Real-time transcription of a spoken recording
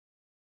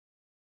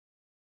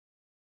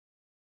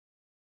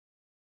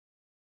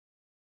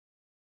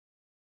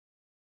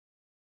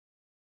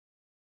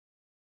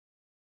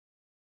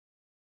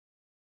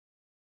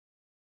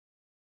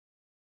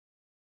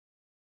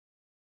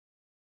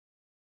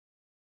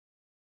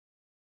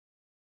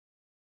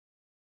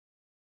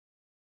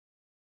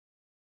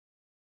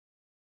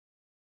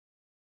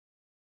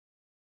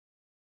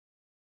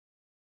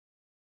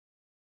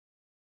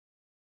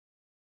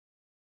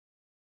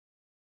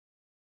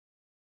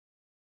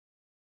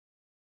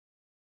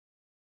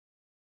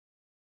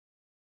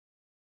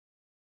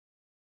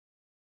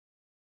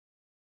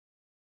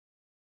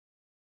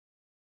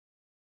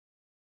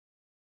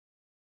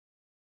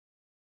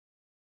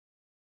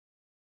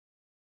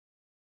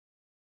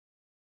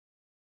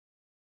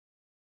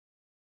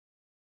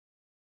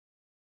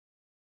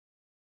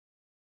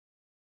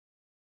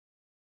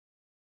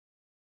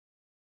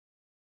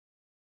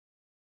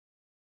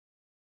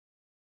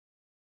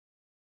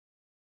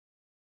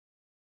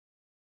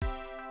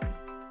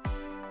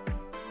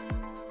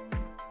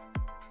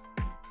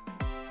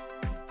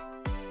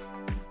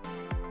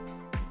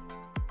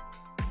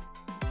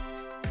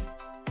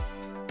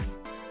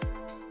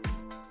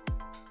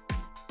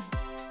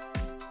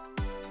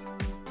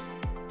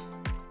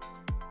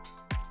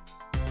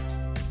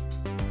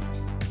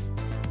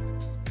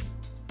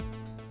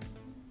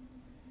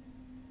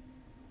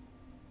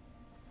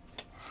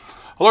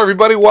Hello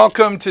everybody,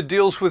 welcome to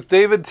Deals with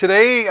David.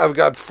 Today I've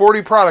got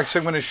 40 products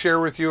I'm going to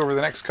share with you over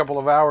the next couple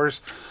of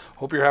hours.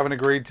 Hope you're having a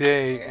great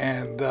day,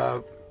 and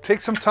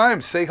take some time,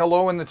 say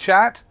hello in the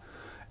chat.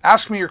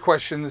 Ask me your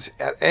questions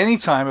at any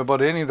time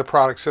about any of the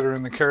products that are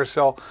in the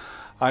carousel.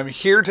 I'm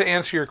here to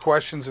answer your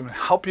questions and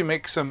help you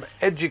make some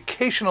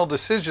educational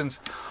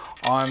decisions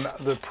on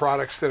the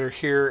products that are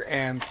here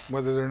and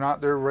whether or not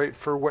they're right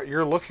for what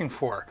you're looking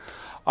for.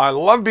 I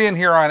love being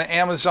here on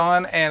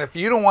Amazon, and if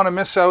you don't want to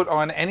miss out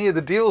on any of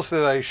the deals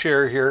that I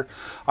share here,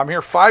 I'm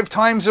here 5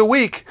 times a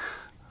week.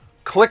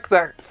 Click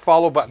that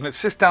follow button.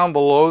 It's just down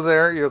below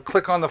there. You'll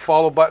click on the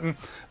follow button.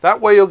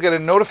 That way you'll get a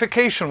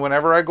notification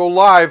whenever I go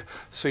live,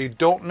 so you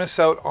don't miss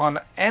out on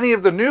any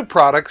of the new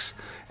products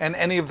and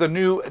any of the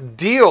new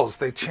deals.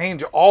 They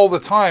change all the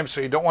time, so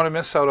you don't want to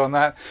miss out on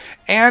that.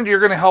 And you're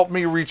going to help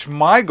me reach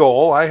my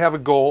goal. I have a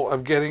goal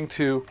of getting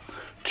to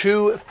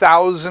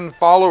 2,000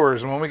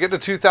 followers, and when we get to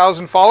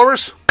 2,000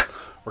 followers,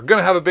 we're going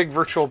to have a big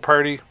virtual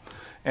party,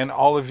 and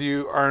all of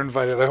you are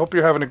invited. I hope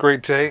you're having a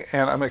great day,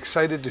 and I'm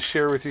excited to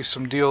share with you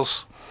some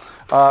deals,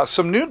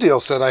 some new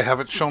deals that I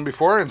haven't shown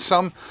before, and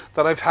some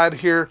that I've had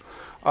here.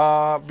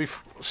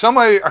 Some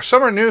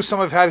are new, some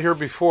I've had here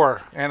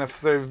before, and if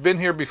they've been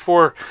here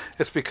before,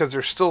 it's because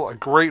they're still a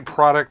great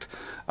product,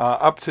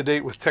 up to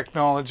date with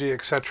technology,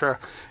 etc.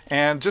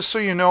 And just so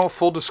you know,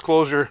 full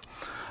disclosure,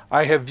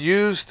 I have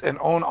used and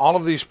own all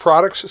of these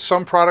products.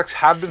 Some products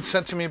have been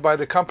sent to me by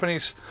the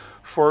companies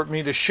for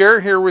me to share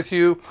here with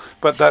you,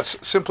 but that's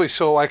simply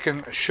so I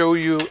can show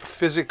you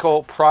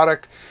physical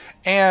product.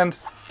 And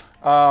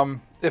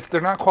if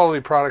they're not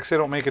quality products, they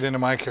don't make it into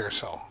my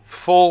carousel.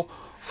 Full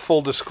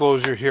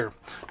disclosure here.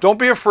 Don't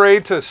be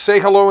afraid to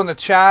say hello in the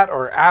chat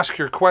or ask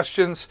your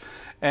questions.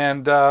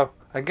 And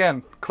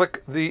again,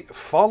 click the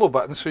follow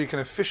button so you can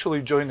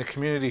officially join the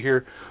community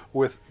here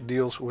with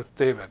Deals with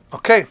David.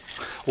 Okay,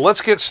 let's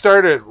get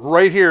started.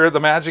 Right here, the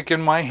magic in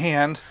my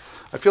hand.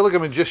 I feel like a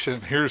magician.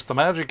 Here's the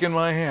magic in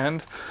my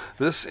hand.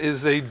 This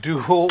is a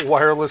dual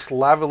wireless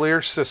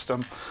lavalier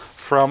system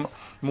from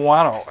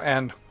Moano,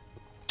 and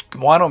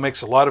Moano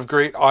makes a lot of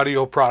great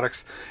audio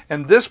products.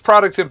 And this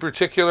product in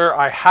particular,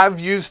 I have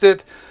used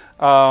it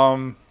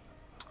on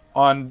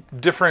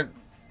different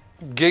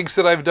gigs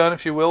that I've done,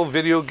 if you will,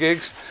 video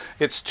gigs.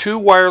 It's 2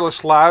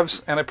 wireless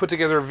lavs, and I put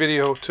together a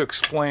video to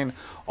explain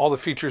all the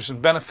features and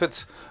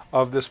benefits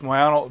of this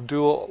Moano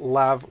dual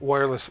lav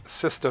wireless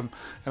system.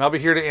 And I'll be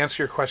here to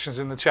answer your questions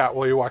in the chat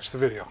while you watch the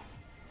video.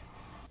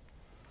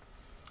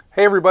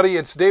 Hey everybody,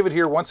 it's David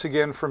here once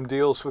again from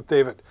Deals with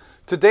David.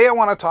 Today I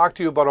want to talk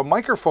to you about a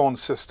microphone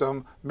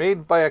system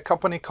made by a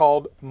company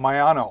called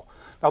Moano.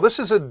 Now this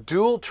is a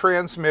dual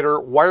transmitter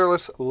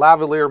wireless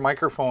lavalier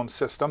microphone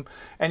system,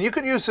 and you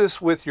could use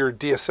this with your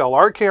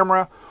DSLR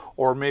camera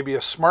or maybe a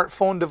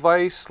smartphone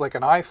device like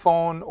an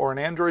iPhone or an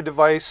Android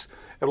device.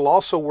 It'll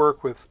also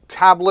work with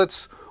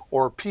tablets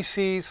or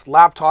PCs,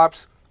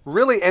 laptops,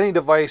 really any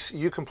device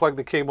you can plug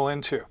the cable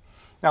into.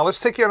 Now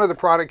let's take you under the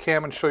product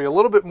cam and show you a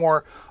little bit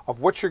more of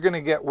what you're going to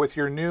get with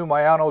your new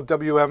Moano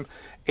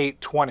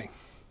WM820.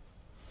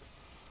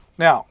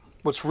 Now,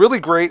 what's really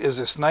great is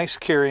this nice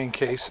carrying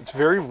case. It's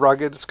very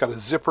rugged. It's got a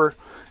zipper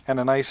and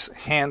a nice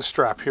hand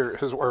strap here,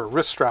 or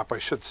wrist strap, I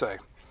should say.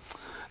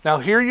 Now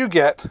here you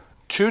get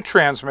 2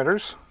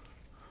 transmitters.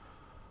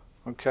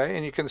 Okay,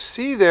 and you can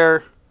see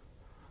there,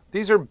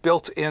 these are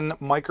built-in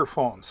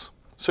microphones.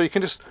 So you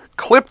can just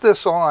clip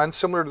this on,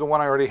 similar to the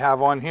one I already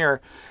have on here,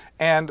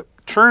 and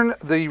turn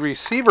the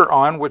receiver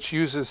on, which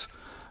uses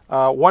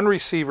one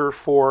receiver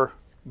for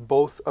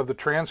both of the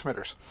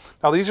transmitters.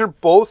 Now these are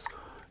both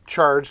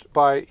charged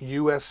by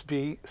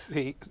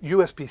USB-C,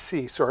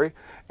 sorry,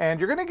 and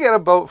you're going to get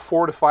about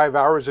 4 to 5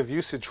 hours of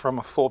usage from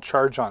a full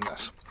charge on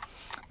this.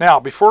 Now,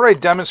 before I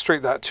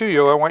demonstrate that to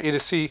you, I want you to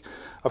see,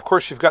 of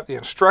course, you've got the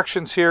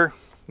instructions here,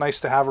 nice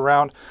to have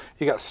around.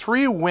 You got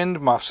 3 wind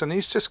muffs, and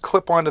these just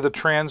clip onto the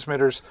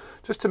transmitters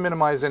just to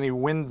minimize any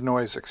wind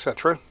noise,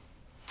 etc.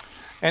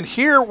 And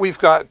here we've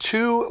got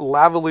 2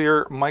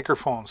 lavalier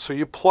microphones. So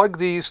you plug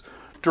these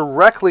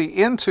directly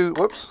into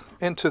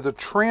the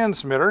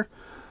transmitter,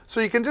 so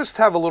you can just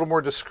have a little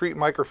more discreet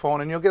microphone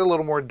and you'll get a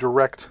little more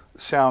direct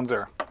sound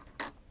there.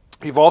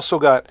 You've also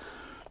got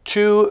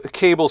 2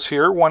 cables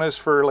here. One is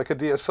for like a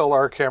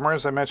DSLR camera,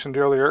 as I mentioned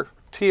earlier,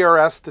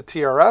 TRS to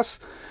TRS.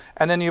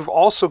 And then you've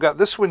also got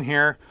this one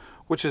here,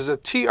 which is a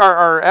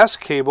TRRS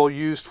cable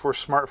used for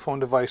smartphone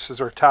devices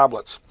or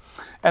tablets.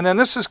 And then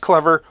this is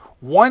clever.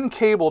 One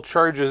cable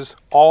charges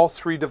all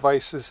 3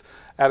 devices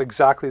at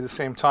exactly the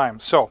same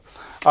time. So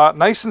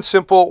nice and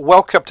simple,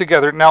 well kept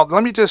together. Now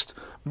let me just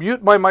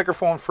mute my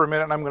microphone for a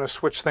minute and I'm going to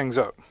switch things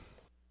out.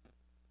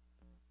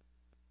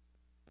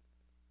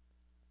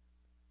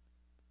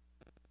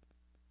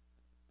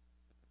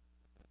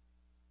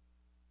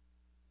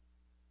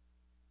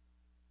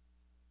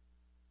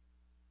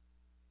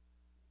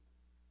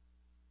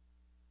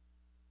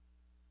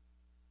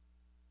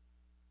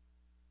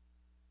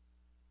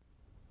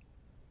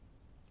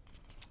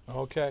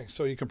 Okay,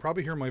 so you can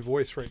probably hear my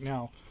voice right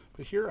now,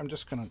 but here I'm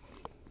just going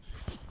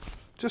to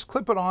just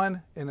clip it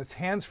on and it's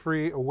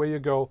hands-free, away you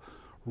go.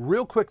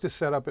 Real quick to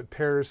set up. It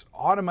pairs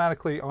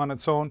automatically on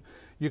its own.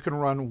 You can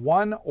run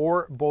one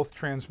or both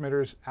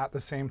transmitters at the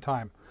same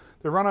time.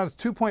 They run on a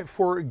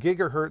 2.4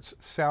 gigahertz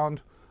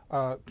sound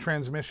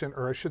transmission,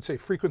 or I should say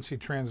frequency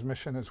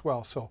transmission as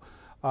well. So,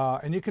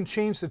 and you can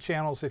change the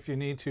channels if you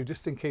need to,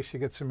 just in case you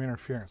get some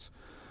interference.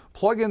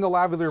 Plug in the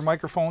lavalier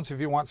microphones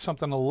if you want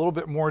something a little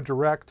bit more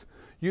direct.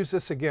 Use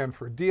this again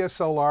for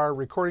DSLR,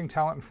 recording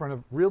talent in front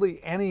of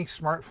really any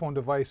smartphone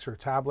device or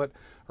tablet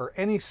or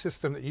any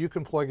system that you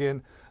can plug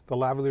in the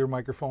lavalier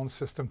microphone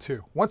system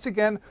to. Once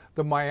again,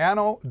 the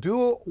Mayano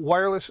dual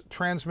wireless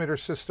transmitter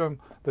system,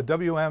 the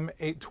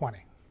WM820.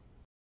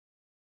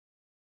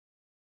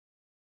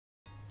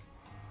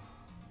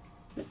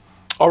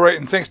 All right,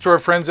 and thanks to our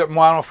friends at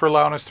Mayano for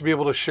allowing us to be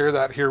able to share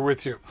that here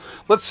with you.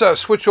 Let's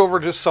switch over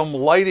to some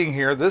lighting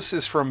here. This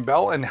is from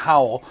Bell &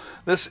 Howell.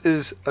 This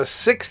is a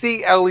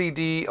 60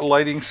 LED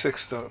lighting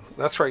system.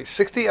 That's right,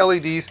 60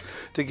 LEDs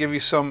to give you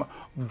some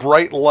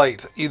bright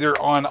light, either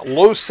on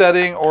low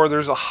setting or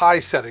there's a high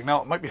setting.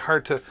 Now, it might be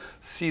hard to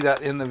see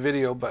that in the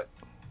video, but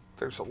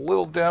there's a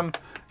little dim,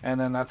 and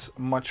then that's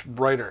much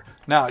brighter.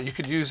 Now, you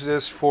could use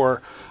this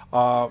for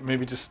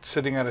maybe just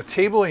sitting at a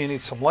table, you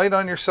need some light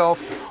on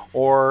yourself,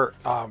 or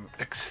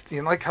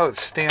you like how it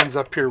stands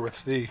up here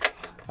with the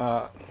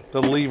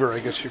lever, I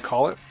guess you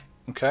call it.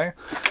 Okay.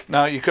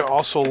 Now, you could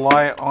also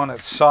lie it on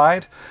its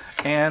side,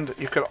 and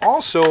you could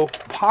also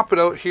pop it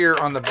out here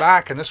on the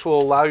back, and this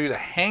will allow you to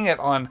hang it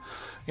on,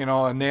 you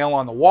know, a nail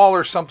on the wall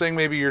or something.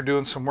 Maybe you're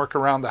doing some work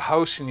around the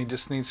house and you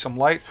just need some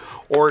light,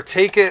 or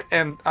take it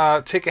and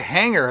take a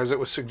hanger, as it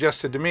was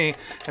suggested to me,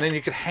 and then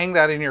you could hang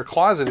that in your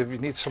closet if you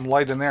need some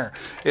light in there.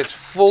 It's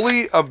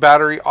fully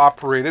battery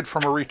operated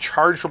from a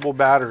rechargeable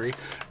battery.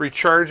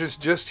 Recharges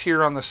just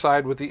here on the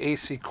side with the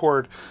AC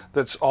cord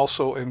that's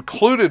also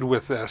included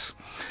with this.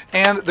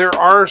 And there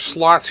are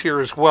slots here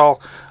as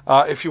well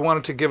if you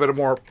wanted to give it a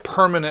more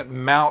permanent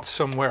mount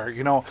somewhere.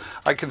 You know,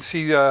 I can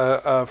see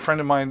a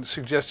friend of mine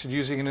suggested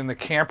using it in the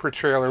camper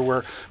trailer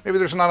where maybe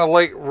there's not a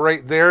light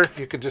right there.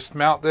 You could just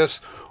mount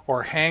this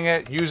or hang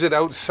it, use it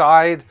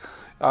outside.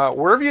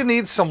 Wherever you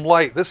need some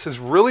light. This is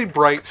really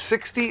bright,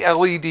 60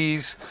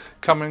 LEDs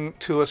coming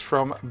to us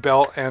from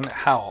Bell &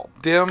 Howell.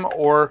 Dim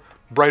or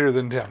brighter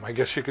than dim, I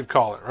guess you could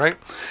call it, right?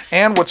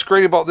 And what's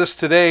great about this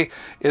today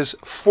is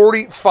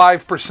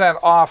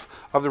 45% off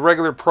of the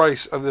regular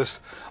price of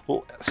this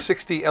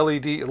 60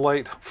 LED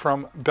light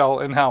from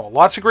Bell & Howell.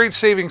 Lots of great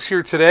savings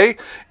here today,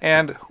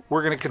 and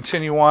we're going to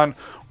continue on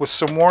with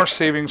some more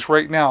savings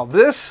right now.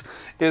 This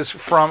is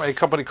from a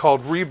company called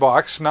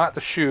Reeboks, not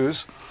the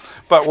shoes,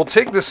 but we'll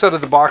take this out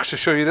of the box to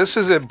show you. This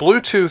is a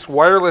Bluetooth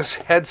wireless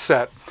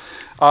headset.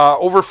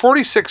 Over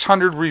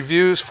 4,600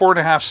 reviews,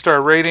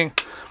 4.5-star rating.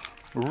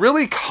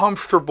 Really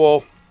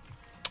comfortable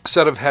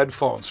set of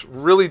headphones,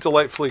 really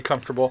delightfully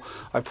comfortable.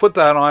 I put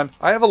that on.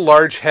 I have a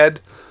large head.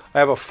 I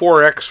have a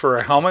 4X for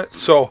a helmet,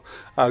 so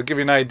I'll give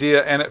you an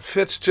idea, and it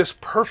fits just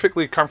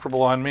perfectly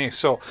comfortable on me.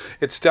 So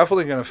it's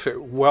definitely going to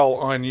fit well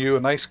on you. A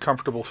nice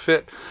comfortable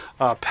fit.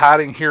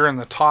 Padding here in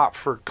the top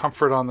for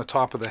comfort on the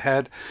top of the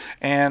head,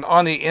 and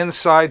on the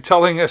inside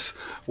telling us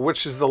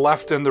which is the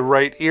left and the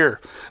right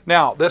ear.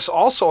 Now, this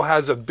also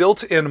has a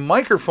built-in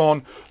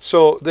microphone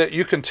so that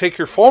you can take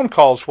your phone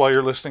calls while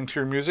you're listening to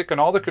your music,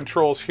 and all the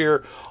controls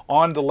here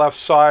on the left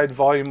side,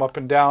 volume up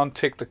and down,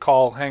 take the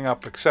call, hang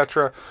up,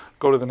 etc.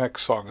 Go to the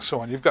next song and so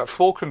on. You've got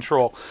full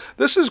control.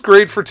 This is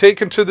great for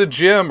taking to the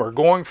gym or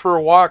going for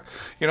a walk.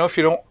 You know, if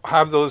you don't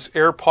have those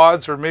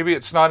AirPods, or maybe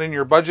it's not in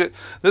your budget,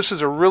 this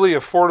is a really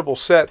affordable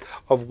set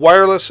of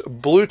wireless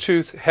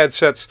Bluetooth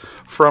headsets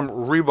from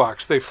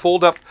Reeboks. They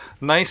fold up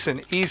nice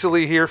and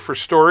easily here for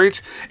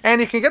storage,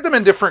 and you can get them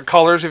in different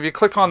colors. If you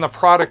click on the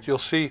product, you'll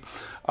see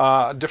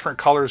different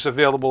colors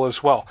available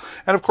as well.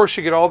 And of course,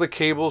 you get all the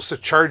cables, the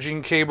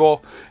charging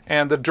cable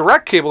and the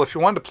direct cable. If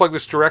you wanted to plug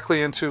this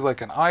directly into like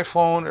an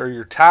iPhone or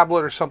your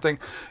tablet or something,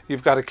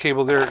 you've got a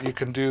cable there. You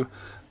can do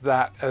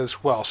that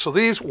as well. So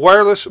these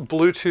wireless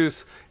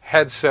Bluetooth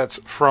headsets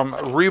from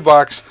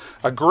Reeboks,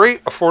 a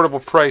great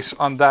affordable price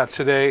on that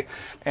today,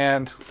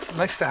 and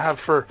nice to have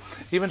for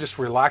even just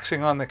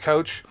relaxing on the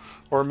couch,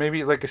 or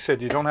maybe, like I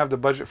said, you don't have the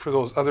budget for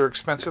those other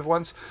expensive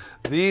ones.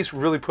 These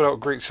really put out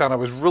great sound. I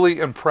was really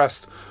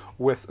impressed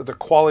with the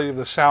quality of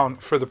the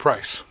sound for the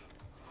price.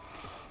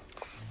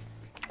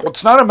 Well,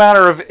 it's not a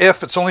matter of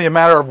if, it's only a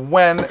matter of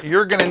when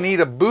you're going to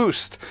need a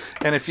boost.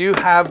 And if you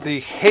have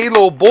the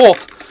Halo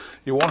Bolt,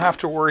 you won't have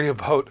to worry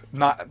about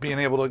not being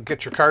able to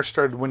get your car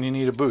started when you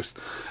need a boost.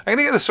 I'm going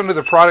to get this under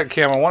the product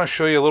cam. I want to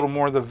show you a little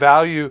more of the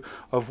value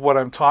of what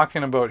I'm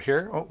talking about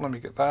here. Oh, let me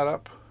get that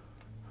up.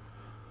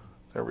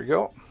 There we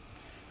go.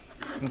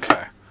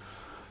 Okay.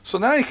 So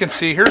now you can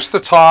see, here's the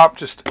top,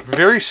 just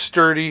very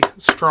sturdy,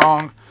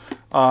 strong,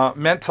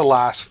 meant to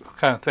last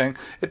kind of thing.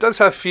 It does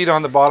have feet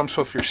on the bottom,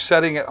 so if you're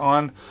setting it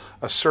on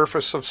a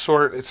surface of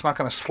sort, it's not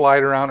going to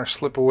slide around or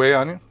slip away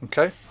on you.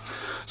 Okay.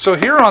 So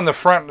here on the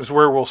front is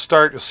where we'll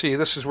start. You'll see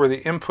this is where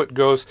the input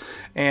goes,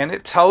 and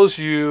it tells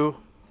you,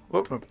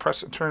 whoop,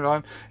 press it, turn it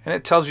on, and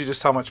it tells you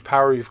just how much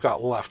power you've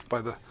got left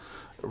by the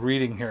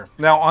reading here.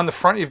 Now on the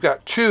front, you've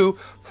got two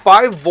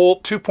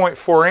 5-volt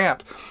 2.4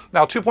 amp.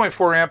 Now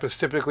 2.4 amp is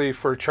typically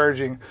for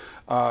charging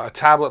a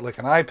tablet like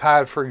an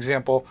iPad, for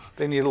example.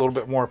 They need a little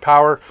bit more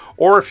power.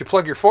 Or if you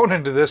plug your phone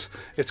into this,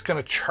 it's going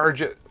to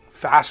charge it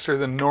faster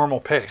than normal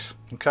pace.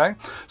 Okay,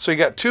 so you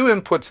got two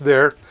inputs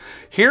there.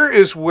 Here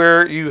is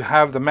where you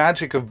have the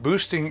magic of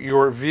boosting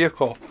your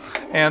vehicle,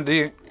 and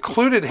the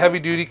included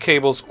heavy-duty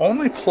cables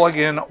only plug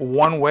in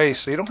one way,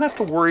 so you don't have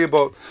to worry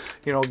about,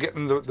 you know,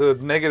 getting the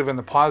negative and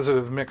the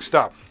positive mixed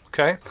up.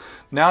 Okay,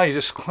 now you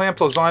just clamp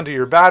those onto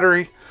your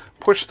battery,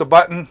 push the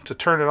button to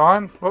turn it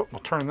on. Oh, we'll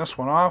turn this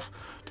one off,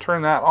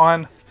 turn that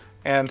on,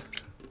 and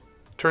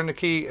turn the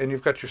key, and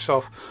you've got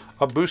yourself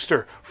a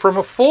booster. From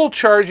a full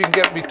charge, you can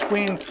get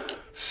between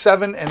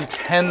 7 and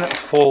 10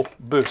 full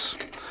boosts.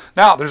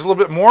 Now, there's a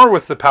little bit more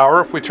with the power.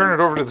 If we turn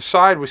it over to the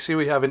side, we see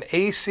we have an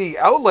AC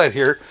outlet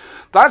here.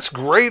 That's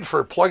great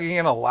for plugging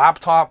in a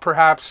laptop,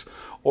 perhaps,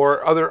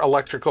 or other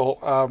electrical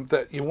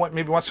that you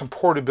maybe want some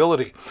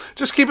portability.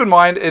 Just keep in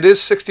mind, it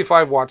is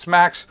 65 watts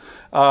max,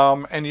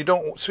 and you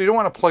don't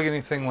want to plug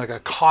anything like a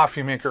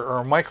coffee maker or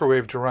a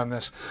microwave to run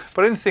this,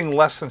 but anything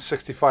less than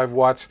 65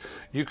 watts,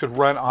 you could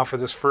run off of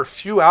this for a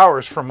few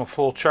hours from a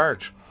full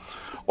charge.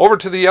 Over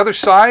to the other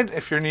side,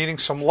 if you're needing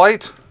some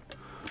light,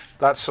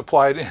 that's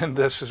supplied in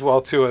this as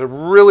well too, a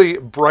really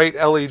bright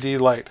LED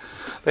light.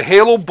 The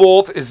Halo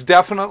Bolt is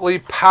definitely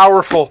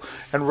powerful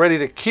and ready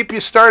to keep you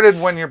started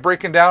when you're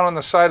breaking down on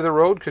the side of the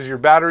road because your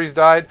battery's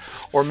died,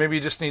 or maybe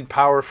you just need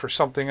power for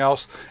something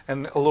else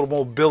and a little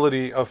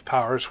mobility of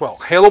power as well.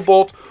 Halo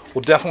Bolt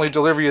will definitely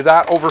deliver you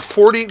that. Over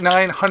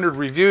 4,900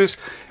 reviews.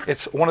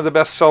 It's one of the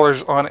best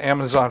sellers on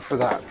Amazon for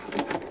that.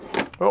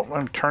 Oh,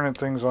 I'm turning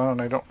things on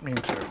and I don't mean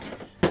to.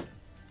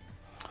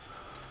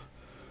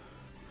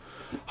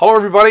 Hello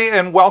everybody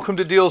and welcome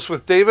to Deals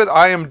with David.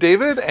 I am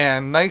David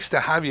and nice to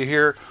have you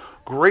here.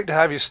 Great to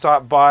have you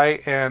stop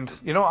by, and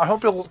you know, I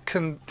hope you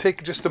can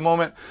take just a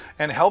moment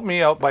and help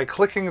me out by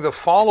clicking the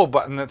follow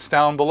button that's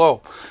down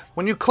below.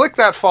 When you click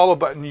that follow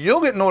button,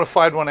 you'll get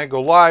notified when I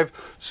go live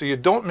so you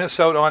don't miss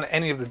out on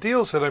any of the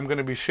deals that I'm going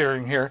to be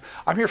sharing here.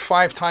 I'm here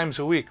 5 times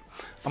a week.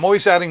 I'm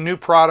always adding new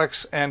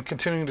products and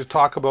continuing to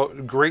talk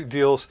about great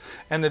deals,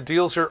 and the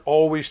deals are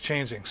always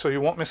changing, so you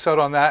won't miss out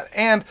on that.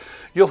 And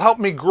you'll help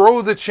me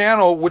grow the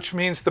channel, which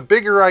means the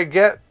bigger I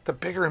get, the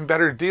bigger and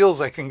better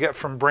deals I can get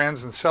from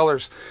brands and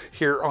sellers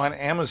here on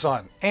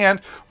Amazon.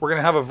 And we're going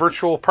to have a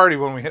virtual party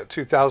when we hit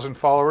 2,000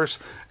 followers,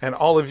 and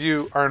all of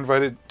you are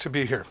invited to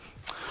be here.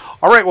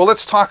 All right, well,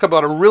 let's talk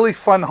about a really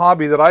fun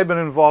hobby that I've been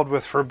involved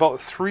with for about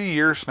 3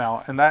 years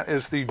now, and that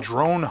is the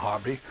drone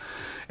hobby.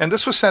 And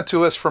this was sent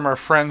to us from our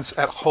friends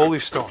at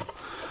Holystone.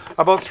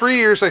 About 3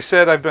 years, I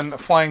said, I've been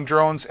flying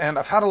drones, and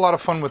I've had a lot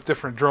of fun with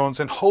different drones,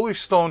 and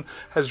Holystone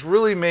has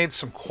really made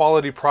some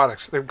quality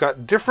products. They've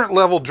got different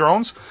level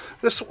drones.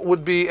 This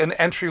would be an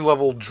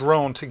entry-level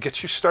drone to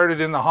get you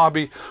started in the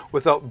hobby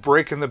without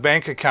breaking the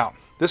bank account.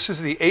 This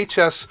is the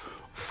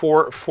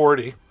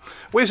HS440.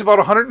 Weighs about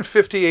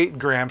 158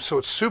 grams, so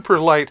it's super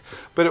light,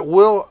 but it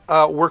will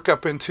work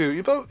up into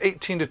about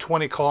 18 to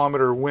 20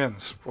 kilometer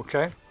winds,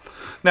 okay?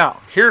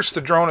 Now, here's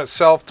the drone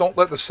itself. Don't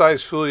let the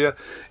size fool you.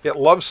 It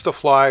loves to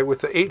fly.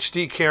 With the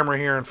HD camera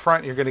here in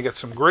front, you're going to get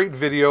some great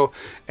video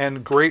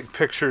and great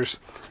pictures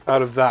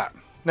out of that.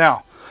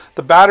 Now,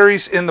 the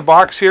battery's in the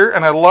box here,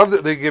 and I love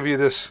that they give you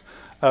this,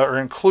 or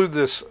include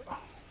this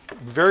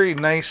very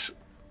nice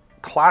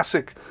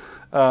classic,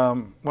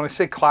 when I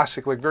say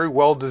classic, like very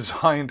well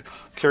designed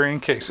carrying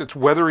case. It's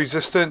weather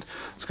resistant.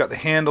 It's got the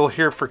handle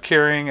here for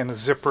carrying and a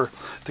zipper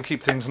to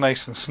keep things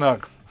nice and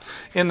snug.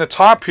 In the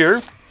top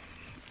here,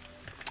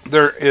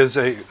 there is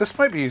a, this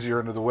might be easier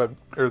under the web,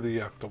 or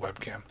the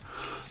webcam,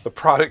 the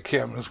product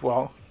cam as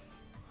well.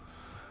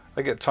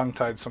 I get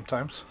tongue-tied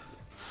sometimes.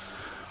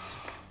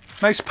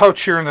 Nice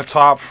pouch here in the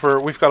top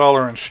for, we've got all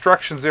our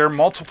instructions there,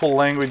 multiple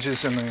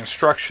languages in the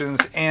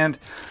instructions, and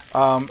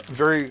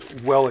very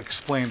well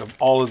explained of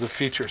all of the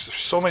features. There's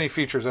so many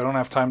features, I don't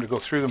have time to go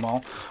through them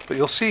all, but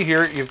you'll see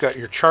here, you've got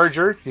your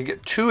charger. You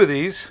get 2 of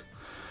these.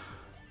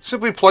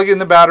 Simply plug in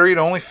the battery. It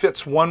only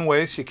fits one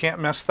way, so you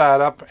can't mess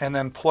that up, and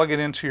then plug it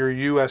into your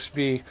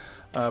USB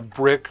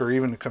brick or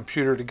even a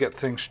computer to get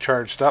things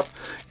charged up.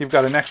 You've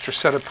got an extra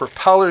set of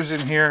propellers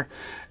in here,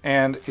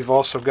 and you've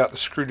also got the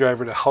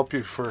screwdriver to help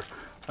you for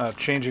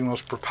changing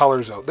those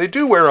propellers out. They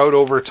do wear out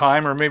over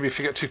time, or maybe if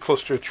you get too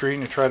close to a tree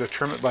and you try to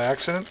trim it by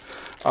accident,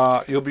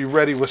 you'll be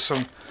ready with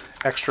some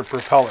extra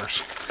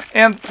propellers.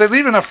 And they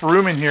leave enough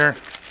room in here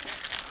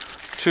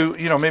to,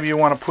 you know, maybe you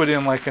want to put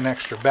in like an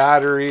extra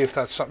battery if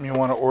that's something you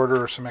want to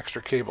order, or some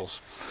extra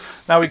cables.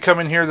 Now we come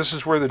in here, this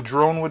is where the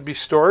drone would be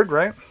stored,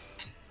 right?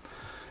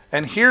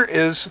 And here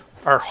is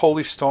our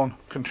Holystone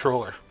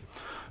controller.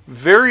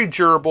 Very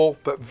durable,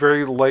 but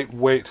very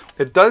lightweight.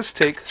 It does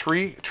take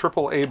 3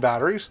 AAA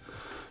batteries,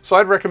 so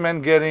I'd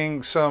recommend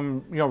getting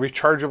some, you know,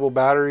 rechargeable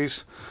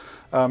batteries,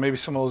 maybe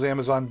some of those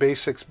Amazon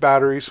Basics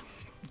batteries.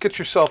 Get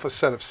yourself a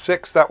set of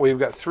 6, that way you've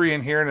got 3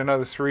 in here and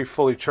another 3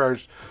 fully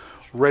charged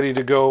ready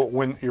to go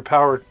when your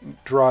power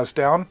draws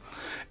down.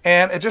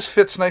 And it just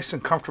fits nice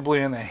and comfortably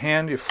in the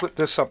hand. You flip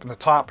this up in the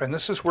top, and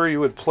this is where you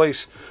would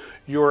place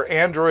your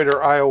Android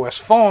or iOS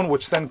phone,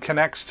 which then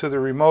connects to the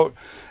remote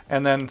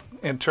and then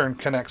in turn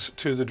connects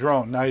to the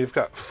drone. Now you've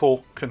got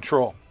full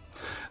control.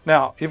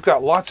 Now, you've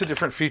got lots of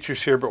different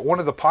features here, but one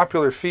of the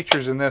popular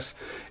features in this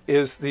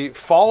is the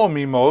follow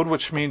me mode,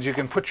 which means you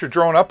can put your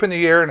drone up in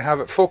the air and have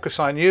it focus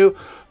on you,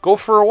 go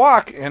for a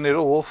walk, and it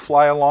will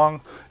fly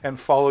along and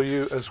follow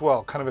you as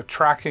well, kind of a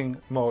tracking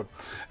mode.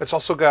 It's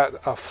also got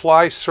a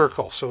fly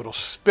circle, so it'll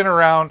spin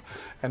around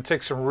and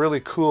take some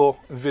really cool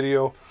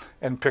video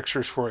and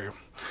pictures for you.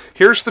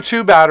 Here's the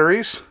two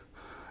batteries.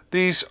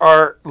 These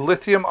are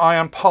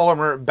lithium-ion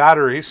polymer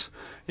batteries.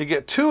 You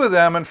get two of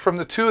them, and from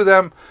the two of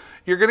them,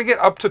 you're going to get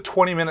up to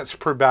 20 minutes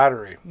per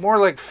battery, more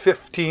like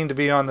 15 to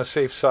be on the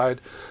safe side.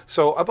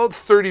 So about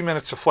 30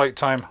 minutes of flight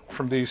time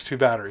from these two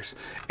batteries.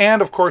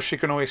 And of course, you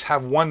can always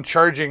have one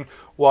charging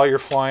while you're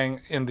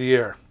flying in the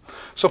air.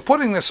 So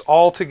putting this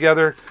all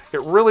together,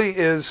 it really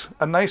is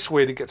a nice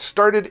way to get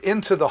started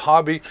into the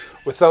hobby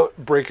without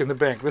breaking the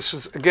bank. This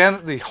is,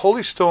 again, the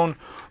Holystone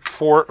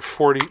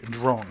 440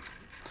 drone.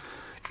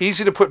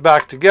 Easy to put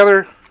back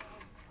together.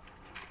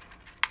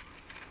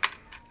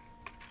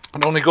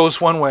 It only goes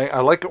one way.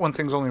 I like it when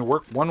things only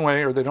work one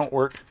way or they don't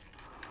work.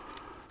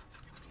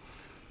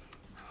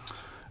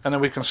 And then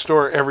we can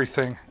store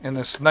everything in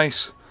this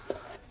nice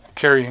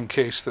carrying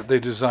case that they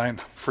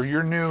designed for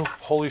your new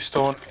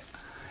Holystone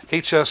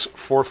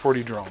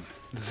HS440 drone.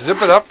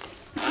 Zip it up,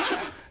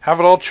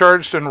 have it all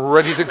charged and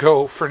ready to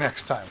go for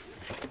next time.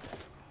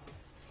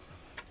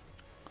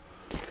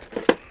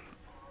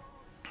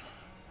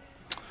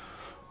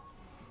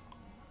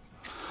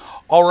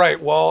 All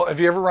right, well, have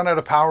you ever run out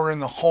of power in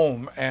the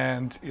home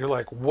and you're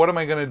like, what am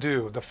I going to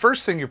do? The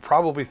first thing you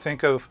probably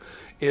think of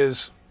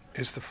is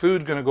the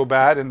food going to go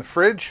bad in the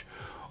fridge?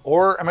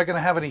 Or am I going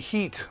to have any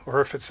heat? Or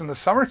if it's in the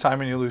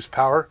summertime and you lose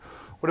power,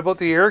 what about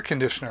the air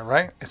conditioner,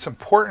 right? It's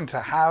important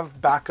to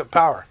have backup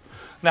power.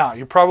 Now,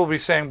 you're probably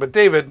saying, but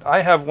David,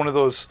 I have one of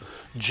those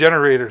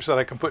generators that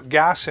I can put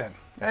gas in.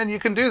 And you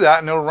can do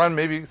that and it'll run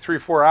maybe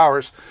 3-4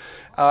 hours.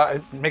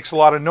 It makes a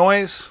lot of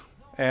noise.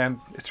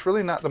 And it's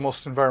really not the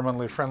most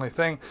environmentally friendly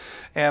thing.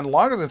 And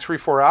longer than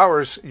 3-4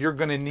 hours, you're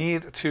going to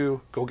need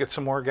to go get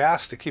some more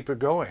gas to keep it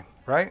going,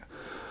 right?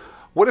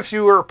 What if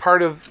you were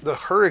part of the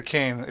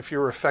hurricane, if you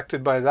were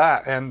affected by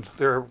that? And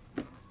there are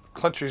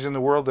countries in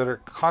the world that are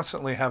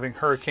constantly having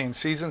hurricane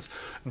seasons.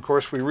 Of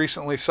course, we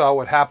recently saw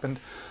what happened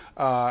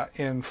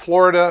in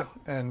Florida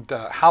and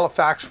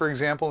Halifax, for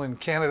example, in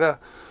Canada.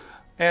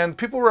 And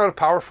people were out of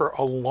power for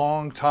a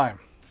long time.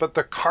 But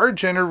the car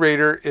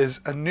generator is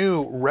a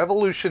new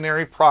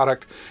revolutionary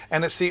product,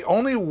 and it's the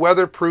only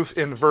weatherproof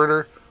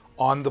inverter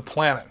on the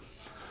planet.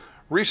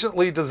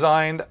 Recently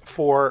designed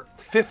for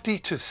 50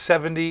 to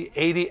 70,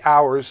 80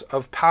 hours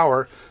of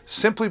power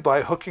simply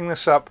by hooking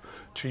this up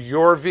to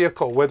your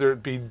vehicle, whether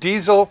it be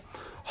diesel,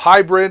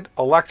 hybrid,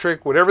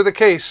 electric, whatever the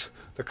case,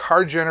 the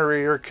car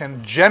generator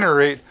can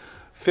generate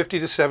 50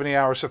 to 70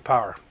 hours of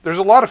power. There's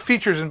a lot of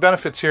features and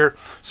benefits here,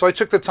 so I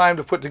took the time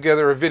to put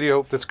together a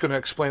video that's going to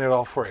explain it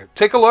all for you.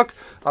 Take a look.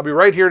 I'll be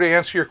right here to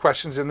answer your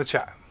questions in the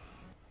chat.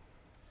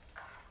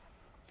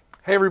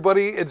 Hey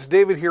everybody, it's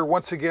David here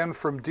once again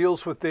from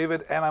Deals with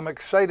David, and I'm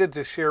excited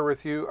to share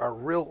with you a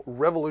real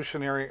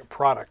revolutionary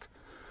product.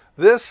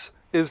 This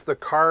is the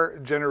car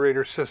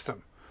generator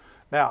system.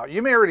 Now,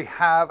 you may already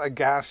have a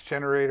gas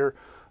generator,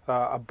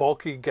 a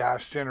bulky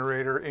gas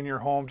generator in your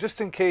home, just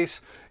in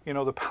case, you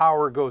know, the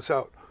power goes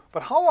out.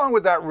 But how long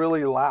would that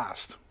really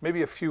last?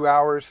 Maybe a few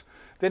hours.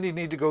 Then you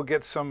need to go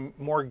get some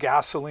more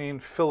gasoline,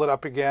 fill it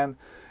up again,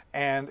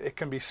 and it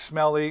can be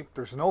smelly.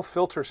 There's no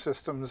filter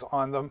systems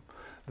on them.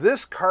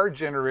 This car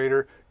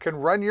generator can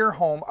run your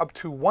home up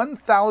to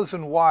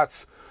 1,000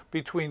 watts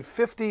between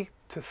 50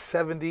 to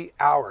 70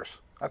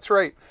 hours. That's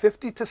right,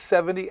 50 to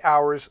 70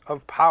 hours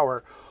of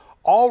power,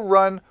 all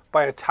run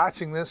by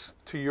attaching this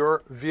to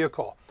your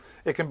vehicle.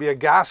 It can be a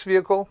gas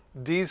vehicle,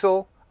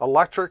 diesel,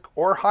 electric,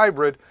 or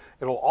hybrid.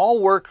 It'll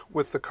all work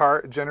with the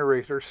car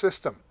generator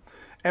system.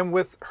 And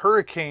with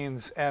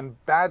hurricanes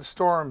and bad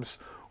storms,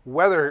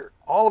 weather,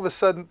 all of a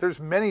sudden, there's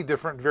many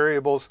different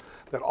variables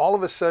that all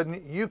of a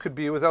sudden you could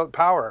be without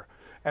power.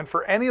 And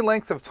for any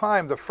length of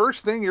time, the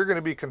first thing you're going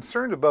to be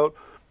concerned about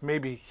may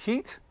be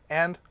heat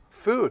and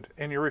food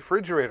in your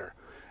refrigerator.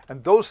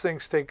 And those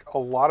things take a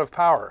lot of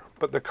power.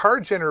 But the car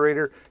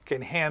generator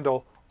can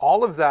handle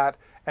all of that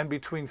and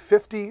between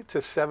 50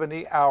 to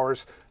 70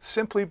 hours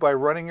simply by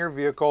running your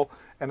vehicle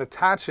and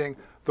attaching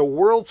the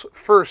world's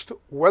first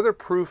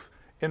weatherproof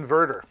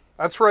inverter.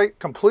 That's right,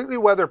 completely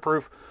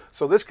weatherproof.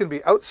 So this can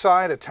be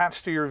outside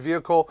attached to your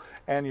vehicle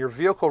and your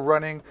vehicle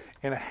running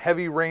in a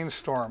heavy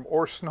rainstorm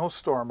or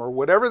snowstorm or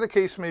whatever the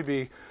case may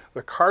be.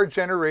 The car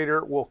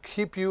generator will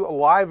keep you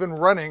alive and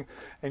running,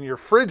 and your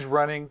fridge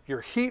running, your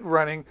heat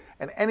running,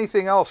 and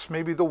anything else,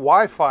 maybe the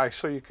Wi-Fi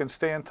so you can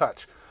stay in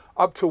touch.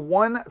 Up to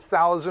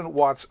 1,000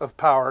 watts of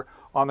power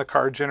on the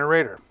car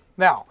generator.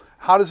 Now,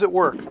 how does it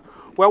work?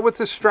 Well, with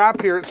this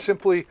strap here, it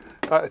simply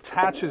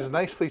attaches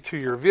nicely to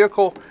your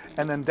vehicle.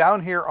 And then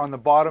down here on the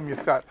bottom,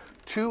 you've got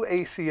 2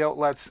 AC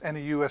outlets and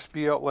a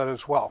USB outlet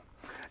as well.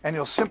 And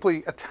you'll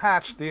simply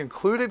attach the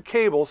included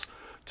cables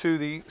to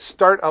the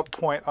startup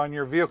point on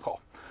your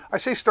vehicle. I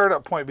say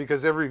startup point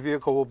because every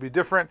vehicle will be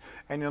different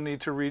and you'll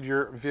need to read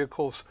your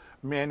vehicle's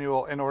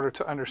manual in order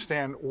to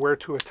understand where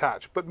to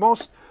attach. But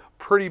most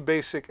pretty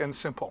basic and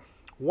simple.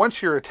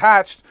 Once you're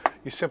attached,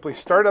 you simply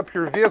start up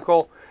your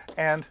vehicle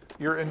and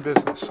you're in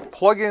business.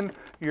 Plug in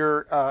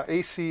your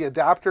AC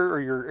adapter, or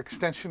your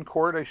extension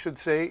cord, I should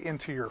say,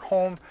 into your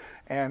home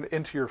and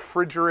into your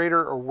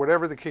refrigerator or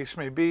whatever the case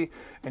may be,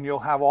 and you'll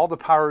have all the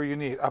power you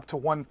need, up to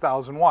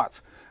 1,000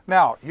 watts.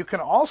 Now, you can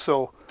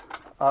also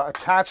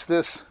attach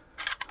this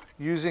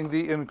using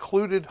the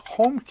included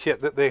home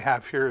kit that they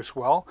have here as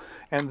well.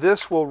 And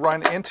this will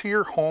run into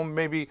your home,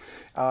 maybe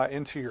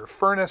into your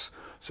furnace.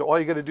 So all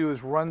you got to do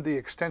is run the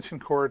extension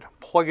cord,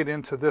 plug it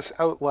into this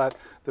outlet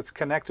that's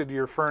connected to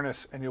your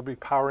furnace, and you'll be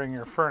powering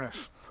your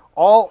furnace.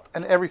 All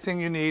and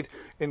everything you need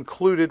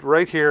included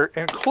right here,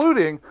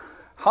 including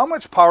how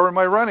much power am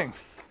I running?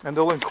 And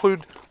they'll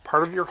include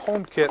part of your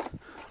home kit.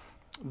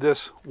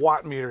 This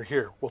watt meter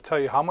here will tell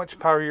you how much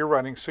power you're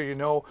running, so you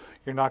know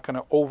you're not going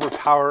to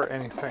overpower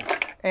anything.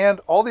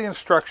 And all the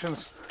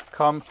instructions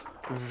come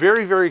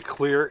very, very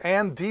clear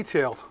and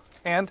detailed.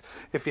 And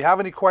if you have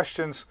any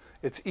questions,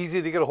 it's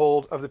easy to get a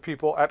hold of the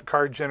people at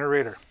Car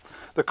Generator.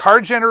 The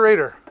Car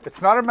Generator,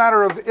 it's not a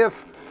matter of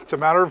if, it's a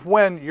matter of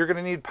when you're going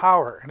to need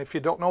power. And if you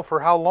don't know for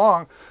how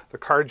long, the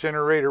Car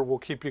Generator will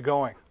keep you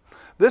going.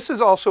 This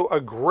is also a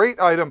great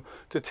item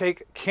to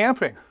take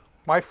camping.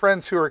 My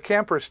friends who are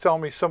campers tell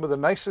me some of the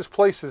nicest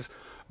places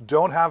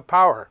don't have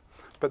power.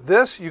 But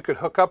this you could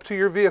hook up to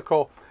your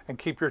vehicle and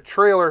keep your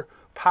trailer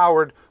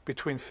powered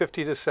between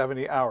 50 to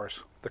 70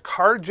 hours. The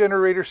Car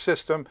Generator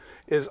system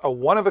is a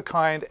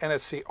one-of-a-kind, and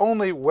it's the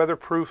only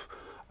weatherproof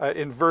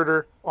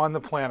inverter on the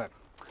planet.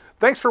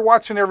 Thanks for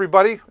watching,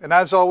 everybody, and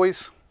as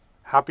always,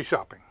 happy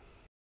shopping.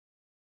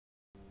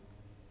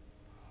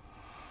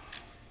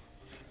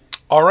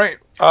 All right,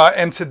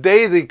 and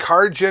today the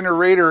Car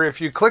Generator,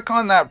 if you click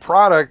on that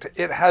product,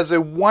 it has a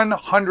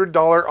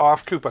 $100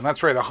 off coupon.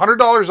 That's right,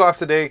 $100 off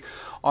today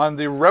on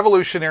the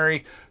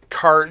revolutionary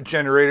Car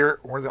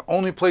Generator. We're the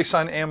only place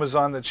on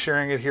Amazon that's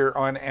sharing it here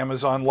on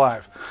Amazon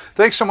Live.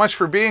 Thanks so much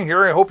for being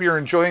here. I hope you're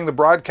enjoying the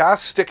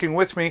broadcast, sticking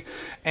with me.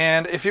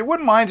 And if you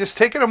wouldn't mind just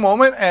taking a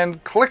moment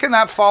and clicking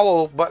that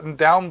follow button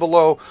down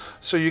below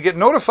so you get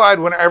notified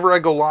whenever I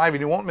go live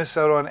and you won't miss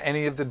out on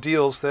any of the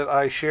deals that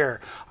I share.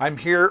 I'm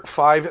here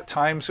 5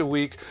 times a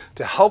week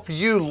to help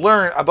you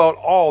learn about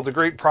all the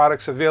great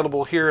products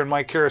available here in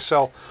my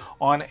carousel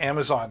on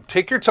Amazon.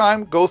 Take your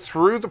time, go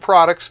through the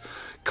products,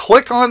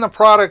 click on the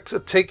product to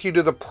take you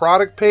to the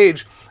product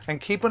page, and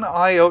keep an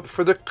eye out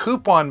for the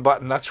coupon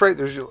button. That's right,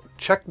 there's a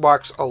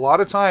checkbox a lot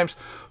of times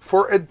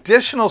for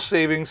additional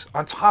savings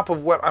on top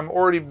of what I'm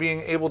already being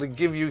able to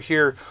give you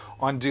here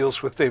on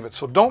Deals with David.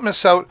 So don't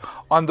miss out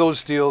on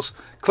those deals.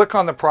 Click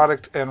on the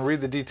product and read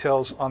the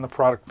details on the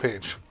product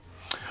page.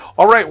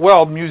 All right,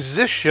 well,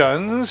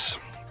 musicians,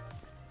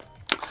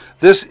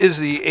 this is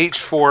the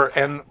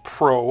H4n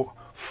Pro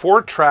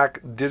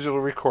 4-track digital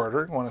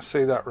recorder. I want to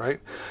say that right.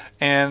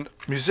 And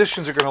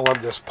musicians are going to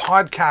love this.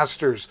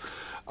 Podcasters,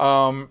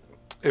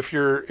 if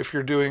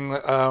you're doing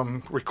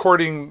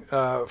recording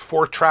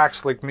 4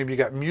 tracks, like maybe you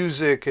got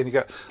music and you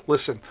got,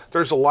 listen,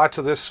 there's a lot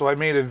to this. So I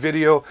made a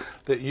video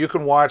that you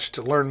can watch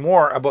to learn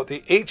more about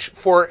the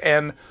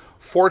H4n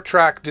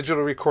 4-track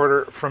digital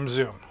recorder from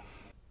Zoom.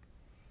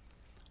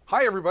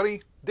 Hi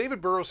everybody,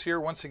 David Burrows here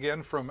once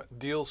again from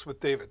Deals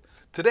with David.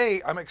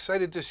 Today, I'm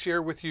excited to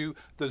share with you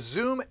the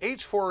Zoom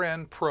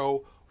H4n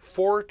Pro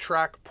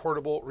 4-track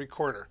portable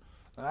recorder.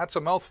 Now, that's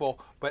a mouthful,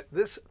 but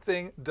this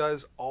thing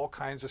does all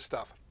kinds of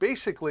stuff.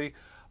 Basically,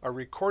 a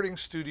recording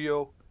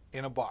studio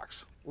in a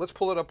box. Let's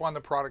pull it up on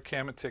the product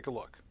cam and take a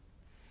look.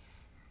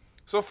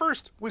 So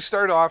first, we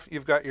start off,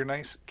 you've got your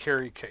nice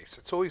carry case.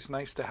 It's always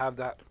nice to have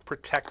that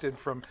protected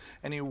from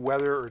any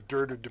weather or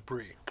dirt or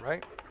debris,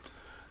 right?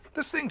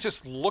 This thing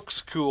just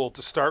looks cool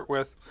to start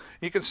with.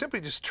 You can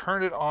simply just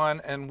turn it on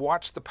and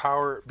watch the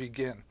power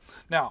begin.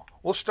 Now,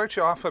 we'll start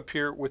you off up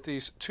here with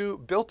these 2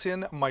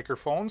 built-in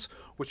microphones,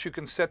 which you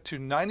can set to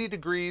 90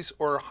 degrees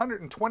or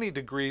 120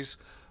 degrees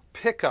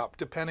pickup,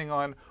 depending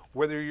on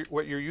what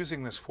you're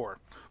using this for.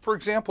 For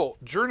example,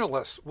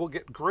 journalists will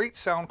get great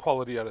sound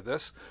quality out of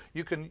this.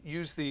 You can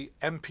use the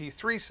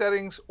MP3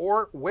 settings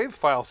or WAV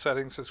file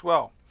settings as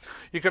well.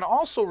 You can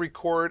also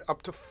record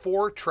up to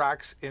 4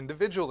 tracks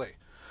individually.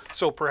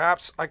 So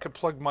perhaps I could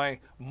plug my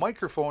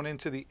microphone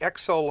into the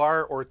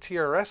XLR or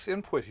TRS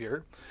input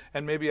here,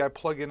 and maybe I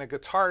plug in a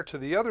guitar to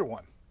the other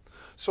one.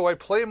 So I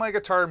play my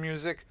guitar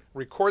music,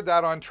 record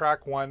that on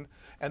track 1,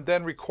 and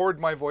then record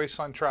my voice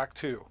on track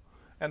 2,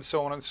 and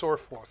so on and so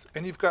forth.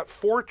 And you've got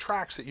 4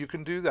 tracks that you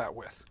can do that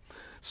with.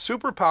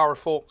 Super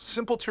powerful,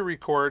 simple to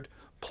record,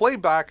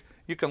 playback.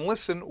 You can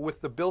listen with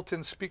the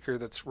built-in speaker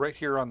that's right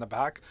here on the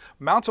back,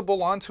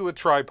 mountable onto a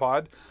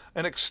tripod,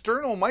 an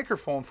external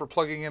microphone for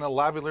plugging in a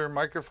lavalier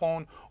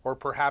microphone or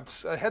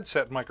perhaps a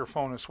headset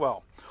microphone as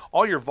well.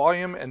 All your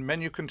volume and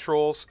menu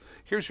controls.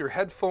 Here's your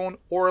headphone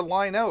or a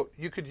line out.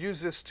 You could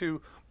use this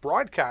to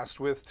broadcast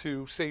with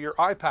to, say, your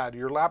iPad,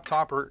 your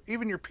laptop, or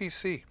even your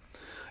PC.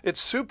 It's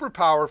super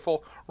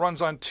powerful,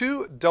 runs on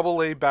 2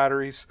 AA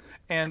batteries,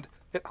 and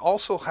it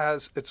also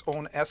has its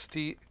own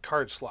SD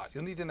card slot.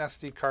 You'll need an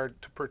SD card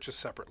to purchase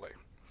separately.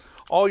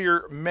 All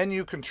your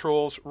menu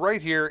controls right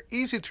here,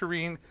 easy to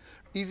read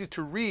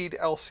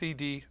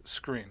LCD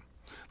screen.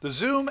 The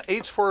Zoom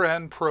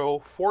H4n Pro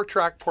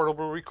 4-track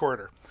portable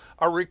recorder.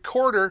 A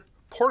recorder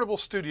portable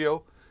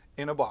studio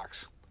in a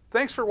box.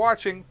 Thanks for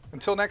watching.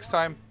 Until next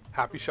time,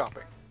 happy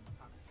shopping.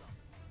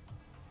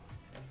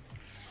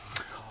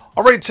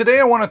 All right, today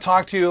I want to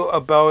talk to you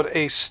about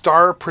a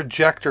star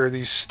projector.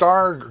 These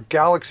star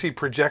galaxy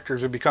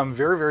projectors have become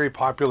very, very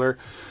popular.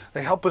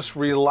 They help us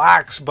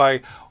relax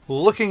by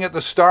looking at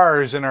the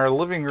stars in our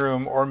living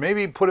room, or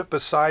maybe put it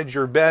beside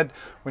your bed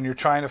when you're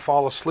trying to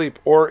fall asleep.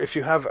 Or if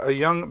you have a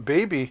young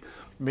baby,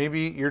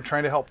 maybe you're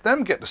trying to help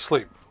them get to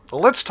sleep.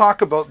 Well, let's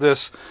talk about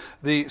this,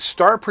 the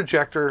star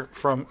projector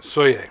from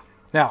Soye.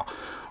 Now,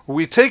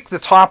 we take the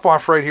top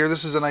off right here.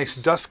 This is a nice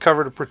dust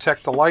cover to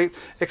protect the light.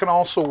 It can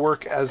also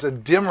work as a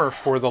dimmer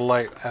for the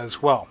light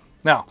as well.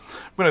 Now,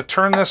 I'm going to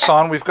turn this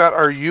on. We've got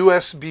our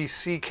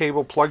USB-C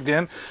cable plugged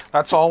in.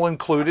 That's all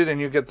included, and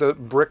you get the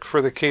brick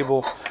for the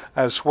cable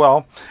as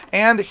well.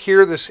 And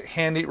here, this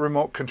handy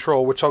remote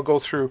control, which I'll go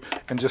through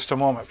in just a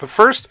moment. But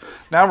first,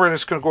 now we're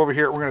just going to go over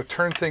here. We're going to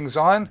turn things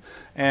on.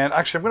 And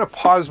actually, I'm going to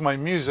pause my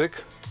music.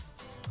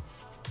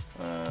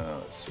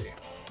 Let's see.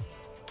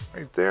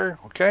 Right there.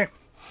 Okay.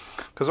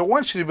 Because I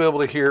want you to be able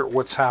to hear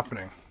what's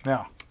happening.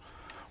 Now,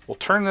 we'll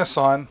turn this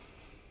on.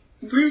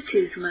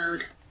 Bluetooth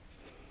mode.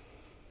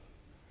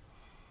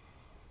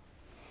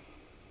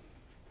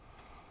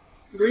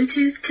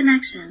 Bluetooth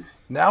connection.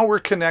 Now we're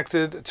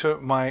connected to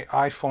my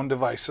iPhone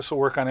device. This will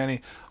work on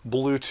any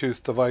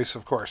Bluetooth device,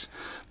 of course.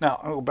 Now,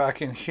 I'll go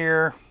back in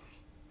here,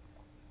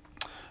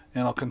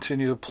 and I'll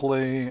continue to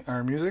play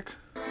our music.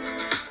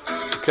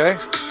 Okay.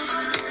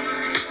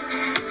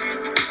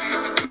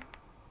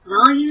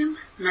 Volume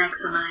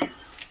maximize.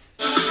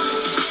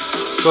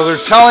 So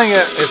they're telling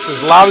it it's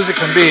as loud as it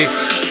can be,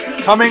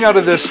 coming out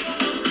of this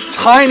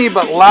tiny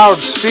but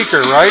loud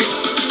speaker, right?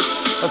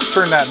 Let's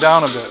turn that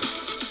down a bit.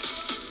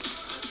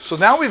 So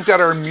now we've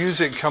got our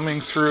music coming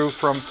through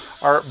from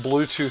our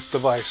Bluetooth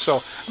device.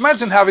 So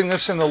imagine having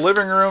this in the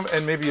living room,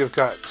 and maybe you've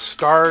got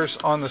stars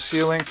on the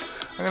ceiling.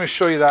 I'm going to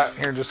show you that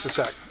here in just a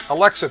sec.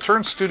 Alexa,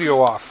 turn studio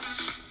off.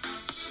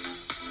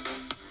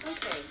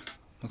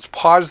 Let's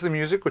pause the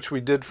music, which we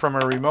did from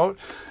a remote.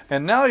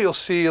 And now you'll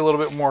see a little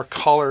bit more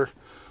color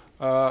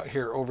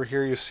here. Over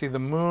here you see the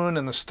moon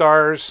and the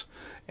stars.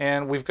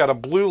 And we've got a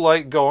blue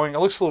light going. It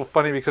looks a little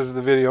funny because of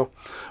the video.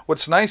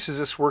 What's nice is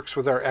this works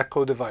with our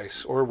Echo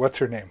device, or what's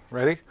her name?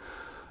 Ready?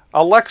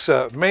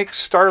 Alexa, make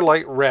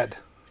starlight red.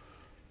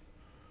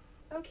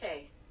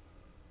 Okay.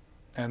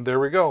 And there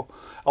we go.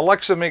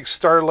 Alexa, make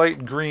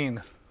starlight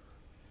green.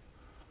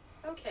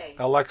 Okay.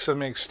 Alexa,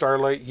 make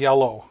starlight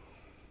yellow.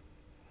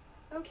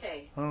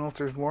 Okay. I don't know if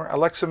there's more.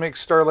 Alexa, make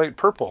starlight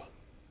purple.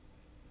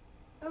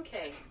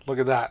 Okay. Look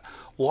at that.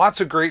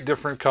 Lots of great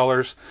different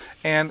colors.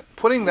 And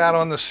putting that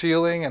on the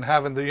ceiling and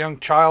having the young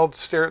child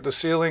stare at the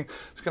ceiling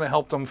is going to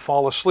help them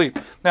fall asleep.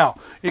 Now,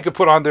 you can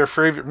put on their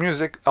favorite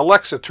music.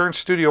 Alexa, turn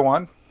studio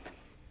on.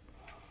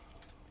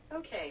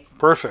 Okay.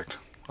 Perfect.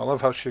 I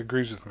love how she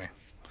agrees with me.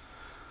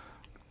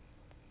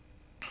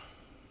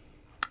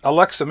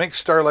 Alexa, make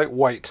starlight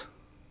white.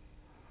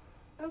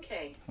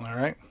 Okay. All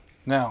right.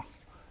 Now,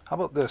 how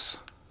about this?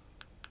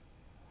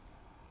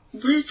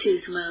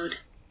 Bluetooth mode.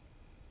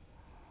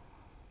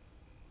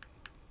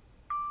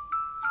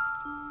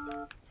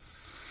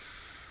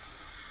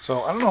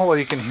 So I don't know how well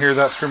you can hear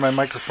that through my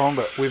microphone,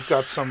 but we've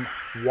got some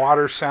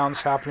water sounds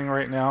happening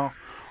right now.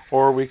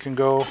 Or we can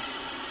go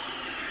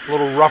a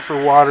little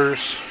rougher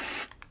waters.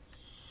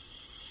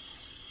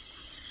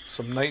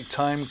 Some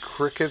nighttime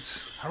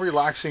crickets. How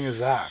relaxing is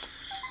that?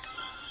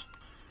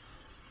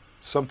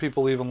 Some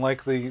people even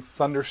like the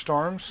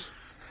thunderstorms.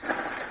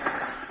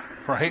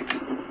 Right?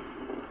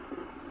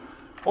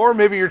 Or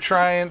maybe you're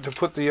trying to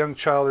put the young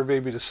child or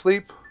baby to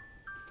sleep.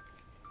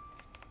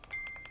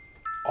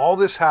 All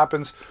this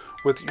happens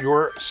with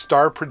your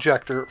star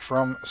projector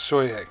from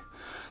Soye.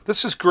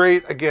 This is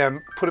great.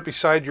 Again, put it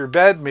beside your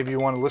bed. Maybe you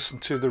want to listen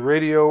to the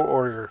radio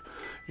or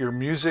your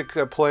music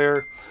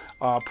player.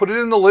 Put it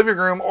in the living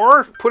room,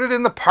 or put it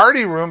in the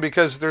party room,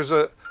 because there's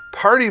a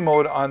party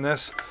mode on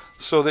this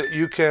so that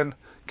you can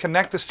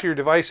connect this to your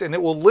device and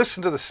it will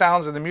listen to the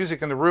sounds and the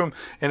music in the room,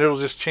 and it'll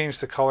just change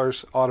the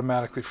colors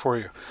automatically for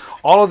you.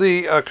 All of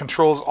the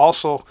controls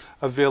also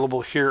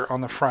available here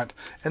on the front,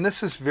 and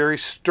this is very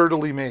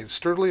sturdily made.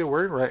 Sturdily a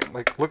word, right?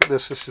 Like, look at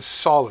this. This is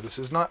solid. This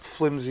is not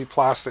flimsy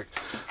plastic.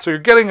 So you're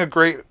getting a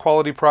great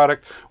quality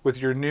product with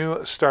your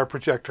new star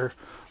projector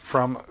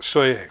from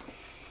Soye.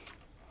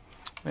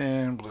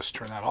 And let's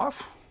turn that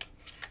off.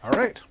 All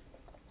right.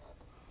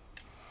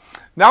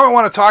 Now I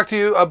want to talk to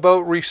you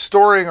about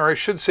restoring, or I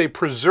should say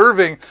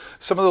preserving,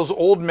 some of those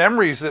old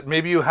memories that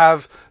maybe you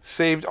have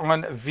saved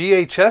on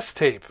VHS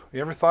tape.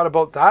 You ever thought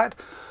about that?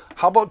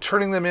 How about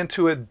turning them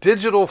into a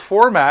digital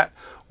format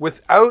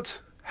without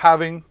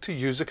having to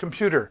use a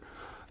computer?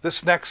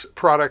 This next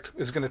product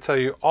is going to tell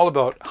you all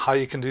about how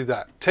you can do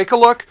that. Take a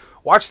look,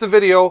 watch the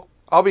video.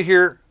 I'll be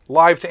here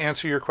live to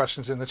answer your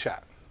questions in the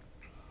chat.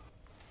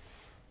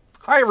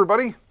 Hi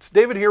everybody, it's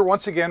David here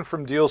once again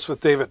from Deals with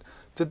David.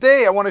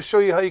 Today I want to show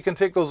you how you can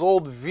take those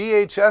old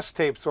VHS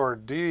tapes, or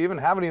do you even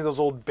have any of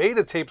those old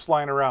beta tapes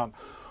lying around?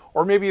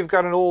 Or maybe you've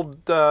got an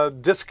old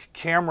disc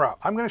camera.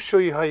 I'm going to show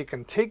you how you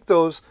can take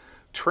those,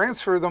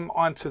 transfer them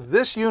onto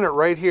this unit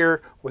right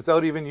here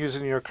without even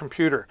using your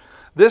computer.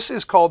 This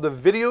is called the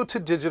Video to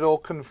Digital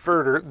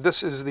Converter.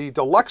 This is the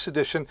deluxe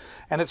edition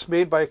and it's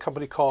made by a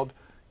company called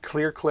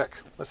ClearClick.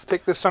 Let's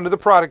take this under the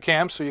product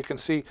cam so you can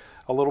see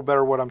a little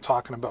better what I'm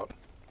talking about.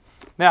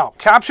 Now,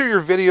 capture your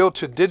video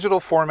to digital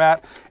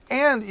format,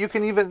 and you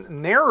can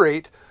even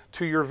narrate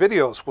to your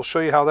videos. We'll show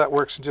you how that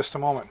works in just a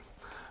moment.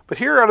 But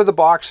here out of the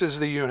box is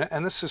the unit,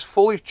 and this is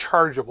fully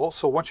chargeable.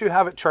 So once you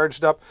have it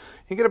charged up,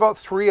 you get about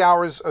 3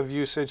 hours of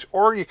usage,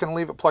 or you can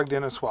leave it plugged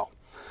in as well.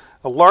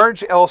 A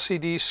large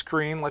LCD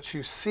screen lets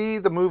you see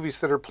the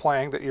movies that are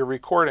playing that you're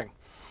recording.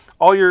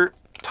 All your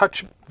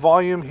touch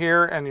volume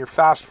here and your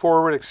fast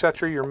forward,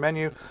 etc., your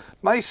menu,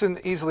 nice and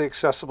easily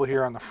accessible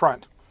here on the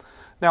front.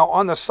 Now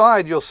on the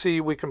side, you'll see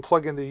we can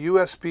plug in the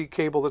USB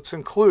cable that's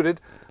included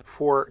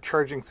for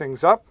charging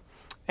things up,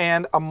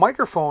 and a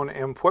microphone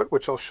input,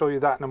 which I'll show you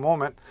that in a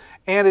moment.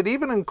 And it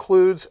even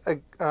includes a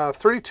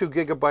 32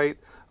 gigabyte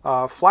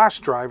flash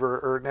drive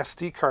or an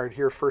SD card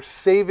here for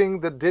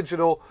saving the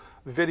digital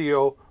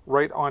video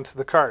right onto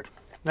the card.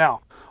 Now,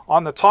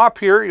 on the top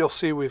here, you'll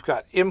see we've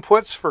got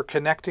inputs for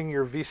connecting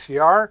your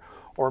VCR,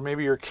 or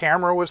maybe your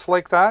camera was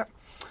like that.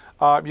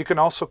 You can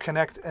also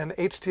connect an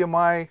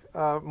HDMI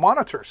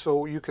monitor,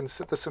 so you can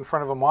sit this in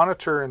front of a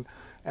monitor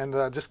and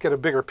just get a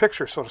bigger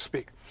picture, so to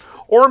speak.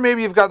 Or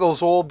maybe you've got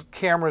those old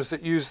cameras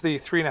that use the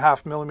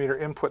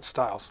 3.5mm input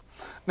styles.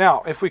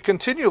 Now, if we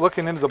continue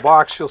looking into the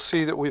box, you'll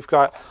see that we've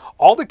got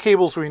all the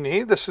cables we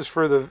need. This is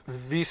for the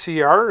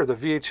VCR or the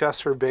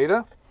VHS or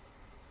beta.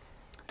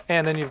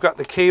 And then you've got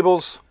the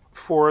cables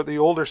for the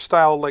older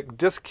style like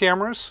disc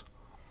cameras.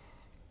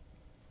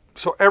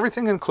 So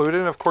everything included,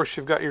 and of course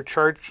you've got your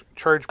charge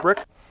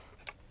brick,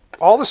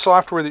 all the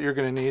software that you're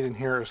going to need in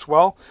here as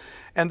well.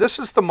 And this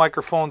is the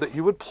microphone that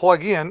you would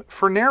plug in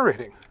for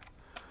narrating.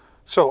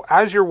 So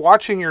as you're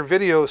watching your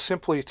video,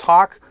 simply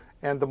talk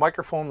and the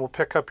microphone will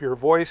pick up your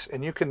voice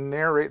and you can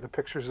narrate the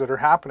pictures that are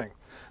happening.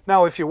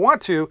 Now if you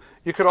want to,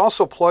 you could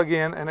also plug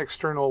in an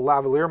external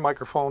lavalier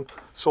microphone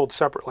sold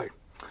separately.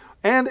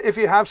 And if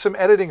you have some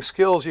editing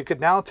skills, you could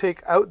now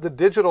take out the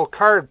digital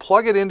card,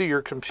 plug it into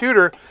your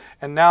computer,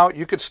 and now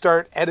you could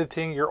start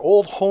editing your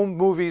old home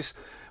movies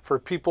for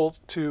people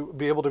to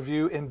be able to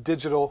view in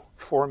digital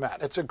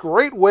format. It's a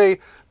great way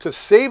to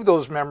save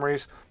those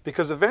memories,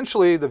 because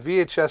eventually the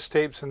VHS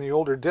tapes and the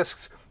older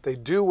discs, they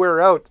do wear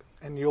out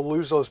and you'll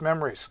lose those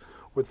memories.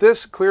 With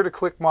this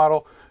Clear2Click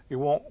model, you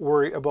won't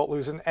worry about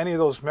losing any of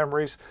those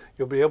memories.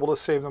 You'll be able to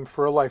save them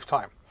for a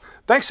lifetime.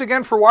 Thanks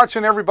again for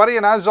watching, everybody,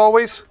 and as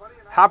always,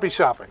 happy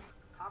shopping.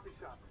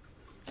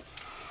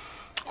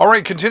 All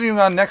right, continuing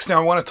on next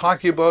now, I want to talk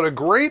to you about a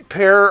great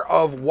pair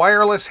of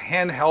wireless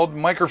handheld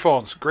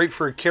microphones. Great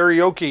for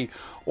karaoke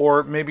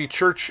or maybe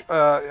church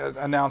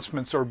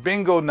announcements or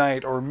bingo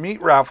night or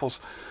meat raffles.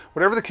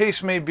 Whatever the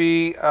case may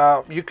be,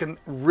 you can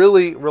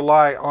really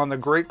rely on the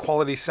great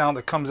quality sound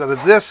that comes out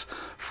of this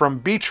from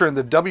Beatron,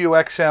 the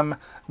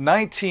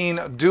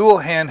WXM19 dual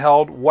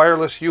handheld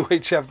wireless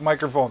UHF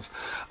microphones.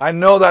 I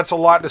know that's a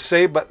lot to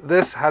say, but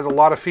this has a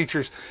lot of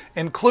features,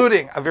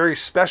 including a very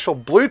special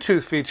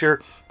Bluetooth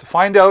feature. To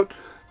find out,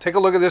 take a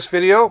look at this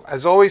video.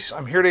 As always,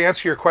 I'm here to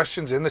answer your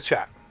questions in the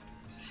chat.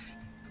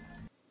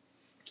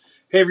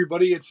 Hey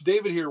everybody, it's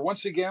David here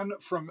once again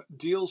from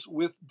Deals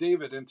with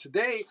David, and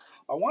today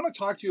I want to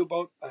talk to you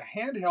about a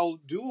handheld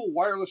dual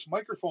wireless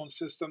microphone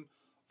system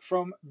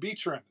from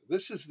Beatron.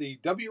 This is the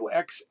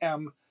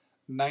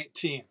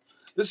WXM19.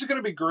 This is going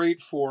to be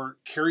great for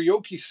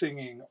karaoke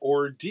singing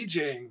or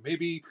DJing.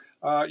 Maybe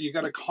you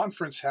got a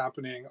conference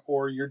happening,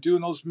 or you're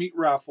doing those meat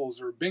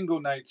raffles or bingo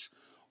nights,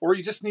 or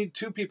you just need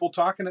two people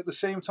talking at the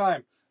same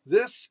time.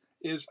 This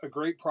is a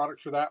great product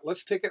for that.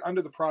 Let's take it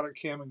under the product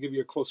cam and give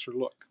you a closer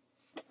look.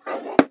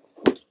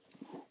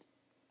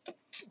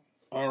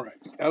 All right,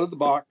 out of the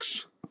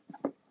box,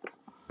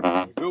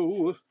 there we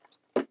go.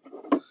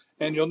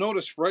 And you'll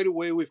notice right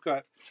away we've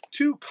got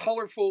two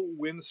colorful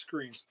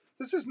windscreens.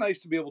 This is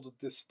nice to be able to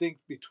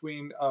distinct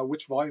between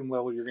which volume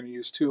level you're going to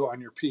use too on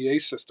your PA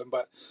system,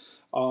 but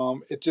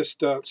it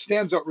just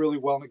stands out really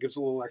well and it gives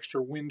a little extra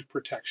wind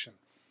protection.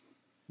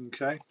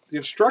 Okay, the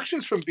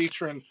instructions from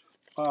Beatron,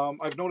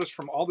 I've noticed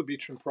from all the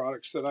Beatron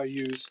products that I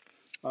use,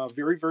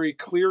 very, very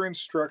clear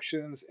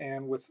instructions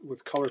and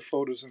with color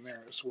photos in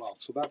there as well.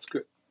 So that's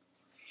good.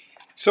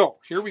 So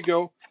here we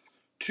go.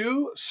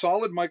 2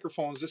 solid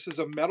microphones. This is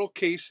a metal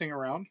casing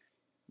around.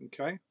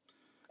 Okay.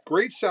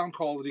 Great sound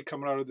quality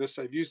coming out of this.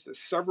 I've used this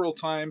several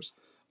times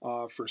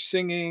for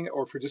singing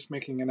or for just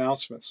making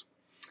announcements.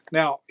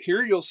 Now,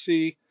 here you'll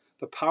see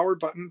the power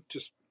button.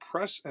 Just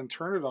press and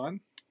turn it on.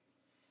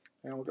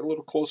 And we'll get a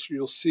little closer.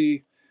 You'll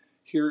see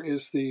here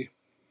is the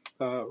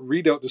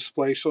readout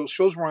display. So it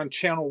shows we're on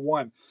channel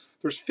 1.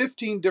 There's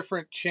 15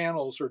 different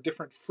channels or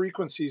different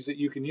frequencies that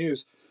you can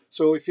use.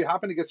 So if you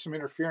happen to get some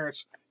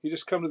interference, you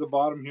just come to the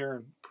bottom here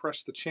and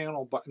press the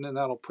channel button, and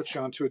that'll put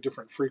you onto a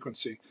different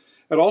frequency.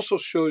 It also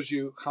shows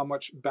you how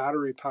much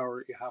battery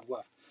power you have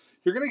left.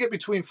 You're going to get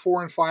between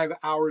 4 and 5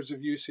 hours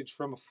of usage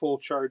from a full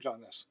charge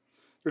on this.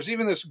 There's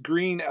even this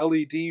green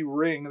LED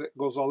ring that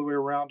goes all the way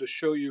around to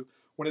show you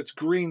when it's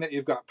green that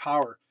you've got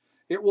power.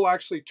 It will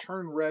actually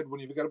turn red when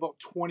you've got about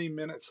 20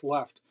 minutes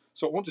left.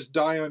 So it won't just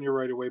die on you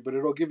right away, but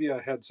it'll give you a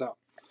heads up.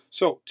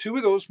 So 2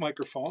 of those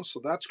microphones, so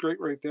that's great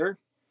right there.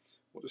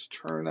 We'll just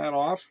turn that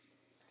off.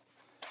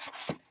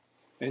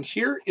 And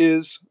here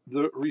is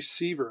the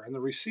receiver, and the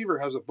receiver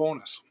has a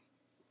bonus.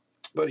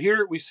 But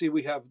here we see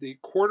we have the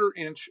 1/4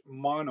 inch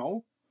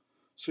mono,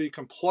 so you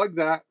can plug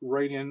that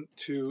right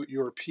into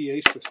your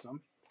PA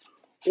system.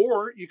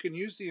 Or you can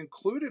use the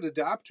included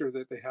adapter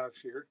that they have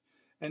here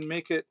and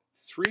make it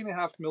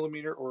 3.5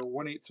 millimeter or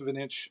 1/8 of an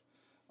inch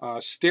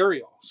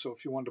stereo. So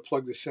if you wanted to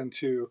plug this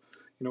into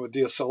a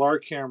DSLR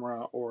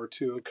camera or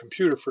to a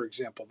computer, for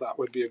example, that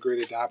would be a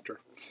great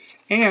adapter.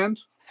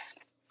 And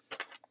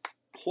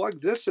plug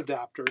this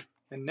adapter,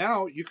 and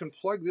now you can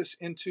plug this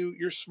into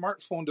your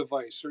smartphone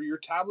device or your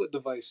tablet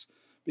device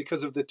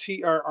because of the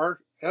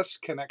TRRS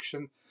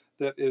connection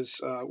that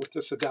is with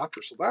this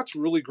adapter. So that's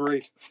really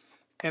great.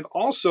 And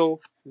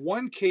also,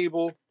 one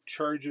cable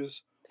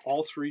charges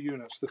all 3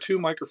 units, the 2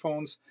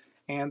 microphones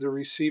and the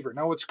receiver.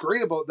 Now what's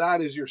great about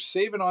that is you're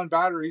saving on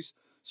batteries,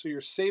 so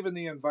you're saving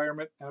the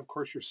environment, and of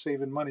course you're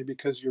saving money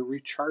because you're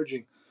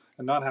recharging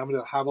and not having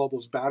to have all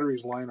those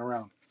batteries lying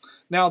around.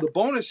 Now the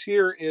bonus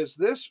here is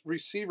this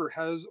receiver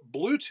has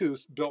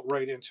Bluetooth built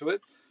right into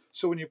it.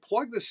 So when you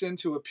plug this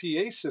into a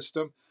PA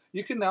system,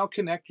 you can now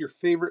connect your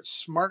favorite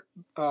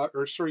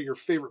your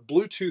favorite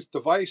Bluetooth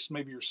device,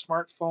 maybe your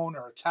smartphone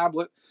or a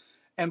tablet,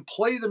 and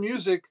play the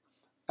music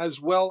as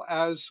well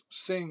as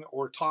sing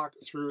or talk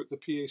through the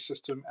PA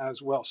system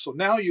as well. So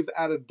now you've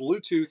added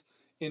Bluetooth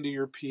into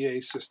your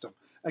PA system.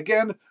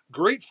 Again,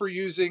 great for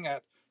using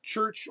at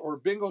church or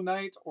bingo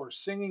night or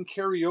singing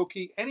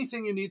karaoke,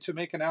 anything you need to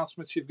make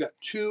announcements. You've got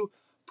 2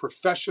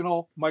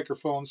 professional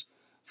microphones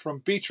from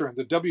Beechern,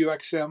 the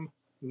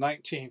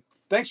WXM19.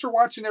 Thanks for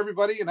watching,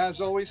 everybody, and as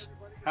always,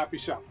 happy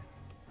shopping.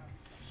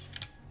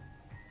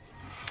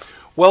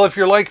 Well, if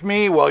you're like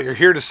me, well, you're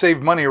here to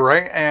save money,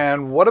 right?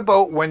 And what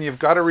about when you've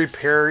got to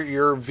repair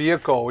your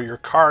vehicle, your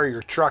car,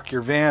 your truck,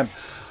 your van?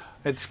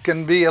 It's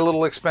going to be a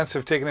little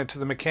expensive taking it to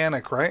the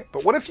mechanic, right?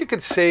 But what if you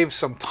could save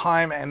some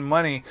time and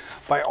money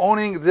by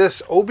owning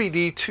this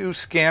OBD2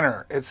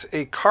 scanner? It's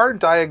a car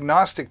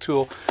diagnostic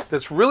tool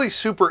that's really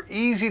super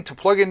easy to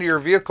plug into your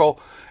vehicle.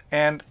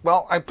 And,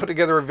 well, I put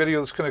together a video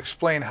that's going to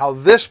explain how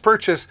this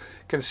purchase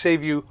can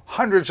save you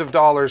hundreds of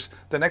dollars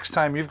the next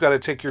time you've got to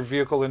take your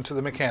vehicle into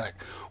the mechanic.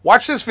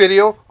 Watch this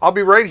video. I'll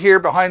be right here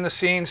behind the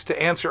scenes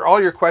to answer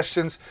all your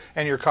questions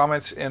and your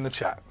comments in the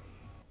chat.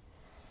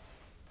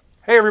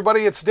 Hey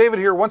everybody, it's David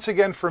here once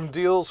again from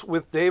Deals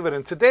with David,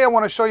 and today I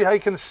want to show you how you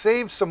can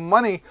save some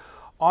money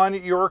on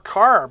your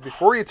car.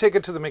 Before you take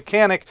it to the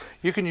mechanic,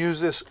 you can use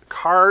this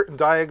car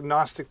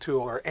diagnostic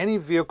tool or any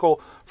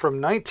vehicle from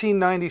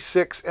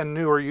 1996 and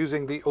newer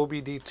using the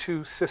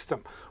OBD2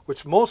 system,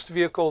 which most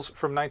vehicles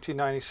from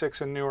 1996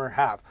 and newer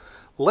have.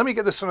 Let me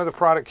get this under the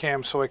product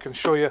cam so I can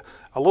show you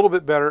a little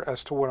bit better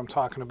as to what I'm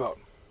talking about.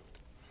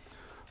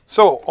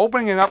 So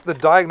opening up the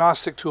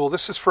diagnostic tool,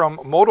 this is from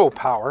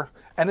Motopower.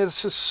 And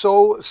this is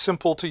so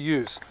simple to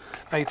use.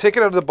 Now you take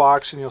it out of the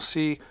box and you'll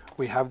see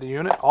we have the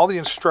unit, all the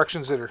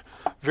instructions that are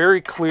very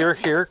clear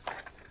here.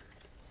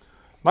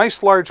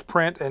 Nice large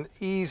print and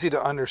easy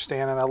to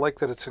understand, and I like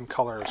that it's in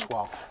color as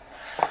well.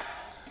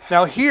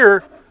 Now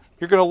here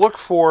you're going to look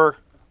for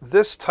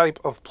this type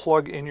of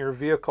plug in your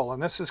vehicle,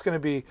 and this is going to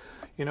be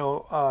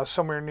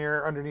somewhere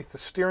near underneath the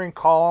steering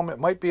column. It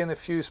might be in the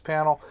fuse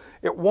panel.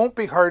 It won't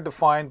be hard to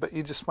find, but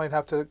you just might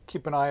have to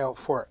keep an eye out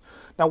for it.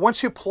 Now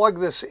once you plug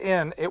this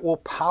in, it will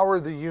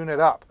power the unit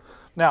up.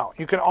 Now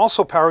you can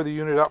also power the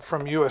unit up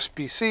from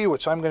USB-C,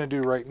 which I'm going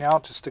to do right now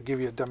just to give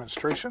you a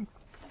demonstration.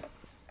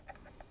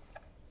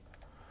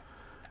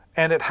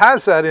 And it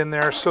has that in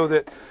there so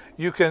that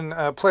you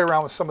can play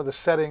around with some of the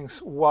settings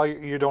while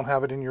you don't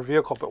have it in your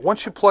vehicle. But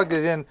once you plug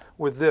it in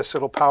with this,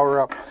 it'll power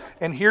up.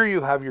 And here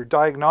you have your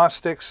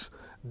diagnostics,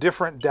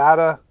 different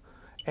data,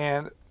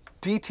 and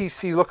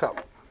DTC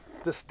lookup.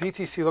 This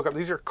DTC lookup,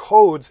 these are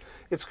codes.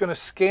 It's going to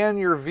scan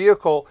your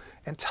vehicle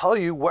and tell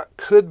you what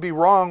could be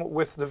wrong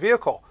with the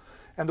vehicle.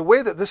 And the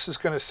way that this is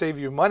going to save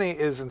you money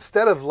is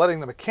instead of letting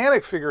the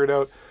mechanic figure it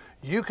out,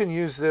 you can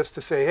use this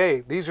to say,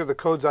 hey, these are the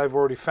codes I've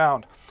already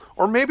found.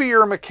 Or maybe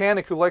you're a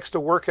mechanic who likes to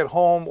work at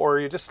home, or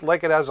you just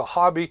like it as a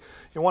hobby.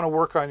 You want to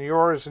work on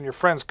yours and your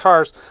friends'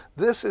 cars.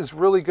 This is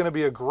really going to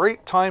be a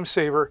great time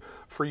saver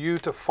for you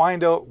to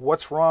find out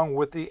what's wrong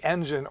with the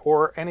engine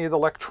or any of the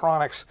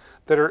electronics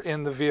that are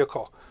in the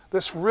vehicle.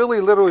 This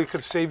really literally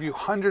could save you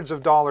hundreds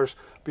of dollars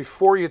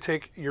before you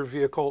take your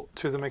vehicle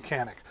to the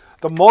mechanic.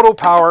 The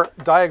Motopower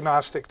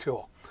diagnostic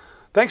tool.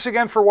 Thanks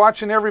again for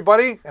watching,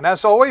 everybody, and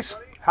as always,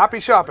 happy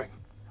shopping.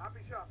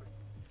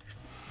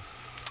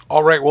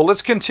 All right, well,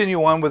 let's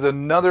continue on with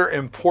another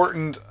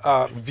important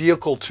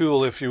vehicle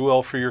tool, if you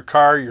will, for your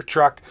car, your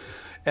truck,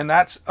 and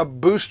that's a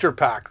booster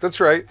pack. That's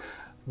right.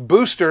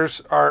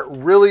 Boosters are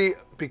really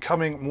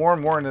becoming more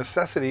and more a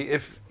necessity.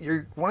 If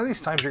you're one of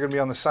these times you're going to be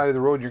on the side of the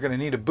road, you're going to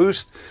need a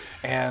boost,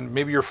 and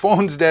maybe your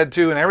phone's dead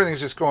too and everything's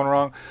just going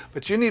wrong,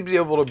 but you need to be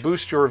able to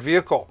boost your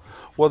vehicle.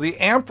 Well, the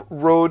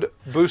AmpRoad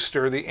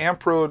booster, the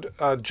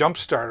AmpRoad jump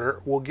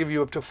starter, will give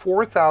you up to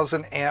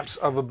 4,000 amps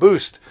of a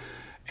boost,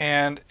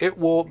 and it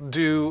will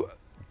do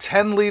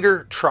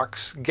 10-liter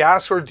trucks,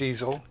 gas or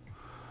diesel,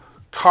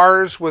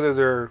 cars, whether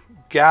they're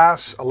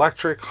gas,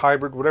 electric,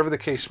 hybrid, whatever the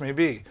case may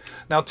be.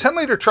 Now,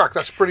 10-liter truck,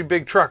 that's a pretty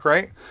big truck,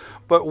 right?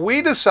 But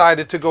we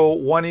decided to go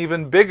one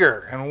even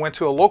bigger and went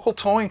to a local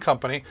towing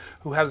company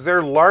who has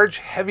their large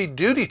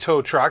heavy-duty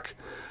tow truck,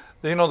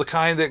 you know, the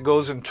kind that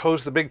goes and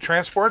tows the big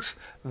transports.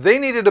 They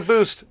needed a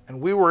boost, and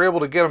we were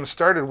able to get them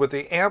started with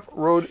the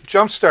AmpRoad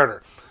Jump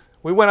Starter.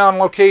 We went on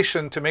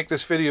location to make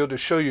this video to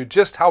show you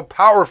just how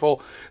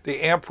powerful the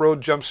AmpRoad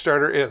Jump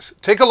Starter is.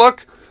 Take a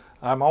look.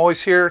 I'm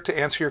always here to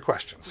answer your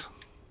questions.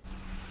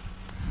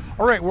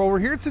 All right, well, we're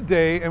here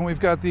today and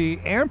we've got the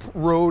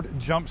AmpRoad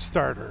Jump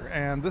Starter,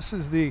 and this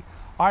is the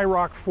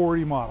IROC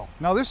 40 model.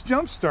 Now, this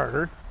Jump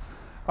Starter,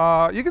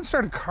 you can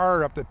start a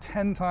car up to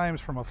 10 times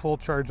from a full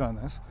charge on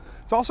this.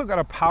 It's also got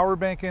a power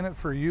bank in it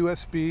for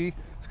USB.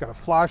 It's got a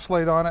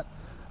flashlight on it.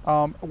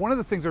 One of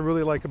the things I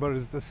really like about it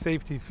is the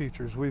safety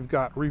features. We've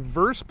got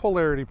reverse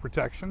polarity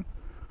protection,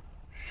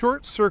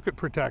 short circuit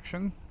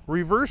protection,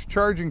 reverse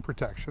charging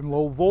protection,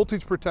 low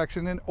voltage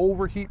protection, and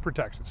overheat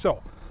protection.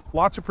 So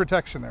lots of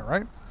protection there,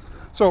 right?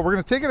 So we're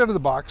going to take it out of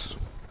the box,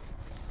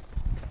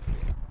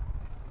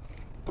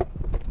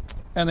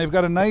 and they've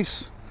got a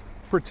nice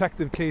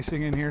protective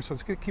casing in here, so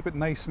it's going to keep it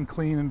nice and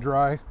clean and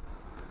dry.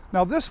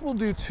 Now, this will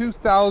do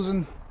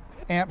 2,000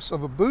 amps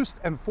of a boost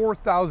and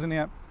 4,000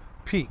 amp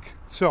peak,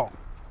 so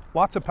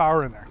lots of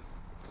power in there.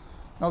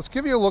 Now let's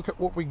give you a look at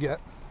what we get.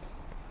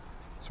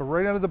 So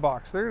right out of the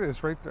box, there it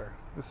is right there.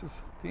 This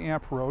is the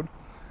AmpRoad.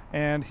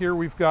 And here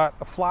we've got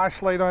a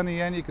flashlight on the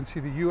end. You can see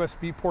the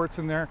USB ports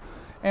in there.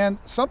 And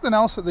something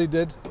else that they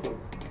did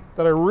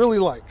that I really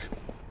like.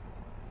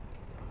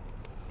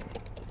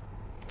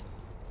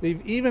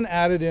 They've even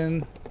added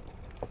in,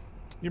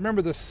 you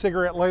remember the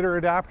cigarette lighter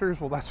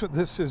adapters? Well, that's what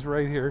this is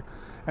right here.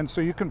 And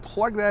so you can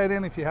plug that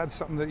in if you had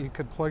something that you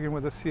could plug in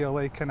with a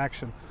CLA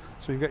connection.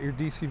 So you've got your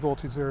DC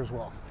voltage there as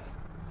well.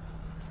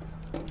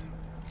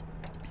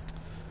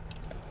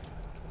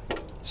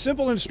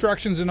 Simple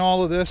instructions in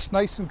all of this,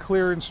 nice and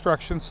clear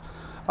instructions.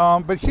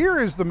 But here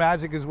is the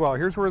magic as well.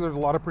 Here's where there's a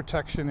lot of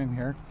protection in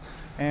here.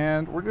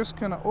 And we're just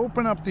gonna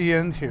open up the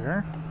end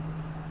here.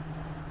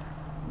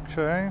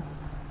 Okay.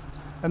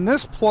 And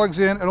this plugs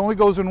in, it only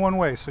goes in one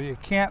way, so you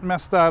can't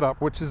mess that up,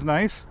 which is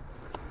nice.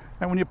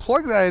 And when you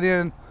plug that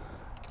in,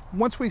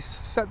 once we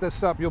set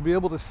this up, you'll be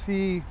able to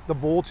see the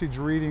voltage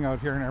reading out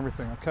here and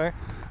everything, okay?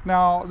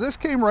 Now, this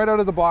came right out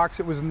of the box.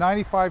 It was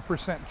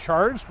 95%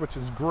 charged, which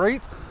is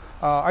great.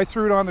 I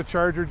threw it on the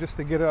charger just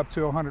to get it up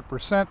to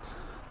 100%.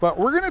 But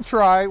we're gonna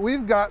try,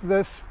 we've got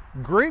this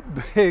great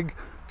big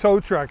tow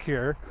truck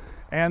here,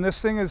 and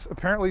this thing is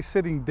apparently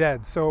sitting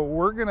dead. So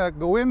we're gonna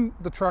go in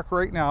the truck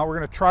right now. We're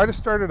gonna try to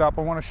start it up.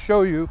 I wanna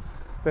show you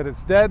that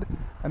it's dead,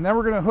 and then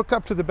we're gonna hook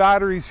up to the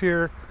batteries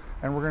here,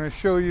 and we're gonna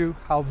show you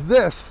how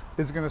this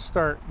is gonna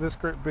start this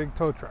great big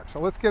tow truck. So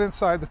let's get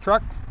inside the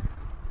truck.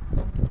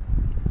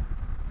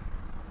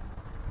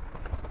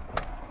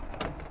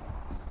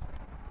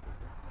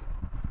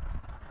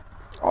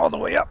 All the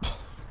way up.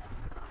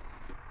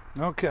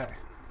 Okay.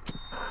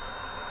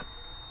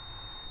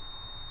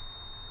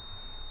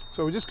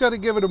 So we just got to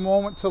give it a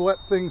moment to let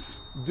things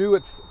do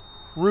its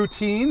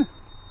routine.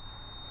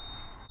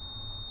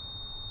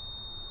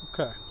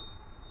 Okay.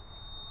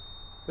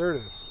 There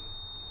it is.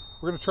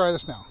 We're going to try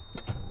this now.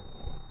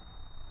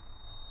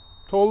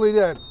 Totally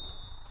dead.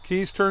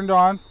 Keys turned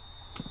on.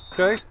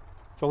 Okay.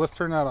 So let's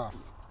turn that off.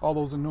 All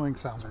those annoying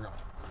sounds are gone.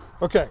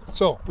 Okay.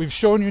 So we've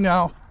shown you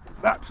now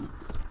that's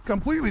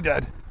completely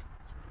dead.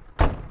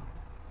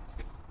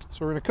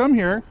 So we're going to come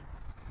here,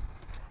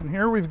 and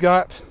here we've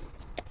got,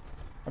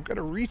 I've got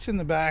to reach in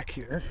the back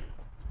here,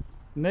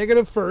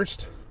 negative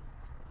first,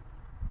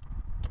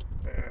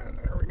 and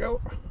there we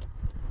go.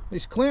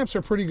 These clamps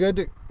are pretty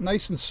good,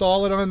 nice and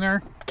solid on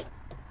there.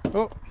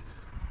 Oh,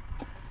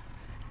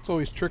 it's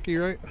always tricky,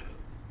 right?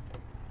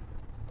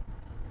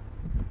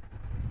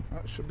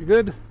 That should be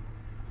good.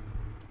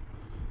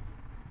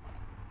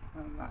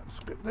 And that's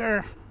good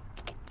there.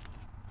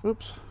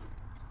 Oops,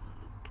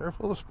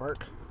 careful of the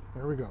spark.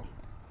 There we go.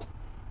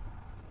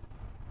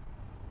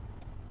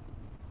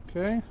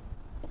 Okay,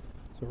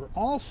 so we're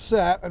all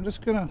set. I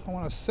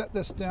want to set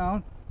this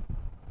down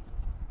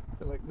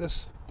like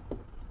this.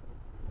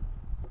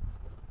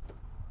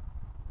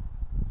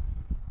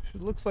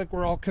 It looks like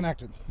we're all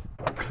connected.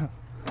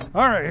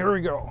 All right, here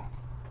we go.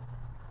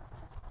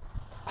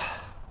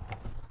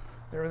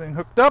 Everything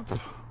hooked up.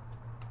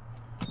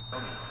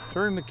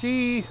 Turn the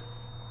key.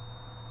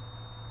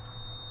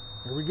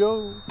 Here we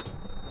go.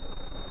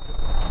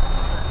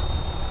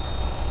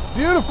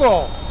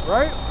 Beautiful,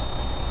 right?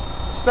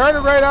 Start it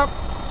right up.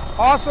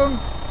 Awesome,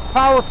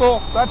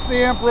 powerful. That's the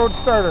Amp Road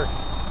starter.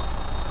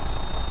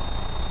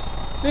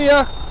 See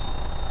ya.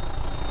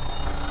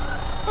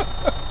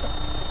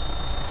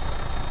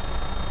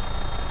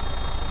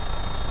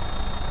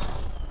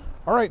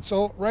 All right,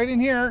 so right in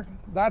here,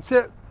 that's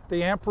it.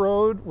 The Amp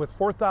Road with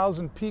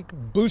 4,000 peak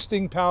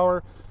boosting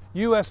power,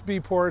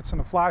 USB ports, and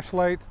a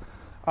flashlight.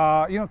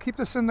 Keep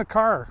this in the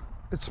car.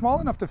 It's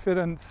small enough to fit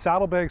in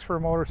saddlebags for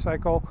a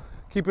motorcycle.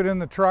 Keep it in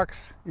the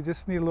trucks. You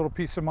just need a little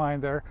peace of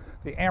mind there.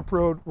 The Amp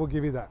Road will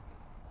give you that.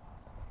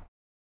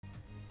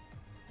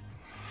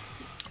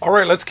 All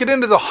right, let's get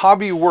into the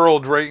hobby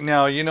world right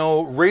now. You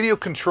know, radio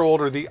controlled,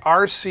 or the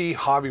RC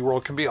hobby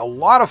world, can be a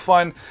lot of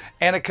fun,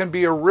 and it can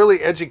be a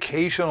really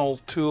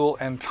educational tool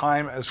and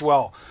time as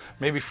well.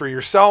 Maybe for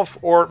yourself,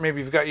 or maybe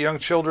you've got young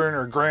children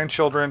or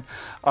grandchildren.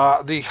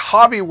 The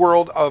hobby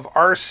world of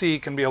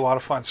RC can be a lot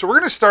of fun. So we're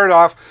going to start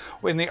off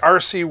in the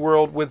RC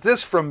world with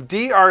this from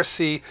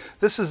DRC.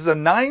 This is the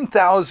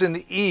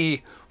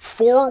 9000E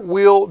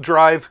four-wheel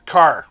drive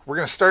car. We're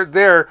going to start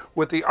there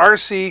with the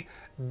RC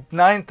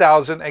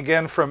 9000,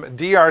 again from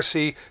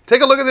DRC.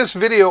 Take a look at this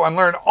video and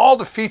learn all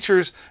the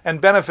features and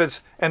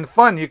benefits and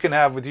fun you can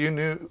have with your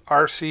new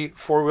RC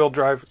four-wheel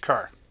drive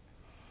car.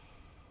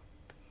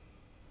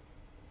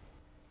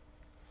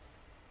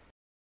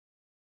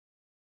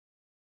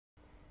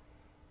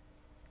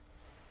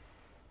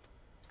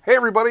 Hey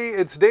everybody,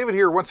 it's David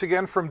here once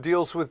again from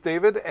Deals with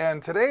David,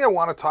 and today I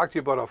want to talk to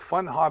you about a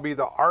fun hobby,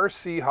 the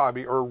RC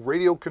hobby, or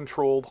radio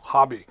controlled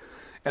hobby.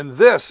 And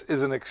this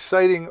is an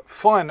exciting,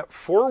 fun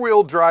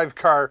four-wheel drive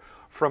car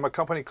from a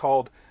company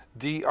called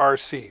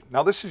DRC.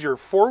 Now this is your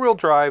four-wheel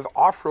drive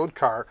off-road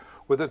car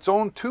with its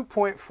own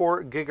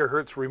 2.4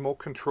 gigahertz remote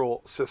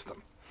control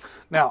system.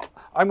 Now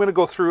I'm going to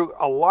go through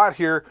a lot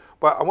here,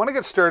 but I want to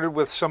get started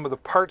with some of the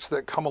parts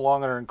that come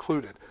along and are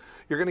included.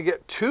 You're going to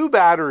get two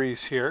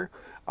batteries here.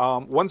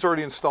 One's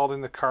already installed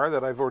in the car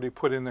that I've already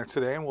put in there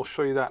today, and we'll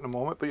show you that in a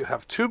moment. But you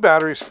have two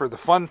batteries for the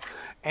fun,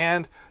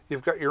 and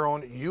you've got your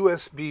own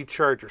USB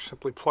charger.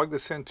 Simply plug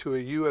this into a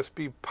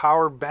USB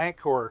power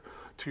bank or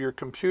to your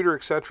computer,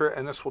 etc.,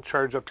 and this will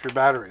charge up your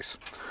batteries.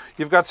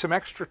 You've got some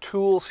extra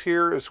tools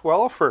here as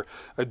well for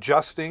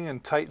adjusting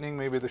and tightening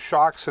maybe the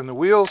shocks and the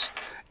wheels,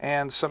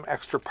 and some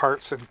extra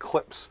parts and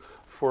clips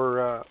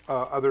for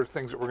other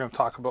things that we're going to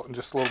talk about in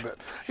just a little bit.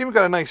 You've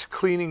got a nice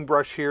cleaning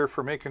brush here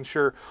for making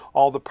sure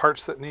all the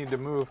parts that need to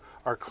move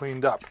are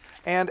cleaned up.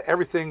 And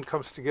everything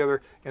comes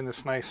together in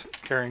this nice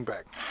carrying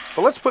bag.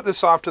 But let's put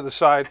this off to the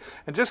side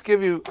and just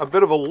give you a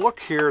bit of a look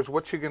here as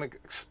what you're going to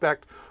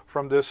expect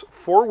from this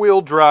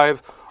four-wheel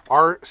drive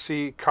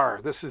RC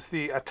car. This is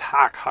the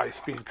Attack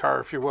high-speed car,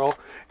 if you will.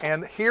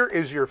 And here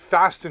is your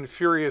Fast and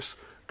Furious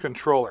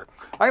controller.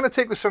 I'm going to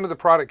take this under the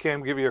product cam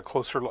and give you a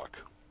closer look.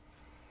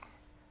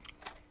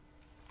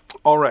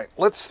 All right,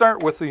 let's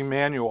start with the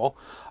manual.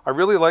 I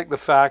really like the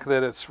fact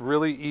that it's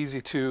really easy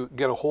to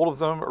get a hold of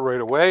them right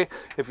away.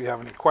 If you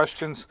have any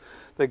questions,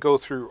 they go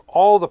through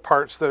all the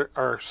parts that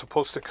are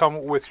supposed to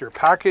come with your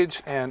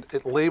package, and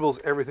it labels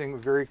everything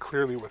very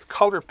clearly with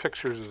color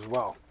pictures as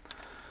well.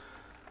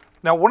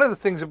 Now, one of the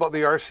things about the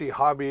RC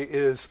hobby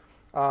is,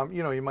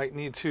 you might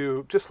need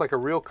to, just like a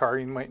real car,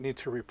 you might need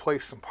to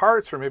replace some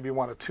parts, or maybe you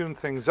want to tune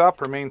things up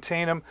or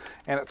maintain them,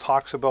 and it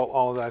talks about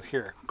all of that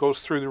here. It goes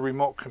through the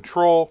remote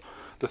control,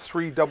 the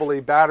 3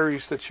 AA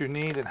batteries that you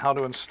need and how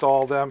to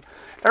install them.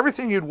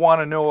 Everything you'd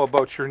want to know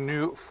about your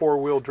new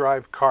four-wheel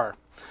drive car.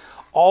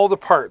 All the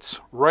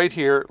parts right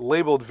here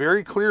labeled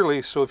very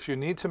clearly, so if you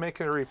need to make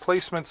any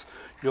replacements,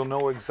 you'll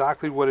know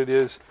exactly what it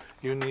is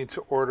you need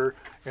to order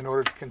in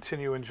order to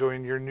continue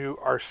enjoying your new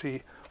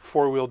RC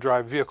four-wheel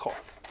drive vehicle.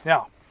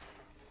 Now,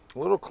 a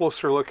little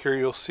closer look here,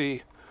 you'll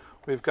see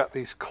we've got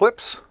these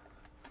clips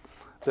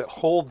that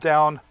hold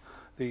down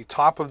the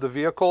top of the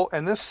vehicle,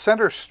 and this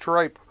center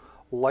stripe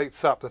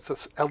lights up. That's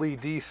this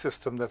LED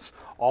system that's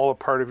all a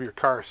part of your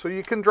car. So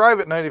you can drive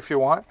at night if you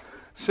want.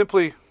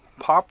 Simply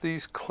pop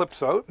these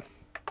clips out.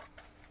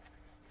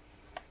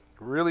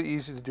 Really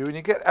easy to do, and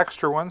you get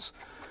extra ones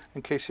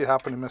in case you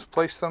happen to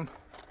misplace them.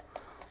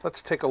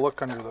 Let's take a look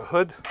under the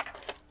hood.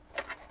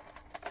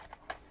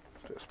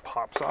 Just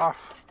pops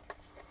off.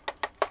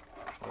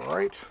 All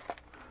right,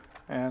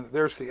 and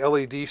there's the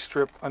LED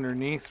strip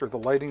underneath, or the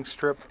lighting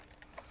strip,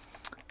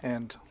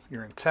 and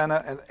your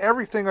antenna and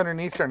everything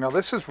underneath there. Now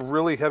this is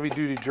really heavy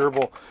duty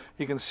durable.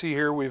 You can see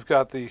here we've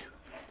got the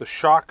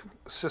shock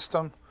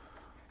system,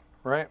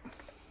 right?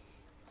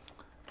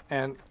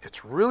 And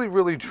it's really,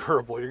 really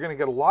durable. You're going to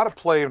get a lot of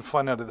play and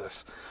fun out of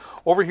this.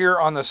 Over here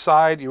on the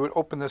side, you would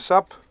open this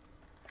up,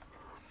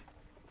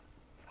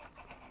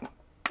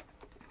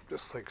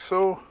 just like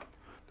so.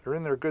 They're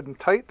in there good and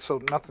tight so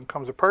nothing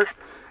comes apart.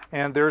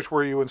 And there's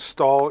where you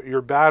install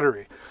your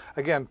battery.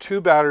 Again,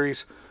 2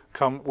 batteries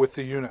come with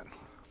the unit.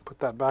 Put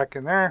that back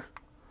in there,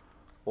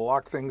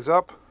 lock things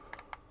up.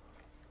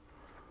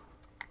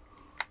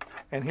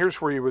 And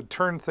here's where you would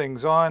turn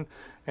things on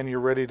and you're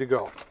ready to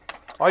go.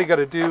 All you got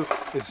to do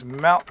is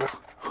mount the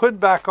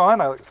hood back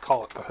on. I like to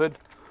call it the hood.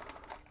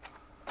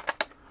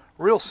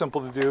 Real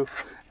simple to do.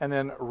 And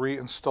then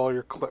reinstall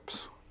your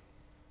clips.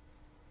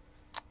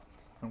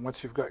 And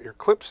once you've got your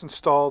clips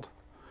installed,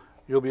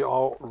 you'll be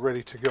all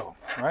ready to go,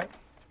 right?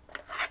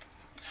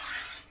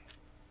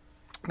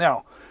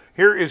 Now,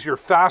 here is your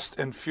Fast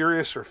and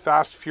Furious or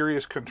Fast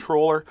Furious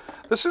controller.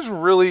 This is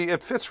really,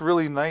 it fits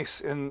really nice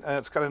and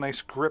it's got a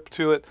nice grip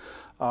to it.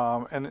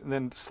 And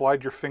then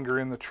slide your finger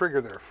in the trigger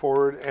there,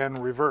 forward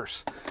and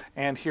reverse.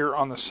 And here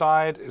on the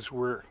side is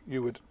where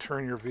you would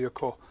turn your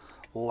vehicle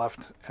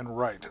left and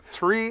right.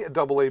 3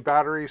 AA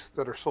batteries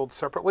that are sold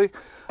separately.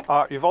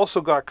 You've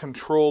also got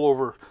control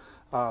over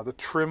the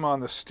trim on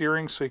the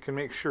steering so you can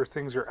make sure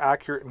things are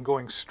accurate and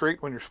going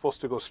straight when you're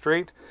supposed to go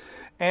straight.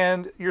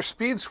 And your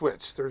speed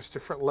switch, there's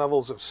different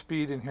levels of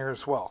speed in here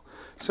as well.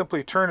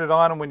 Simply turn it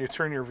on, and when you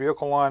turn your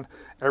vehicle on,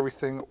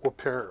 everything will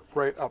pair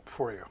right up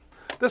for you.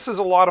 This is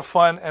a lot of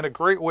fun and a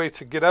great way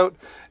to get out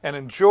and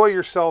enjoy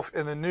yourself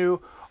in the new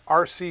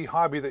RC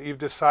hobby that you've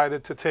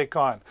decided to take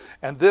on.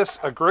 And this,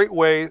 a great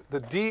way, the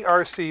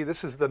DRC,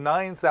 this is the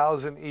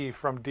 9000E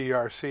from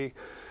DRC.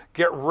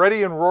 Get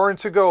ready and roaring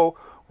to go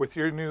with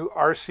your new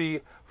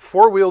RC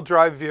 4-wheel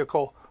drive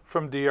vehicle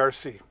from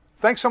DRC.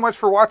 Thanks so much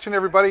for watching,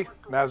 everybody.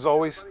 And as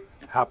always,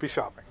 happy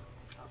shopping.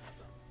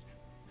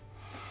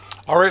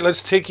 All right,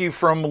 let's take you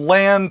from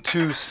land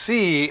to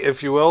sea,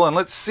 if you will, and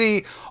let's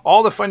see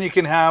all the fun you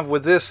can have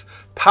with this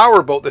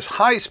powerboat, this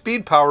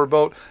high-speed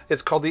powerboat.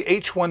 It's called the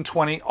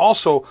H120,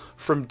 also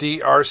from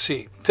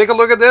DRC. Take a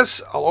look at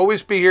this. I'll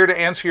always be here to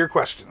answer your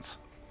questions.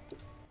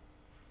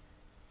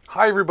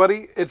 Hi,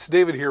 everybody. It's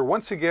David here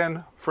once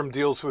again from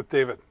Deals with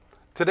David.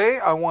 Today,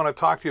 I want to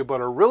talk to you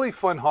about a really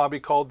fun hobby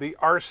called the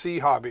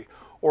RC hobby,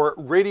 or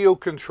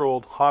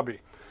radio-controlled hobby.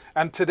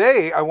 And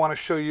today I want to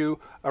show you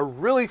a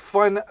really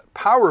fun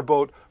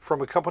powerboat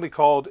from a company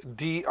called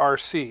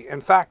DRC. In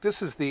fact,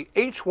 this is the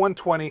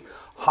H120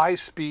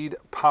 high-speed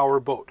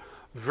powerboat.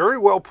 Very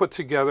well put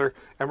together,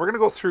 and we're going to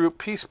go through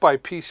piece by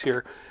piece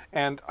here.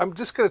 And I'm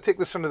just going to take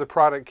this under the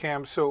product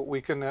cam so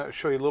we can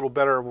show you a little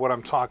better of what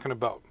I'm talking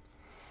about.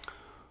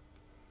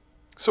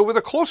 So with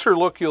a closer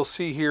look, you'll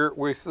see here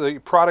with the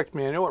product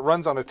manual, it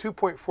runs on a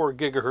 2.4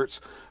 gigahertz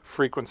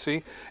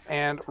frequency.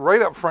 And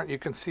right up front, you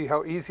can see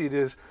how easy it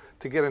is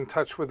to get in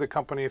touch with the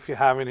company if you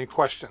have any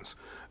questions.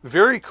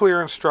 Very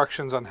clear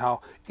instructions on how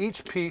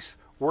each piece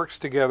works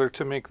together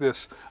to make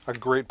this a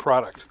great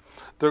product.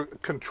 The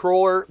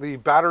controller, the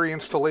battery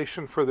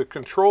installation for the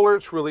controller,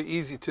 it's really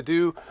easy to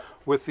do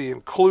with the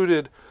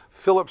included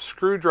Phillips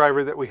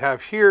screwdriver that we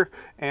have here,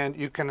 and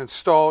you can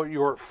install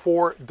your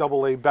 4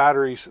 AA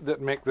batteries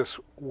that make this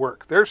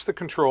work. There's the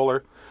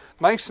controller,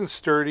 nice and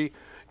sturdy.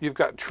 You've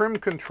got trim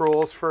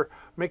controls for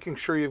making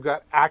sure you've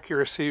got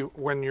accuracy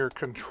when you're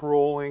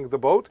controlling the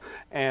boat.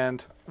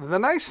 And the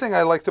nice thing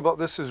I liked about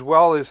this as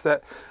well is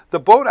that the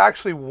boat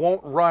actually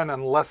won't run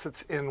unless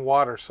it's in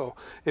water. So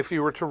if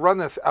you were to run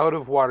this out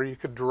of water, you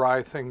could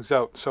dry things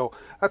out. So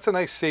that's a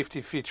nice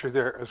safety feature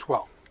there as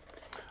well.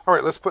 All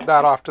right, let's put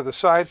that off to the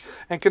side.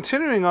 And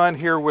continuing on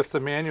here with the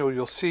manual,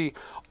 you'll see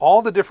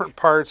all the different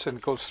parts, and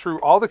it goes through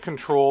all the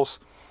controls,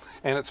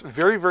 and it's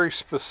very, very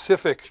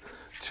specific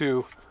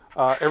to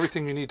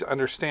everything you need to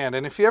understand.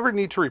 And if you ever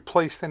need to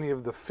replace any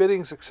of the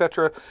fittings,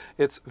 etc.,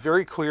 it's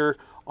very clear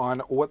on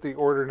what the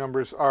order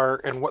numbers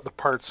are and what the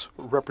parts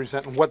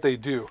represent and what they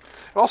do.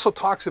 It also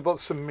talks about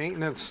some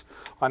maintenance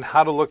on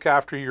how to look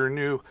after your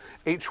new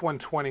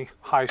H120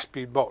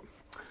 high-speed boat.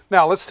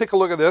 Now let's take a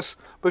look at this.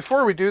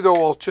 Before we do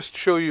though, I'll just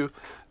show you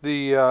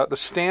the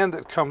stand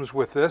that comes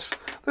with this.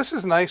 This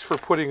is nice for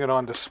putting it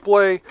on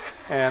display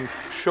and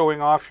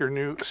showing off your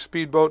new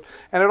speedboat,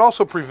 and it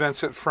also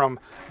prevents it from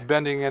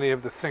bending any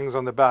of the things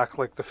on the back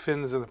like the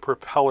fins and the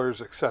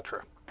propellers,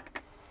 etc.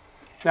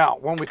 Now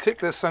when we take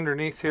this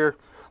underneath here,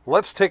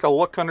 let's take a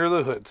look under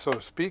the hood, so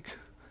to speak.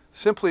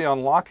 Simply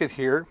unlock it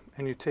here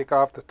and you take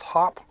off the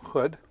top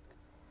hood,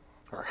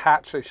 or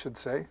hatch I should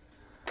say,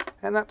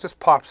 and that just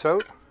pops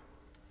out.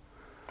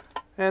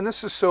 And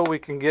this is so we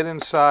can get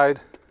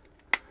inside,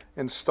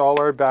 install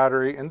our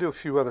battery, and do a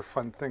few other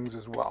fun things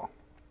as well.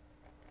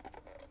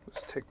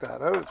 Let's take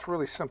that out. It's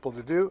really simple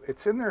to do.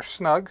 It's in there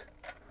snug,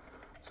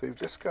 so you've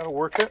just got to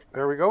work it.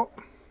 There we go.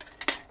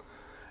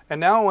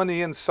 And now on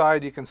the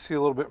inside, you can see a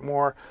little bit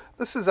more.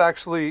 This is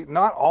actually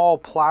not all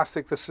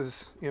plastic. This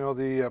is, you know,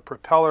 the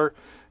propeller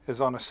is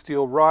on a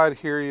steel rod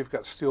here. You've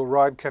got steel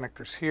rod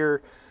connectors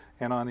here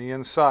and on the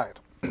inside.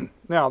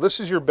 Now, this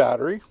is your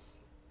battery.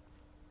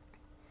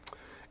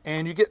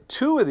 And you get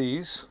 2 of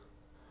these,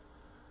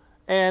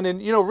 And in,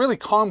 you know, really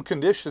calm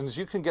conditions,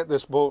 you can get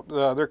this boat,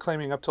 they're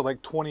claiming up to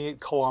like 28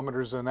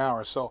 kilometers an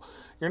hour. So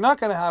you're not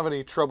going to have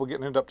any trouble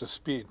getting it up to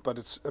speed. But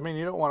it's, I mean,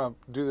 you don't want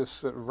to do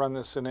this, run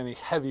this in any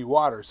heavy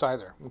waters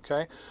either.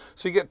 Okay.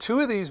 So you get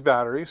 2 of these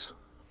batteries.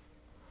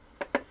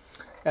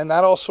 And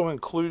that also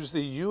includes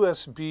the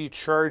USB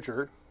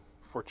charger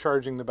for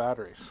charging the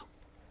batteries.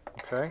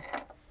 Okay.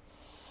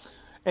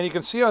 And you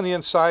can see on the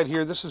inside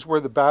here, this is where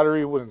the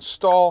battery would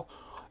install.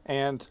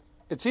 And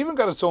it's even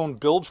got its own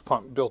bilge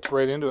pump built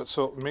right into it,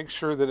 so make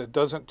sure that it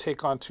doesn't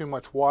take on too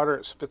much water.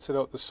 It spits it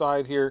out the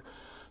side here.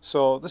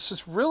 So this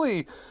is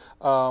really,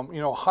 you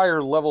know,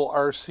 higher level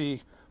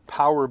RC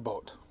power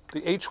boat.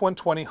 The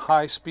H120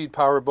 high-speed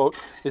power boat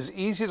is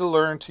easy to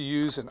learn to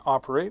use and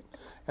operate.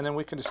 And then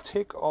we can just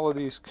take all of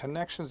these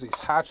connections, these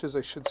hatches,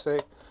 I should say,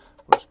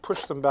 and just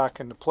push them back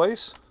into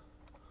place.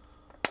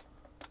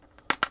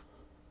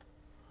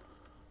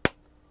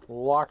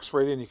 Locks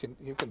right in. You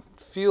can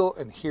feel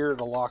and hear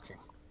the locking.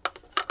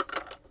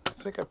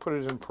 I think I put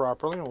it in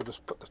properly, and we'll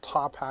just put the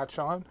top hatch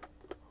on.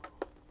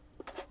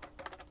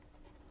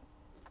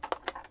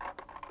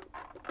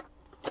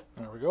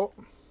 There we go.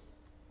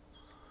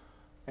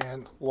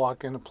 And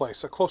lock into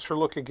place. A closer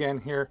look again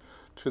here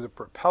to the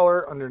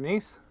propeller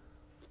underneath.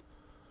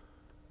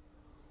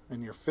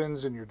 And your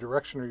fins and your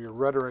direction, or your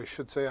rudder, I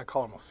should say. I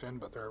call them a fin,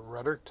 but they're a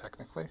rudder,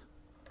 technically.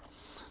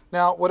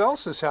 Now, what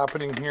else is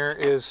happening here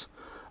is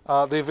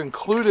they've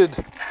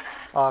included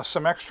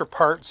some extra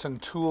parts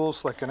and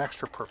tools, like an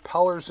extra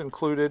propellers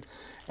included,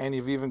 and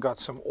you've even got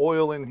some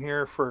oil in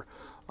here for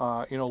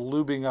you know,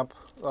 lubing up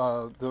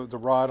the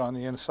rod on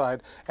the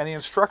inside, and the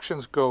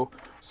instructions go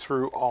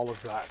through all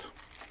of that.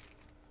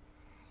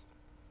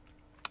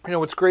 You know,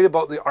 what's great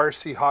about the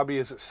RC hobby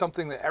is it's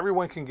something that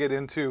everyone can get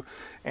into,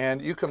 and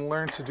you can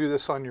learn to do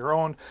this on your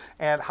own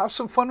and have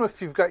some fun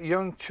if you've got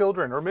young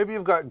children, or maybe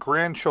you've got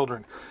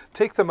grandchildren.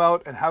 Take them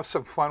out and have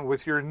some fun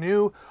with your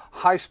new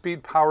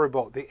high-speed power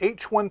boat, the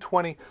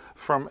H120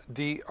 from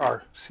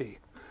DRC.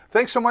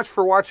 Thanks so much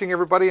for watching,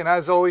 everybody, and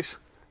as always,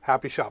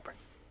 happy shopping.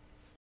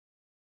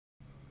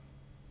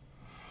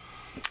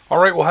 All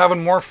right, well,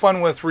 having more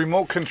fun with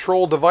remote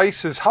control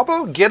devices. How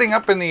about getting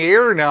up in the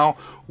air now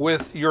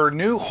with your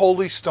new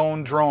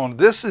Holystone drone?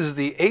 This is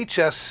the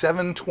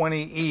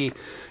HS720E,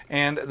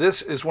 and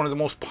this is one of the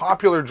most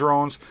popular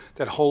drones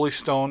that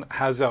Holystone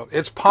has out.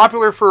 It's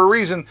popular for a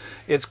reason.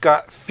 It's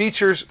got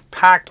features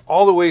packed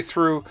all the way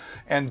through,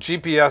 and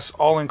GPS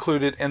all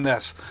included in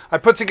this. I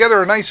put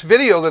together a nice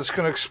video that's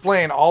going to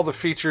explain all the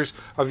features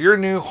of your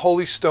new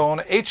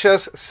Holystone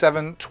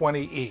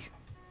HS720E.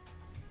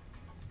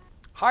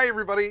 Hi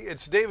everybody,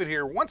 it's David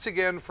here once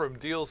again from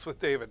Deals with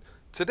David.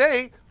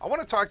 Today I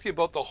want to talk to you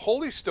about the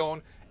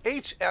Holystone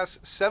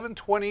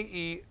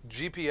HS720E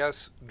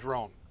GPS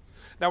drone.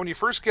 Now when you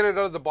first get it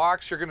out of the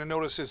box, you're going to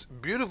notice this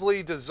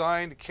beautifully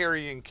designed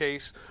carrying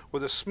case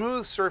with a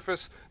smooth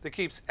surface that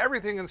keeps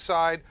everything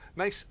inside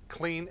nice,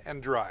 clean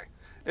and dry.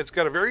 It's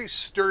got a very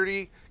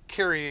sturdy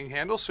carrying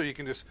handle, so you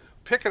can just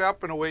pick it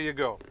up and away you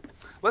go.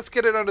 Let's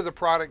get it under the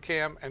product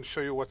cam and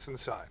show you what's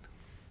inside.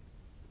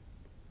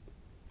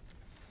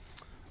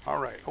 All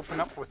right,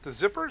 open up with the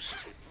zippers.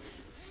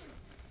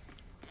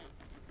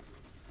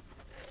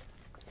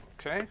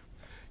 Okay,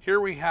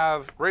 here we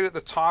have, right at the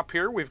top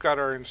here, we've got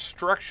our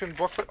instruction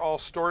booklet all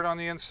stored on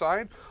the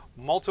inside,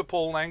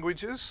 multiple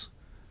languages,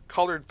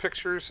 colored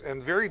pictures,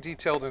 and very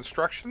detailed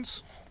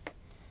instructions.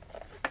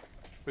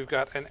 We've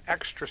got an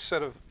extra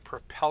set of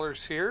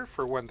propellers here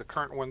for when the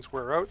current ones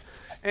wear out,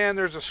 and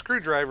there's a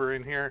screwdriver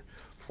in here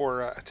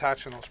for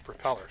attaching those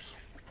propellers.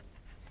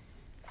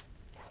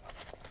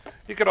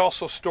 You could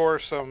also store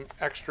some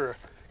extra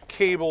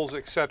cables,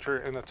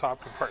 etc. in the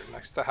top compartment.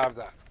 Nice to have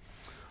that.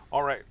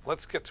 All right,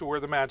 let's get to where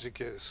the magic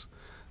is.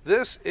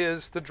 This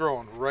is the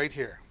drone right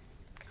here.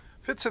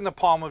 Fits in the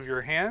palm of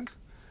your hand.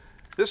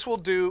 This will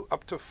do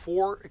up to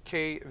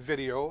 4K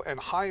video and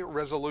high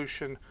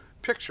resolution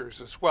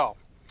pictures as well.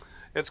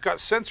 It's got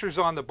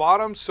sensors on the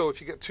bottom, so if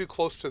you get too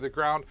close to the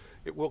ground,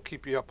 it will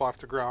keep you up off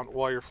the ground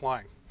while you're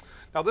flying.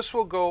 Now this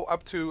will go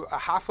up to a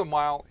 ½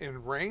 mile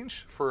in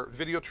range for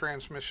video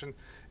transmission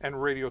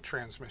and radio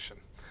transmission.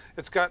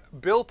 It's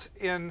got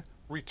built-in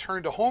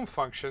return to home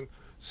function,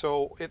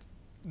 so it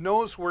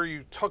knows where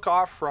you took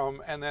off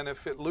from, and then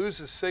if it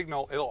loses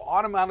signal, it'll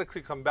automatically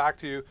come back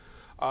to you,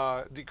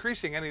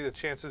 decreasing any of the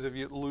chances of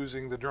you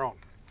losing the drone.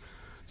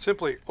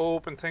 Simply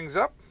open things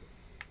up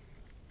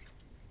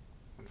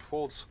and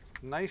folds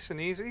nice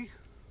and easy.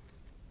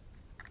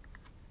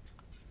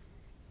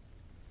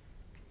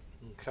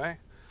 Okay.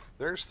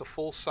 There's the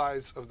full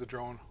size of the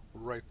drone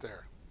right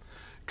there.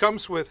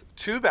 Comes with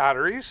 2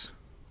 batteries,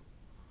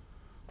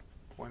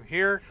 one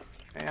here,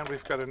 and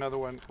we've got another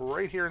one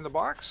right here in the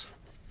box.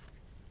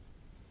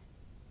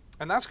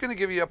 And that's going to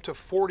give you up to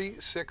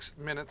 46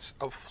 minutes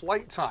of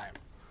flight time.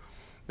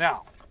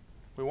 Now,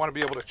 we want to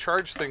be able to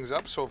charge things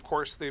up, so of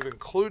course they've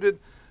included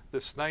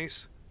this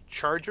nice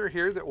charger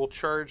here that will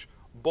charge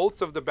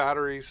both of the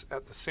batteries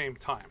at the same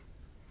time,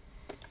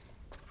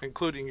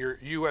 including your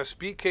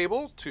USB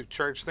cable to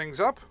charge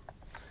things up.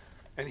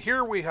 And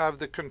here we have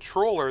the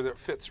controller that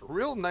fits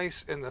real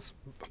nice in the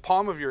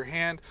palm of your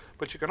hand,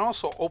 but you can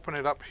also open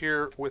it up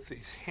here with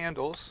these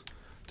handles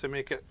to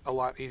make it a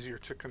lot easier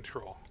to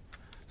control.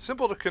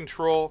 Simple to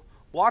control,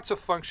 lots of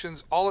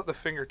functions, all at the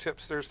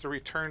fingertips. There's the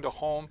return to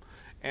home,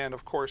 and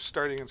of course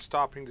starting and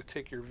stopping to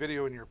take your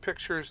video and your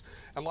pictures,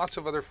 and lots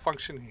of other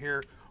function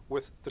here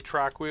with the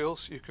track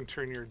wheels. You can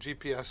turn your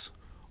GPS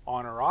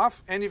on or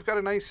off, and you've got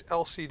a nice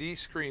LCD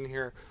screen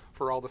here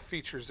for all the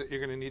features that you're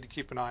going to need to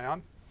keep an eye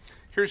on.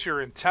 Here's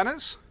your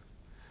antennas,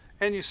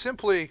 and you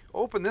simply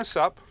open this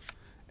up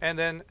and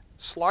then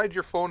slide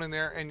your phone in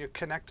there and you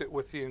connect it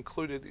with the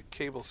included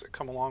cables that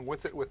come along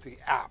with it with the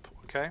app,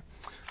 okay?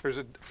 There's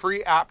a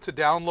free app to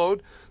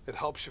download that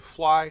helps you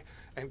fly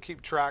and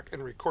keep track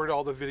and record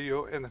all the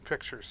video and the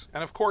pictures.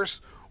 And of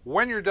course,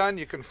 when you're done,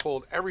 you can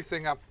fold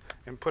everything up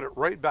and put it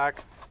right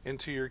back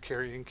into your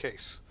carrying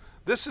case.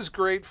 This is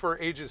great for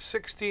ages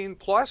 16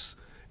 plus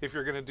if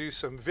you're going to do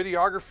some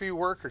videography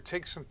work or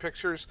take some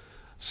pictures,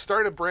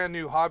 start a brand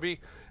new hobby.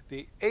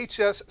 The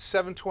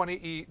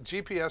HS720E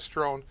GPS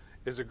drone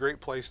is a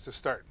great place to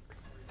start.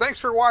 Thanks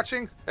for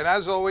watching, and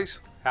as always,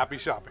 happy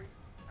shopping.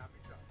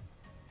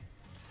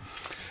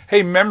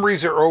 Hey,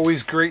 memories are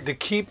always great to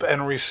keep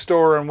and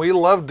restore, and we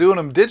love doing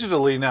them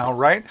digitally now,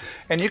 right?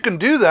 And you can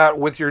do that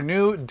with your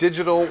new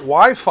digital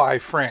Wi-Fi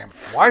frame.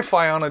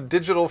 Wi-Fi on a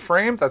digital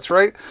frame, that's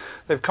right.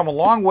 They've come a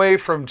long way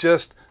from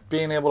just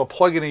being able to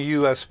plug in a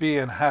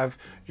USB and have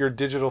your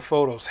digital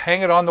photos.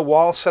 Hang it on the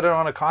wall, set it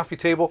on a coffee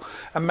table.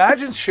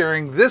 Imagine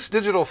sharing this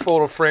digital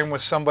photo frame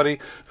with somebody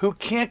who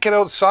can't get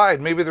outside.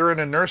 Maybe they're in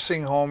a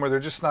nursing home or they're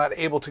just not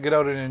able to get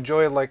out and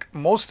enjoy it like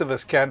most of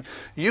us can.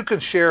 You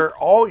can share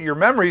all your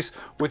memories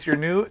with your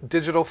new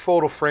digital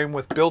photo frame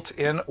with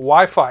built-in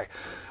Wi-Fi.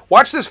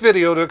 Watch this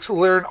video to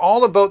learn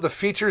all about the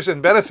features and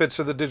benefits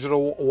of the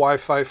digital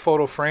Wi-Fi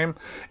photo frame,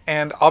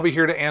 and I'll be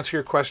here to answer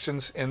your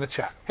questions in the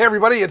chat. Hey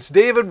everybody, it's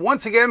David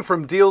once again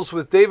from Deals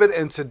with David,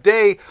 and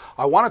today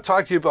I want to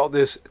talk to you about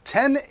this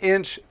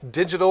 10-inch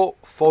digital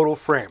photo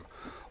frame.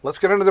 Let's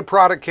get into the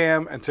product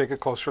cam and take a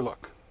closer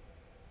look.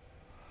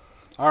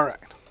 All right,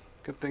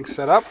 get things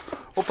set up.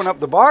 Open up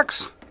the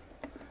box,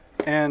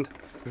 and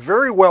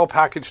very well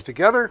packaged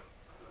together.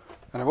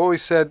 And I've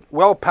always said,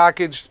 well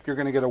packaged, you're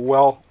going to get a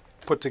well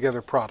put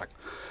together product.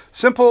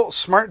 Simple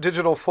Smart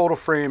Digital Photo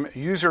Frame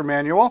user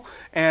manual,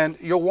 and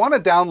you'll want to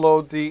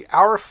download the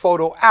Our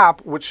Photo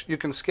app, which you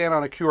can scan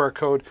on a QR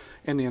code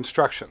in the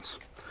instructions.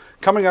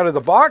 Coming out of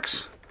the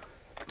box,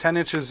 10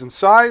 inches in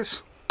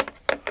size,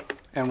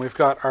 and we've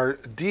got our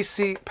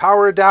DC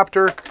power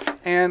adapter,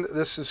 and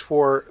this is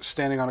for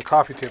standing on a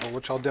coffee table,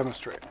 which I'll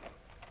demonstrate.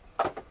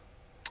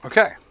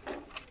 Okay.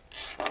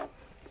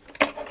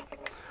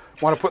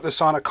 Want to put this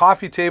on a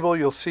coffee table,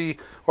 you'll see,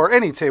 or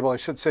any table I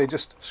should say,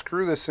 just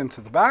screw this into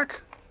the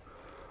back,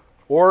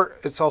 or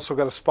it's also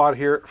got a spot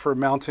here for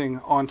mounting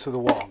onto the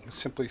wall.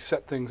 Simply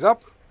set things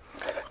up,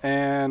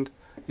 and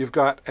you've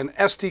got an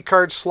SD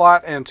card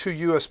slot and 2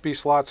 USB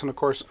slots, and of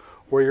course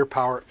where your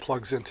power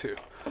plugs into.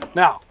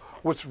 Now,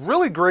 what's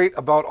really great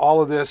about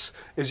all of this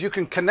is you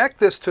can connect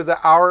this to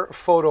the Our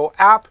Photo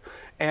app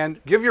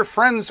and give your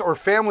friends or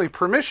family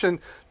permission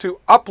to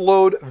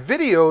upload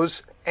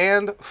videos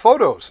and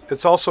photos.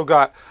 It's also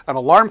got an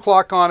alarm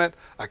clock on it,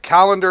 a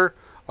calendar,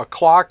 a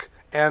clock,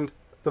 and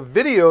the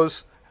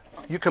videos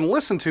you can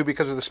listen to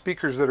because of the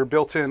speakers that are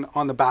built in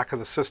on the back of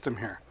the system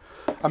here.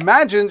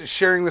 Imagine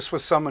sharing this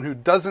with someone who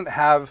doesn't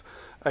have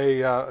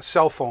a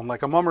cell phone,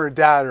 like a mom or a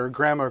dad or a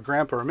grandma or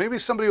grandpa, or maybe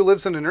somebody who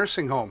lives in a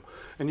nursing home,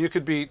 and you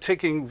could be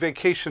taking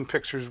vacation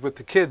pictures with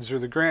the kids or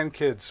the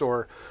grandkids,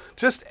 or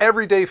just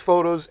everyday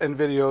photos and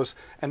videos,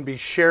 and be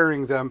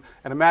sharing them,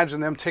 and imagine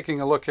them taking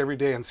a look every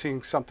day and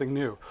seeing something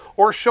new,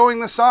 or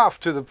showing this off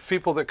to the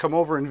people that come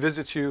over and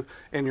visit you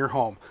in your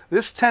home.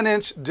 This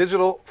 10-inch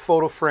digital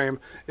photo frame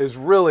is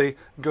really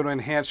going to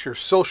enhance your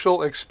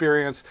social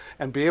experience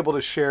and be able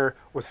to share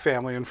with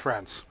family and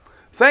friends.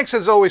 Thanks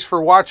as always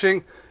for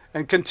watching,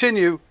 and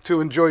continue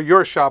to enjoy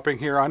your shopping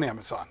here on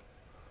Amazon.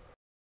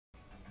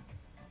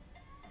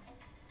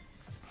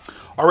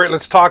 All right,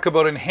 let's talk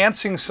about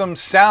enhancing some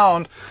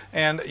sound,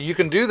 and you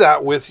can do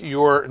that with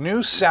your new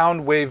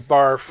Soundwave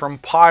bar from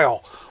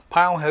Pyle.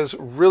 Pyle has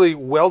really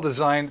well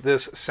designed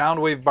this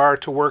Soundwave bar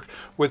to work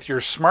with your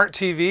smart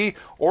TV,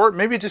 or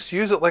maybe just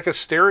use it like a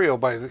stereo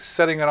by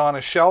setting it on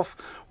a shelf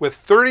with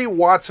 30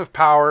 watts of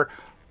power,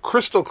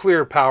 crystal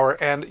clear power,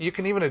 and you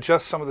can even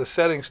adjust some of the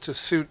settings to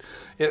suit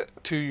it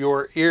to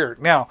your ear.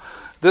 Now,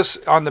 this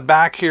on the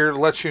back here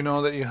lets you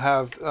know that you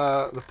have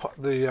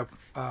the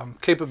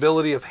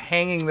capability of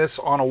hanging this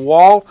on a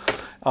wall.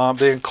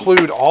 They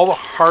include all the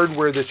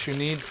hardware that you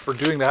need for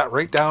doing that,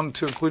 right down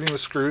to including the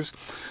screws.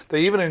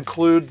 They even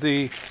include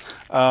the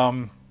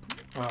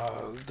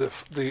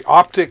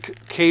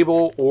optic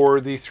cable or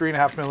the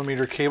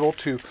 3.5mm cable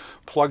to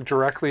plug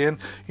directly in.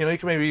 You know, you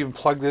can maybe even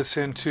plug this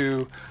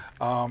into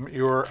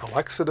your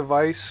Alexa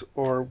device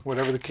or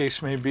whatever the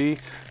case may be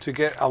to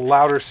get a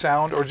louder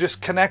sound, or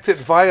just connect it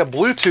via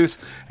Bluetooth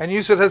and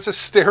use it as a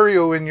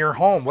stereo in your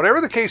home.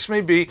 Whatever the case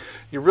may be,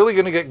 you're really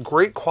going to get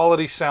great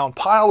quality sound.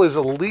 Pyle is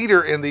a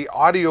leader in the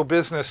audio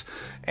business,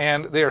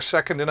 and they are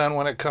second to none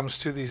when it comes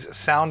to these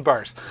sound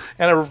bars.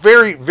 And a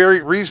very,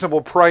 very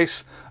reasonable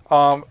price.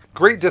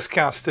 Great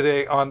discounts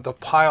today on the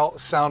Pyle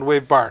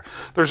Soundwave bar.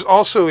 There's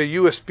also a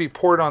USB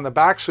port on the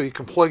back, so you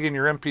can plug in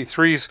your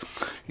MP3s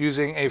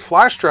using a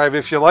flash drive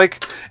if you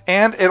like.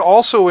 And it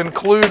also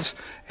includes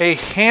a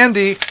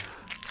handy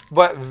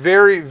but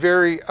very,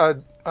 very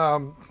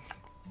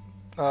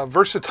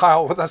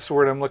versatile, that's the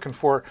word I'm looking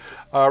for,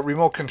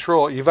 remote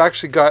control. You've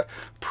actually got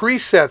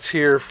presets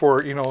here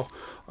for, you know,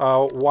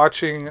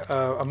 watching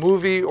a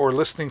movie or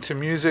listening to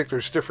music.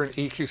 There's different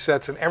EQ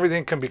sets, and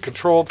everything can be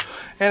controlled.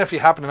 And if you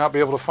happen to not be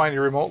able to find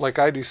your remote like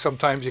I do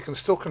sometimes, you can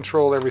still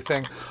control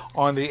everything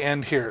on the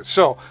end here.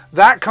 So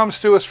that comes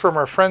to us from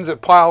our friends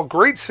at Pyle.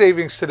 Great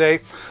savings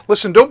today.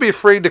 Listen, don't be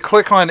afraid to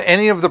click on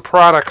any of the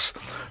products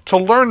to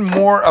learn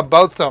more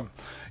about them.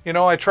 You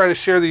know, I try to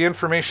share the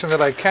information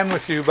that I can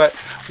with you, but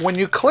when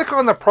you click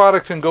on the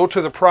product and go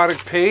to the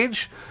product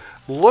page,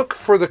 look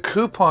for the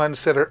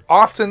coupons that are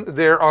often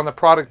there on the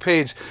product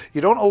page.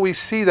 You don't always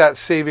see that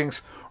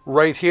savings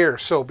right here.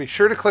 So be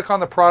sure to click on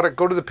the product,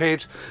 go to the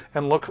page,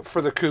 and look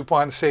for the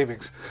coupon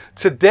savings.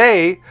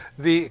 Today,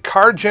 the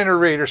car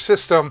generator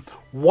system,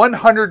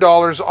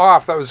 $100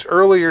 off. That was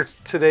earlier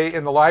today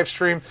in the live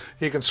stream.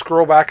 You can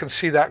scroll back and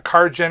see that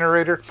car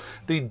generator.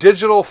 The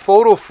digital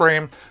photo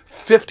frame,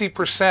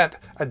 50%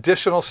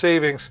 additional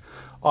savings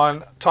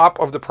on top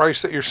of the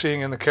price that you're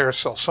seeing in the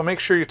carousel. So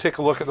make sure you take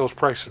a look at those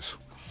prices.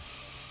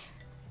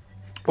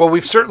 Well,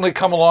 we've certainly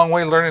come a long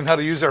way learning how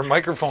to use our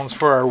microphones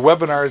for our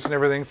webinars and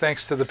everything,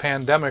 thanks to the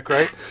pandemic,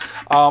 right?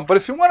 But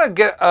if you want to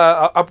get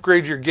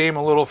upgrade your game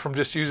a little from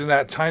just using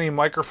that tiny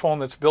microphone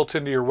that's built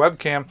into your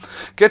webcam,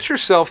 get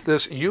yourself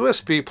this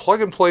USB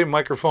plug-and-play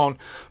microphone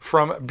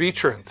from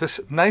Beatron.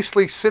 This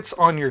nicely sits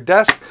on your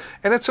desk,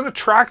 and it's an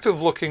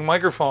attractive-looking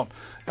microphone.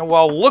 And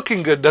while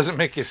looking good doesn't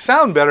make you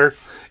sound better,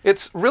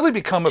 it's really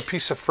become a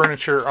piece of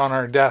furniture on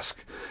our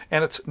desk.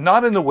 And it's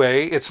not in the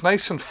way. It's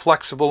nice and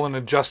flexible and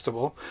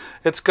adjustable.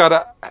 It's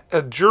got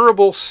a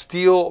durable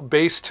steel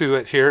base to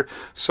it here.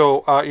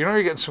 So you know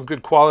you're getting some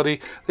good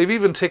quality. They've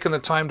even taken the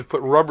time to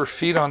put rubber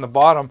feet on the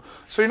bottom,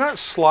 so you're not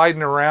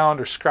sliding around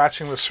or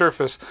scratching the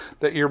surface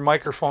that your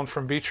microphone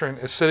from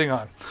Beatron is sitting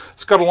on.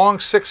 It's got a long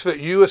 6-foot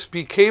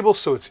USB cable,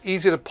 so it's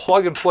easy to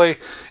plug and play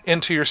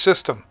into your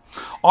system.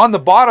 On the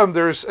bottom,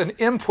 there's an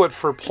input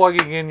for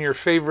plugging in your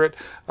favorite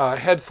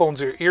headphones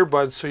or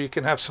earbuds, so you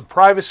can have some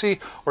privacy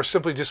or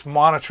simply just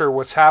monitor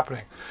what's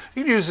happening.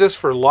 You can use this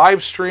for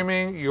live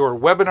streaming, your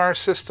webinar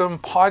system,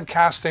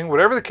 podcasting,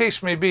 whatever the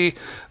case may be.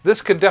 This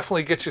can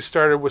definitely get you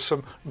started with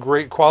some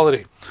great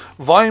quality.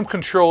 Volume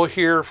control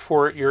here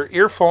for your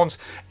earphones,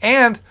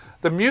 and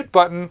the mute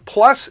button,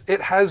 plus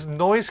it has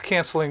noise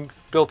canceling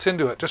built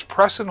into it. Just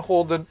press and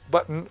hold the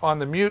button on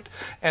the mute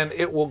and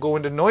it will go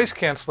into noise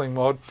canceling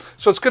mode.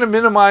 So it's going to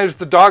minimize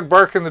the dog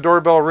barking, the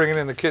doorbell ringing,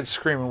 and the kids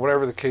screaming,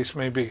 whatever the case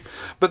may be.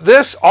 But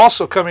this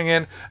also coming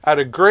in at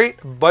a great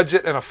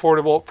budget and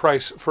affordable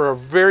price for a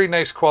very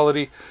nice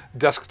quality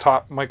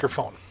desktop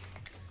microphone.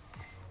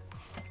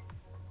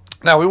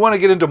 Now we want to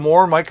get into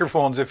more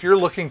microphones. If you're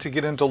looking to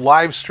get into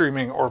live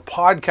streaming or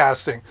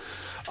podcasting,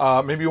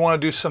 maybe you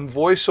want to do some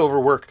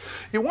voiceover work.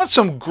 You want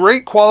some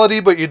great quality,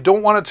 but you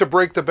don't want it to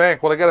break the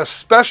bank. Well, I got a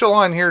special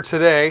on here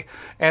today,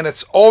 and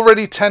it's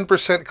already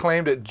 10%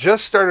 claimed. It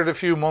just started a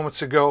few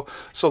moments ago,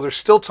 so there's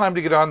still time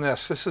to get on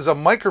this. This is a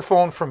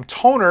microphone from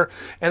Tonor,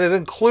 and it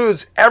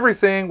includes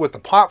everything with the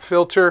pop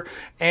filter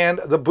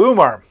and the boom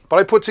arm. But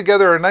I put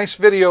together a nice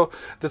video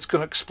that's going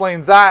to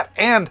explain that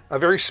and a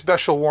very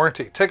special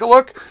warranty. Take a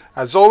look.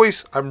 As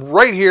always, I'm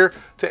right here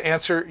to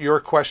answer your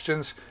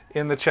questions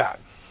in the chat.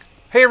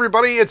 Hey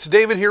everybody, it's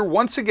David here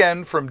once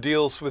again from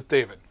Deals with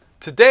David.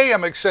 Today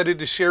I'm excited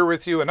to share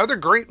with you another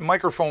great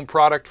microphone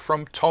product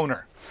from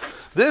Tonor.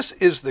 This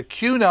is the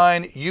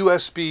Q9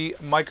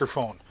 USB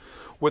microphone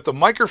with the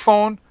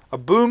microphone, a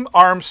boom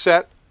arm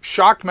set,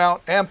 shock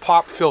mount, and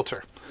pop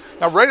filter.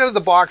 Now right out of the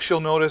box you'll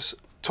notice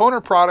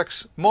Tonor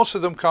products, most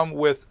of them come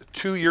with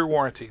 2-year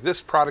warranty.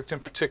 This product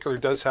in particular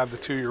does have the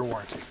 2-year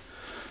warranty.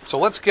 So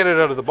let's get it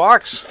out of the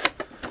box.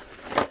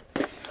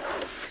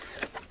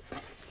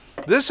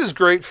 This is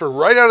great for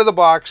right out of the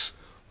box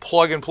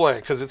plug and play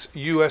because it's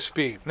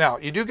USB. Now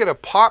you do get a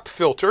pop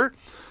filter,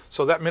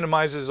 so that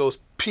minimizes those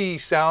P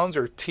sounds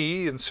or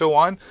T and so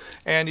on.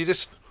 And you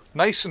just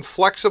nice and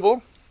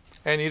flexible,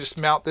 and you just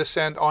mount this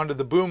end onto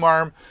the boom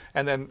arm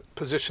and then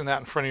position that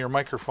in front of your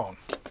microphone.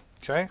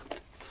 Okay.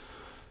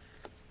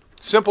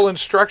 Simple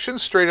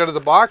instructions straight out of the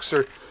box.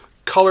 They're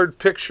colored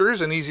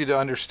pictures and easy to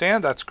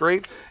understand. That's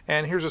great.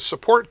 And here's a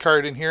support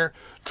card in here.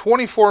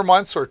 24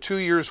 months or 2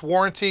 years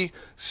warranty,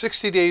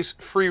 60 days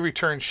free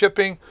return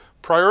shipping,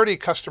 priority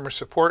customer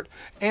support,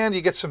 and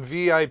you get some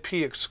VIP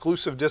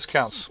exclusive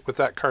discounts with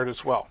that card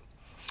as well.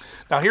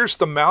 Now here's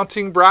the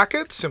mounting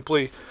bracket.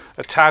 Simply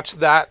attach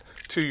that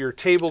to your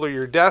table or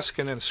your desk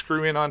and then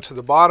screw in onto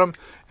the bottom.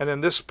 And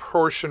then this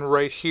portion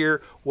right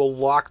here will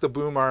lock the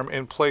boom arm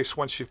in place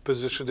once you've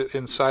positioned it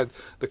inside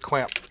the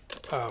clamp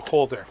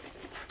hole there.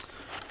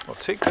 I'll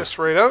take this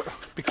right out.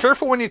 Be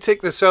careful when you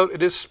take this out.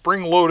 It is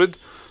spring loaded,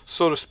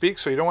 so to speak,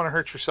 so you don't want to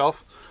hurt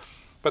yourself.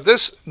 But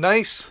this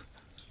nice,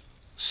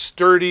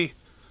 sturdy,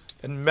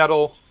 and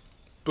metal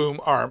boom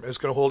arm is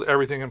going to hold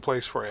everything in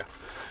place for you.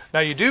 Now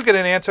you do get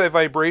an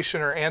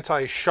anti-vibration or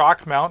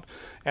anti-shock mount,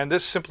 and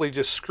this simply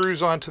just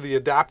screws onto the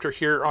adapter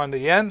here on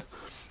the end.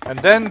 And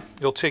then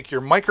you'll take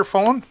your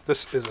microphone.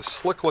 This is a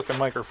slick looking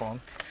microphone.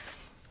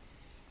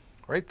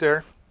 Right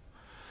there.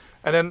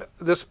 And then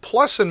this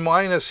plus and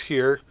minus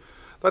here,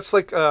 that's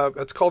like,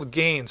 it's called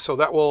gain. So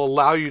that will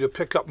allow you to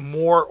pick up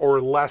more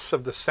or less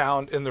of the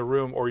sound in the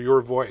room or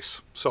your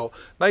voice. So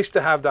nice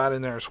to have that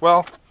in there as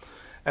well.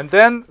 And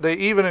then they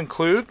even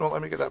include, well,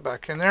 let me get that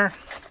back in there,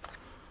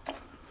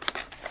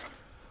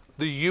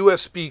 the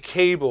USB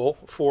cable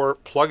for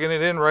plugging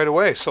it in right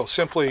away. So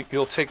simply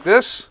you'll take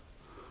this,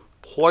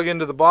 plug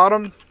into the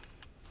bottom,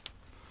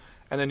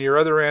 and then your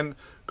other end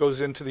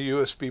goes into the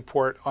USB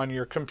port on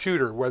your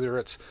computer, whether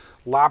it's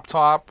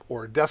laptop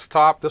or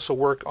desktop. This will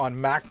work on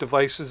Mac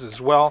devices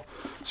as well.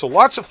 So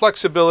lots of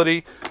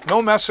flexibility,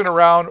 no messing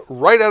around,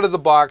 right out of the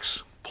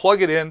box,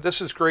 plug it in.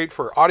 This is great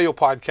for audio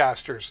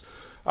podcasters,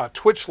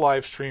 Twitch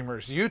live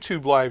streamers,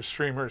 YouTube live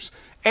streamers,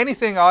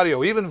 anything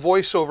audio, even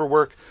voiceover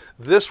work.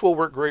 This will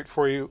work great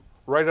for you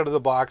right out of the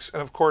box.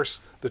 And of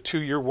course, the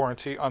 2-year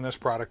warranty on this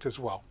product as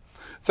well.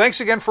 Thanks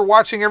again for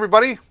watching,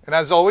 everybody. And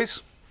as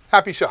always,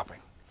 happy shopping.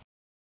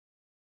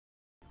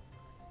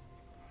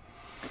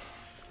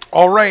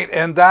 All right,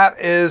 and that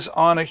is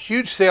on a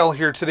huge sale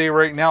here today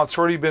right now. It's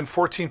already been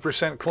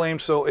 14%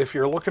 claimed, so if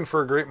you're looking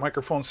for a great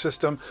microphone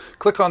system,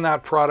 click on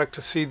that product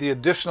to see the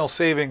additional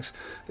savings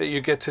that you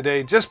get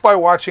today just by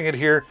watching it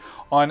here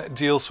on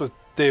Deals with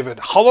David.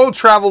 Hello,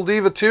 Travel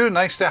Diva 2.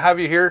 Nice to have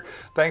you here.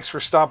 Thanks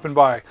for stopping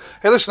by.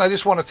 Hey, listen, I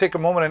just want to take a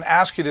moment and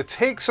ask you to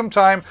take some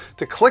time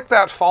to click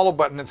that follow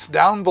button. It's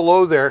down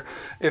below there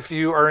if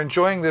you are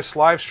enjoying this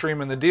live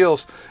stream and the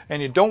deals and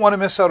you don't want to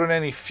miss out on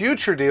any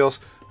future deals.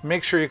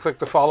 Make sure you click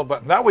the follow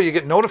button. That way you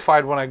get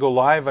notified when I go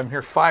live. I'm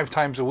here 5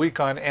 times a week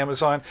on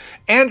Amazon,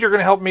 and you're going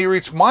to help me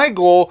reach my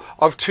goal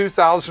of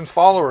 2,000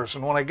 followers.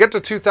 And when I get to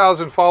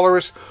 2,000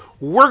 followers,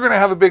 we're going to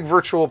have a big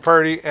virtual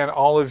party, and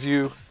all of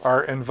you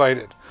are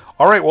invited.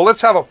 All right, well,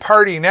 let's have a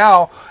party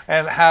now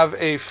and have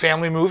a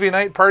family movie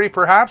night party,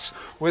 perhaps,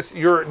 with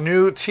your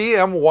new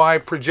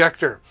TMY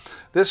projector.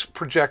 This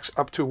projects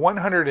up to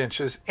 100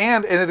 inches,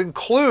 and it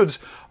includes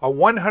a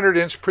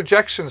 100-inch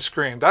projection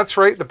screen. That's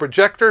right, the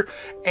projector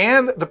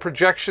and the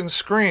projection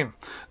screen.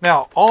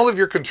 Now, all of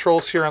your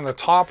controls here on the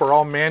top are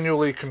all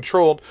manually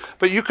controlled,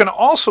 but you can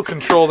also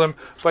control them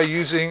by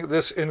using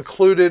this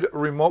included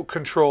remote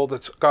control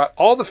that's got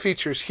all the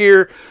features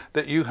here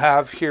that you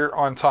have here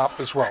on top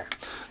as well.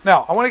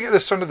 Now, I want to get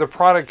this under the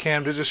product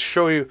cam to just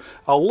show you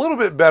a little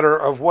bit better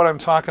of what I'm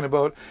talking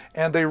about.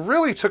 And they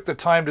really took the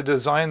time to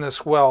design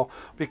this well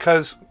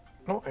because,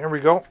 oh, here we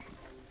go.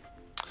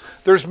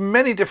 There's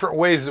many different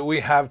ways that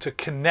we have to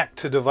connect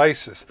to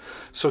devices.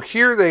 So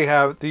here they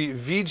have the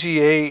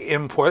VGA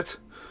input.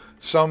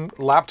 Some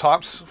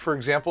laptops, for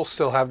example,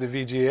 still have the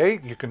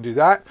VGA. You can do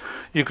that.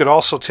 You could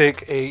also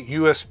take a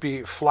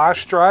USB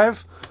flash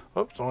drive.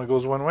 Oops, it only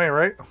goes one way,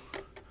 right?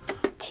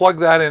 Plug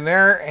that in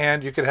there,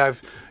 and you could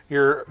have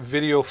your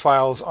video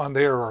files on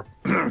there, or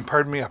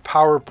pardon me, a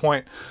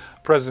PowerPoint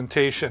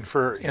presentation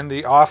for in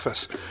the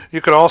office. You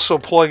could also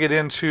plug it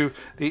into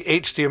the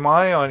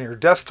HDMI on your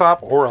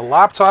desktop or a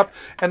laptop,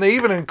 and they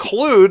even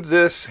include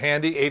this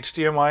handy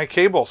HDMI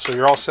cable, so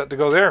you're all set to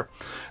go there.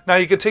 Now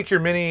you could take your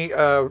mini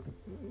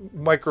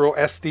micro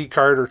SD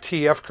card or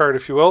TF card,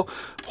 if you will,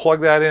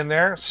 plug that in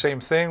there, same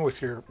thing with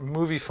your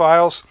movie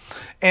files.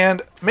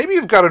 And maybe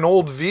you've got an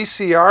old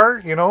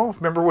VCR, you know,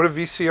 remember what a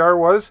VCR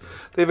was?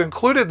 They've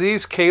included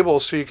these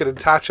cables so you could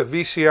attach a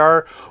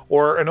VCR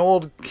or an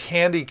old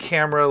handy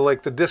camera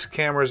like the disc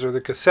cameras or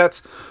the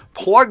cassettes,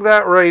 plug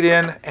that right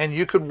in, and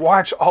you could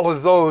watch all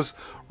of those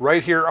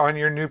right here on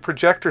your new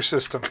projector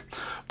system.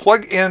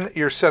 Plug in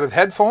your set of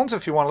headphones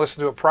if you want to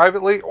listen to it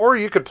privately, or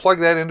you could plug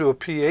that into a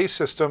PA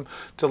system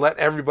to let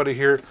everybody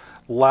hear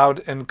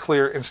loud and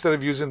clear instead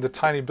of using the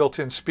tiny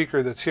built-in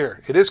speaker that's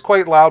here. It is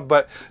quite loud,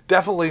 but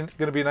definitely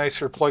going to be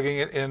nicer plugging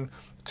it in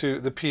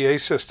to the PA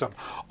system.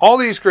 All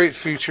these great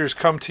features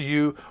come to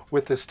you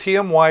with this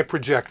TMY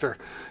projector,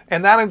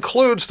 and that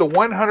includes the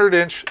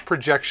 100-inch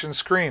projection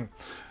screen.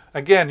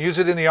 Again, use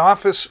it in the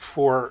office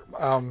for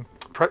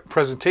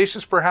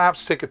presentations,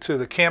 perhaps. Take it to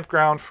the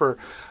campground for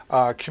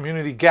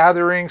community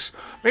gatherings.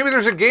 Maybe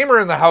there's a gamer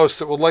in the house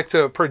that would like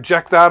to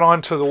project that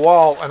onto the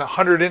wall and a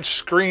 100-inch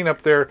screen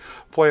up there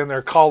playing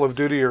their Call of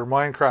Duty or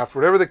Minecraft,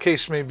 whatever the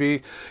case may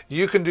be.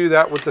 You can do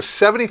that with the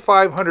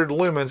 7500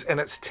 lumens,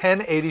 and it's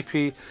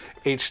 1080p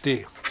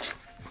HD.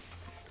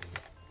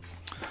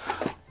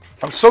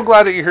 I'm so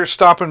glad that you're here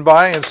stopping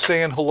by and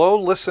saying hello.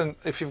 Listen,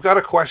 if you've got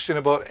a question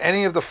about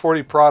any of the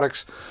 40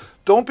 products,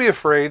 don't be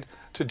afraid.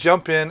 to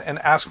jump in and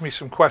ask me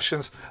some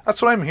questions.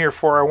 That's what I'm here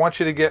for. I want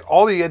you to get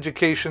all the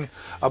education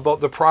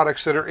about the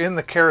products that are in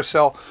the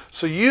carousel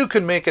so you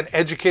can make an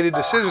educated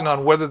decision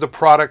on whether the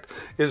product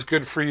is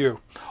good for you.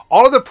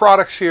 All of the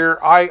products here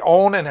I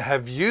own and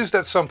have used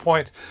at some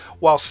point.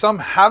 While some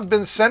have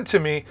been sent to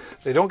me,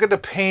 they don't get to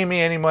pay me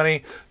any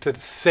money to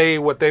say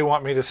what they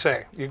want me to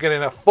say. You're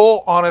getting a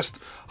full, honest,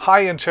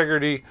 high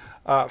integrity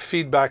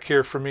feedback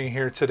here from me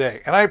here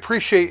today. And I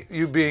appreciate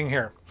you being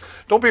here.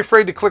 Don't be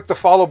afraid to click the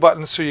follow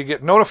button so you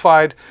get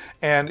notified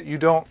and you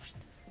don't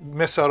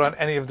miss out on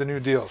any of the new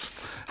deals.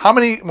 How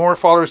many more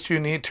followers do you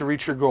need to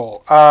reach your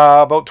goal?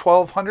 About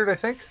 1,200, I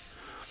think.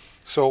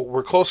 So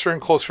we're closer and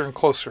closer and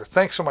closer.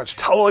 Thanks so much.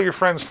 Tell all your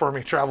friends for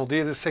me, Travel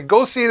Diva. Just say,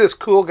 go see this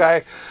cool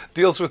guy,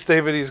 Deals with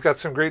David. He's got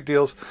some great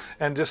deals.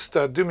 And just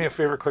do me a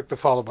favor, click the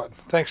follow button.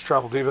 Thanks,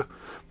 Travel Diva.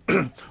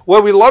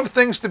 Well, we love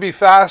things to be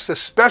fast,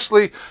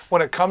 especially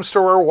when it comes to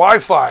our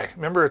Wi-Fi.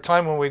 Remember a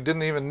time when we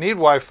didn't even need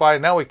Wi-Fi?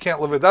 Now we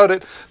can't live without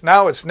it.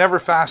 Now it's never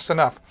fast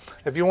enough.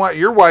 If you want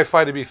your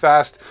Wi-Fi to be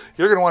fast,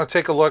 you're going to want to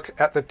take a look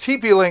at the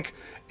TP-Link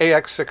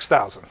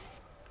AX6000.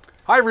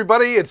 Hi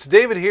everybody, it's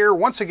David here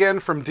once again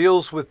from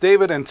Deals with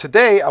David, and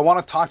today I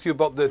want to talk to you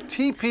about the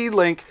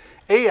TP-Link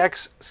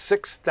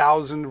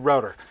AX6000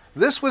 router.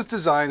 This was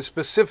designed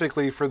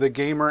specifically for the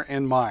gamer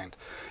in mind.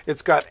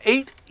 It's got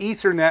 8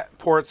 Ethernet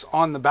ports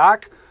on the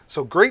back,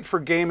 so great for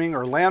gaming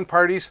or LAN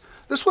parties.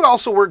 This would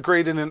also work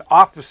great in an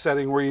office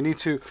setting where you need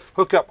to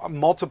hook up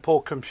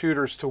multiple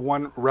computers to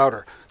one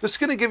router. This is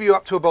going to give you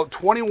up to about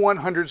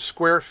 2,100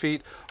 square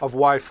feet of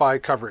Wi-Fi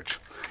coverage.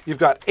 You've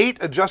got 8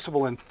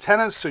 adjustable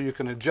antennas so you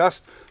can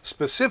adjust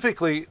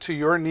specifically to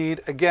your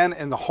need, again,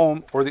 in the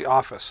home or the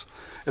office.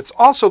 It's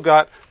also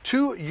got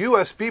 2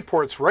 USB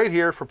ports right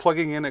here for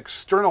plugging in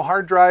external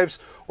hard drives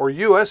or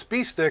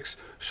USB sticks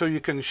so you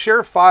can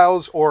share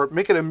files or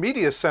make it a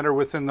media center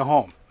within the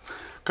home.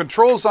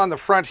 Controls on the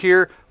front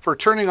here for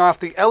turning off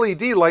the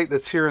LED light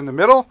that's here in the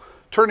middle,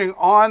 turning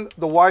on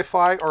the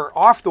Wi-Fi or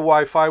off the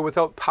Wi-Fi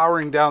without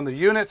powering down the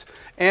unit,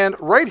 and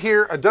right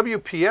here a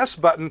WPS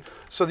button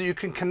so that you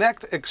can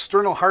connect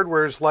external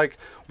hardwares like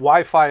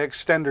Wi-Fi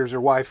extenders or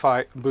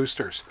Wi-Fi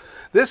boosters.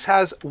 This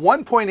has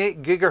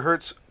 1.8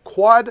 gigahertz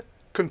quad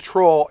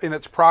control in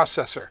its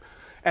processor,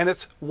 and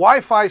it's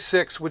Wi-Fi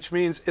 6, which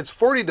means it's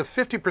 40 to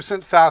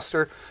 50%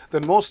 faster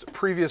than most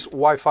previous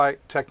Wi-Fi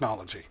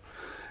technology.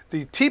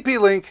 The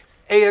TP-Link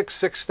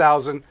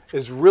AX6000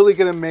 is really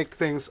going to make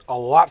things a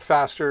lot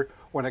faster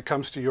when it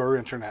comes to your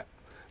internet.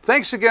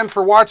 Thanks again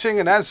for watching,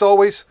 and as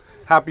always,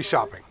 happy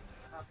shopping.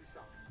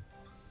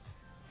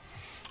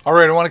 All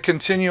right, I want to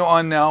continue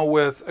on now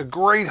with a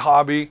great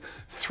hobby,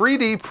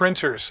 3D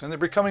printers, and they're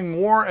becoming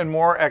more and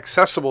more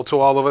accessible to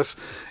all of us.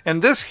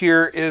 And this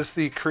here is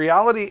the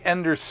Creality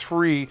Ender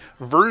 3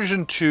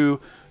 version 2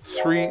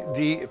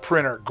 3D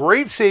printer.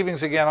 Great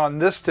savings again on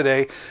this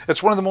today.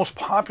 It's one of the most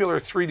popular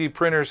 3D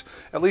printers,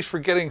 at least for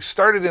getting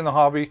started in the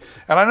hobby.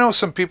 And I know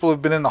some people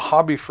have been in the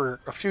hobby for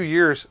a few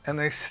years and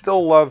they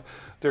still love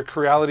their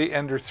Creality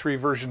Ender 3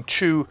 version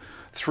 2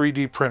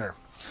 3D printer.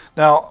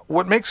 Now,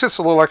 what makes this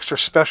a little extra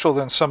special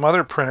than some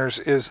other printers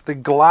is the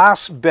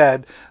glass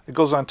bed that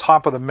goes on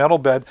top of the metal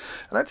bed,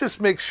 and that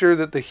just makes sure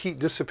that the heat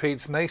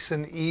dissipates nice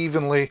and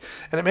evenly,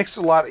 and it makes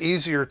it a lot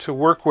easier to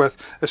work with,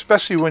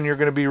 especially when you're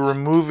going to be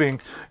removing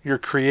your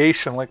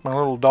creation, like my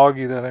little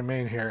doggy that I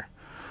made here.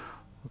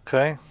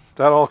 Okay,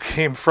 that all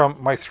came from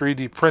my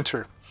 3D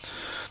printer.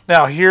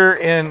 Now here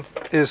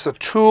is the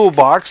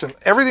toolbox, and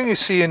everything you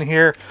see in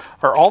here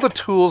are all the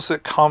tools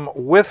that come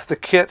with the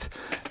kit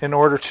in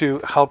order to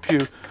help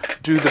you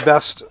do the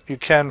best you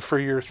can for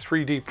your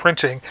 3D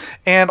printing,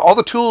 and all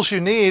the tools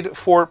you need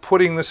for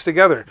putting this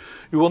together.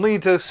 You will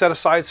need to set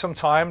aside some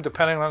time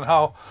depending on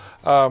how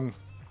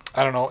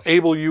I don't know,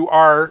 able you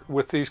are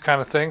with these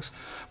kind of things,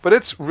 but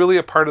it's really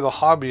a part of the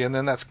hobby, and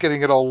then that's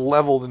getting it all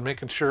leveled and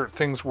making sure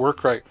things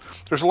work right.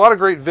 There's a lot of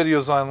great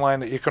videos online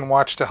that you can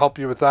watch to help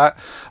you with that,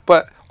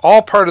 but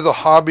all part of the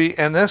hobby,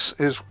 and this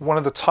is one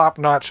of the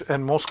top-notch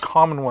and most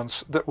common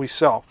ones that we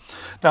sell.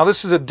 Now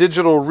this is a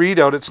digital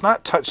readout. It's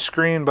not touch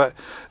screen, but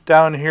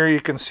down here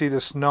you can see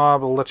this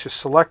knob will let you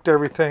select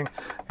everything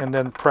and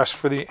then press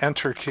for the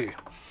enter key.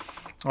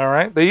 All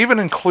right, they even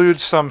include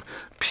some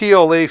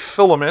PLA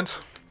filament,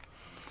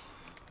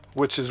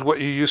 which is what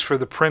you use for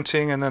the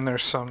printing, and then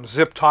there's some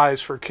zip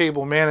ties for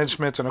cable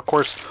management, and of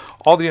course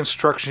all the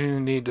instructions you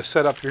need to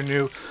set up your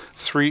new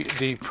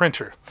 3D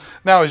printer.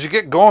 Now as you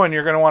get going,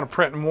 you're going to want to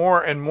print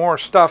more and more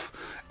stuff,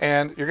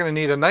 and you're going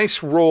to need a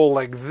nice roll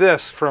like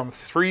this from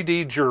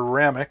 3D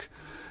Ceramic,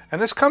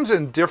 and this comes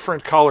in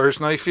different colors.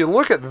 Now if you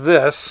look at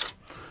this,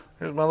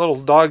 here's my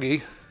little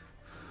doggy.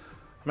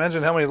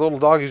 Imagine how many little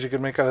doggies you could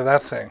make out of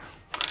that thing.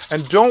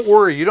 And don't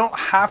worry, you don't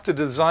have to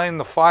design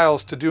the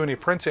files to do any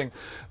printing.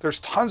 There's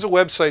tons of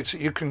websites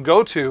that you can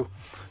go to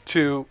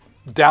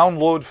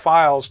download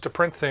files to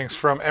print things,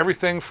 from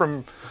everything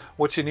from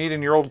what you need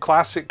in your old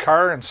classic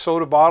car and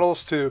soda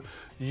bottles to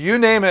you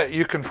name it,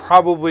 you can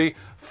probably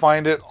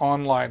find it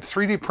online.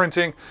 3D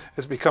printing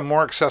has become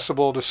more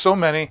accessible to so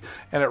many,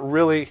 and it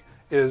really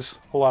is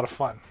a lot of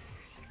fun.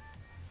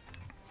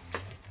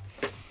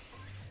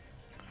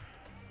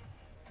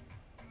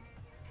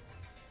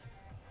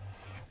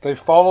 They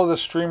follow the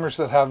streamers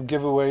that have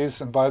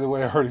giveaways, and by the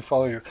way, I already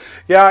follow you.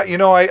 Yeah, you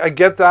know, I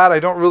get that. I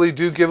don't really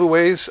do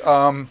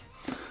giveaways.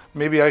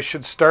 Maybe I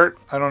should start.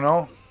 I don't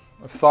know.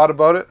 I've thought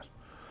about it.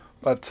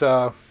 But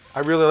I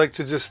really like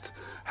to just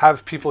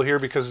have people here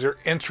because they're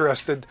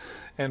interested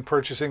in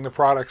purchasing the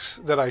products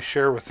that I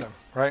share with them,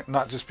 right?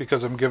 Not just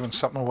because I'm giving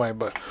something away,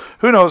 but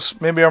who knows?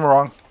 Maybe I'm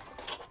wrong.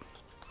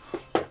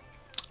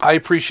 I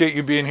appreciate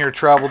you being here,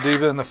 Travel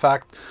Diva, and the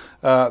fact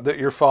that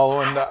you're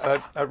following.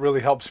 That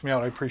really helps me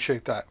out. I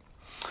appreciate that.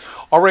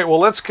 All right, well,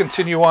 let's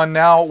continue on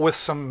now with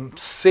some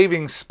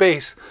saving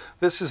space.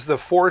 This is the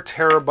 4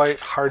 terabyte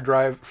hard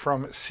drive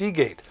from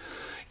Seagate.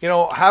 You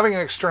know, having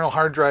an external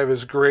hard drive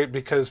is great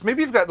because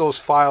maybe you've got those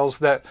files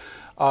that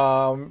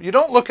you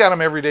don't look at them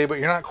every day, but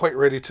you're not quite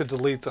ready to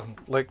delete them.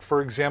 Like,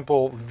 for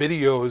example,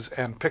 videos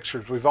and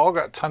pictures. We've all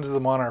got tons of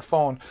them on our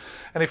phone.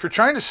 And if you're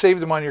trying to save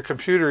them on your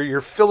computer, you're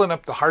filling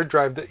up the hard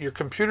drive that your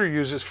computer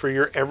uses for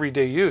your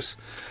everyday use.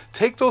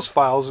 Take those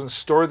files and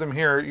store them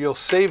here. You'll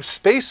save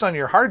space on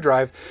your hard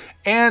drive,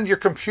 and your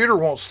computer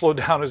won't slow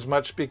down as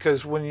much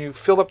because when you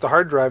fill up the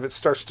hard drive, it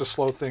starts to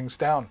slow things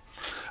down.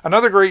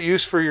 Another great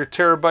use for your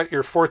 4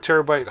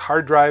 terabyte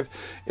hard drive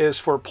is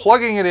for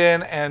plugging it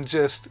in and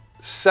just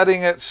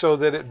setting it so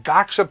that it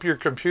backs up your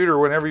computer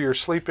whenever you're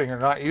sleeping or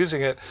not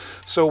using it.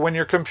 So when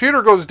your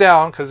computer goes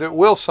down, because it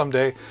will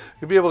someday,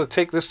 you'll be able to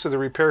take this to the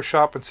repair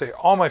shop and say,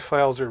 all my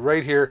files are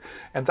right here,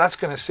 and that's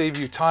going to save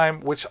you time,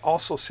 which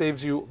also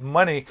saves you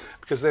money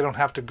because they don't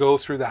have to go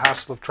through the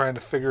hassle of trying to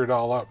figure it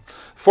all out.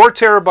 4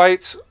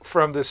 terabytes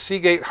from the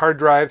Seagate hard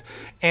drive,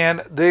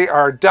 and they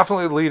are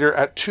definitely the leader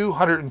at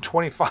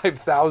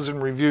 225,000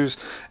 reviews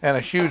and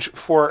a huge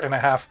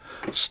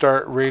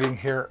 4.5-star rating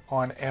here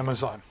on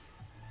Amazon.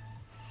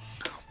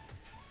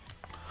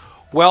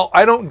 Well,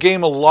 I don't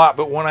game a lot,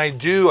 but when I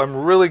do, I'm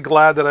really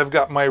glad that I've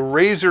got my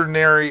Razer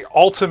Nary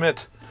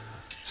Ultimate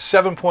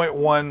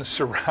 7.1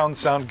 surround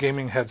sound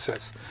gaming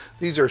headsets.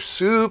 These are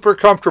super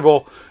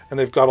comfortable, and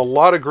they've got a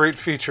lot of great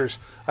features.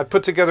 I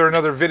put together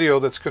another video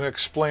that's going to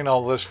explain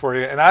all this for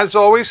you. And as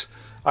always,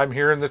 I'm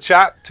here in the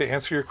chat to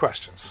answer your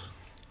questions.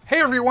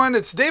 Hey everyone,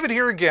 it's David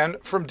here again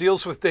from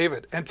Deals with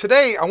David. And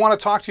today I want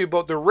to talk to you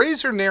about the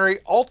Razer Nary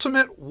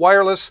Ultimate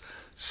Wireless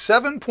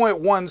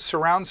 7.1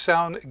 surround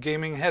sound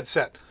gaming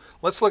headset.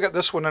 Let's look at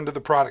this one under the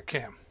product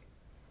cam.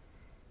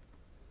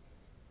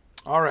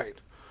 All right,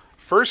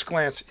 first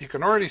glance, you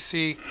can already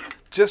see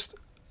just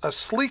a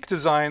sleek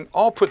design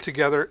all put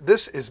together.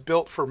 This is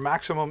built for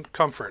maximum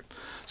comfort.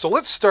 So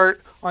let's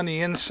start on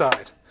the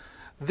inside.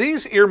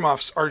 These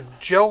earmuffs are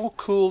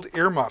gel-cooled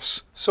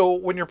earmuffs. So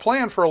when you're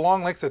playing for a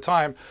long length of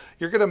time,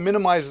 you're going to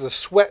minimize the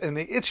sweat and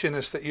the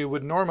itchiness that you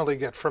would normally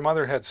get from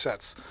other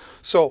headsets.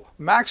 So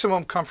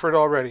maximum comfort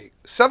already.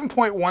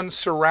 7.1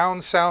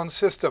 surround sound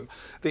system.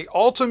 The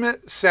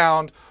ultimate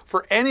sound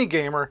for any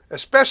gamer,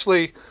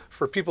 especially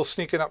for people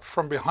sneaking up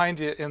from behind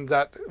you in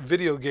that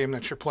video game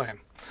that you're playing.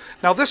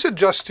 Now this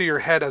adjusts to your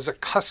head as a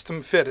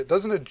custom fit. It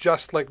doesn't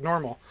adjust like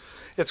normal.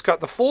 It's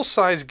got the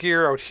full-size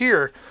gear out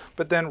here,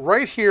 but then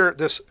right here,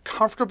 this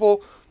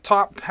comfortable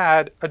top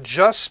pad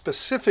adjusts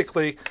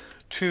specifically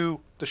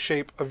to the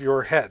shape of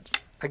your head.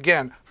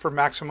 Again, for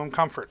maximum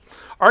comfort.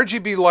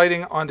 RGB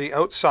lighting on the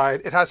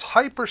outside. It has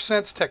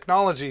HyperSense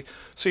technology,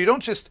 so you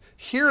don't just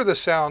hear the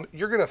sound,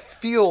 you're going to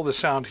feel the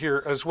sound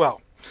here as well.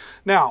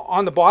 Now,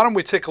 on the bottom,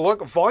 we take a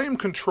look. Volume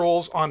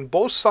controls on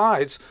both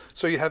sides,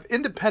 so you have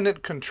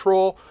independent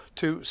control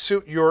to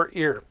suit your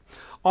ear.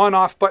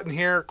 On-off button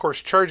here, of course,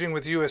 charging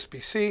with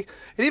USB-C.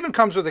 It even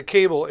comes with a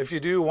cable if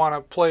you do want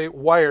to play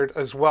wired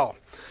as well.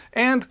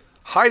 And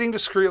hiding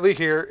discreetly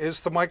here is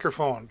the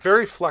microphone.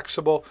 Very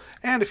flexible,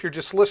 and if you're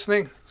just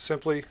listening,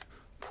 simply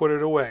put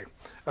it away.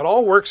 It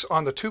all works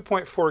on the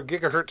 2.4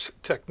 gigahertz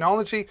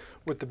technology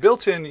with the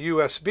built-in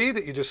USB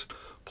that you just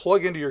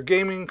plug into your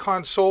gaming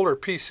console or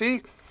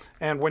PC,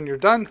 and when you're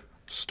done,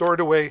 store it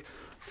away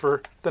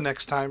for the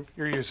next time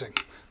you're using.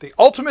 The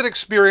ultimate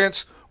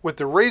experience with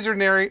the Razer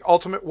Nary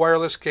Ultimate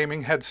Wireless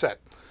Gaming Headset.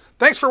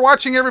 Thanks for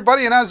watching,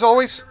 everybody, and as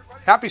always,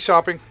 happy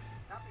shopping.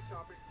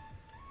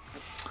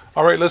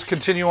 All right, let's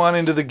continue on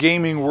into the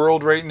gaming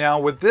world right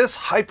now with this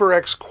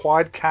HyperX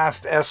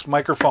Quadcast S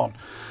microphone.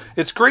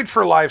 It's great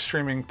for live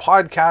streaming,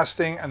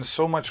 podcasting, and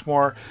so much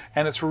more,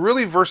 and it's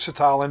really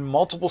versatile in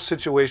multiple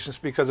situations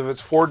because of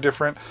its 4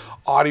 different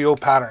audio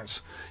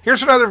patterns.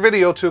 Here's another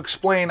video to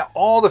explain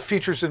all the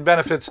features and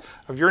benefits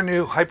of your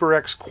new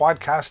HyperX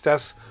Quadcast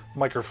S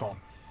microphone.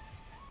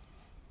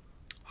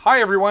 Hi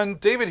everyone,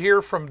 David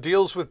here from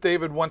Deals with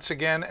David once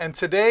again, and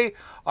today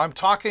I'm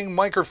talking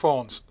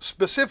microphones,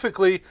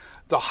 specifically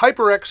the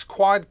HyperX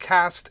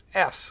Quadcast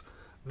S.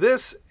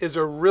 This is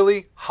a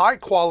really high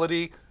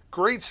quality,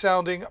 great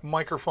sounding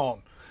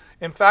microphone.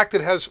 In fact,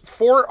 it has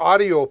 4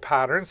 audio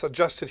patterns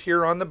adjusted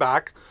here on the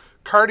back: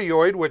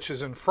 cardioid, which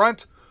is in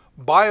front,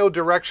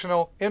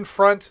 bidirectional in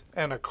front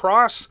and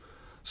across,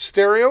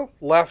 stereo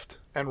left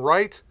and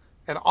right,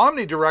 and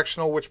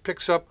omnidirectional, which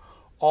picks up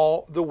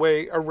all the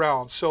way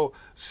around. So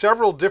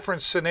several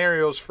different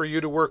scenarios for you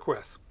to work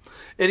with.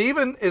 It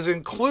even is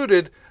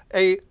included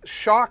a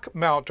shock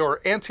mount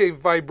or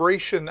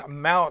anti-vibration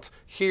mount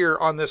here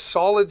on this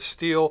solid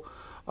steel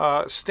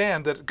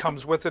stand that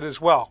comes with it as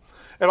well.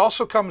 It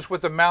also comes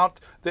with a mount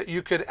that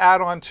you could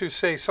add on to,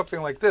 say,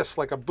 something like this,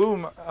 like a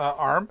boom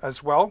arm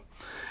as well.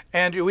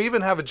 And you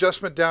even have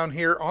adjustment down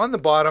here on the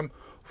bottom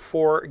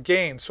for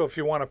gain. So if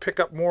you want to pick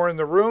up more in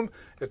the room,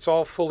 it's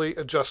all fully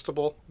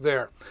adjustable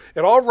there.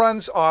 It all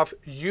runs off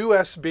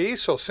USB,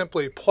 so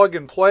simply plug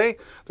and play.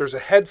 There's a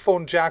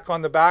headphone jack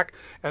on the back,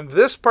 and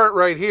this part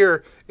right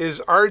here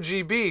is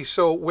RGB.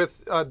 So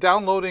with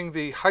downloading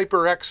the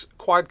HyperX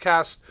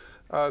Quadcast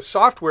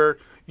software,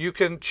 you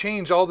can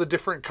change all the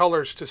different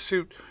colors to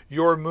suit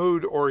your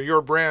mood or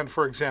your brand,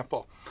 for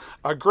example.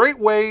 A great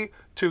way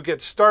to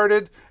get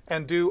started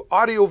and do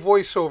audio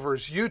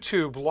voiceovers,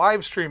 YouTube,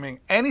 live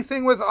streaming,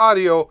 anything with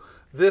audio.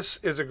 This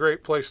is a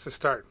great place to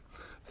start.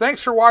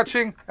 Thanks for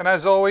watching, and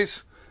as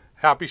always,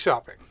 happy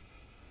shopping.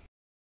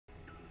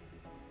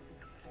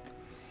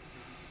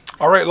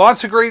 All right,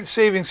 lots of great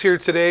savings here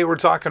today. We're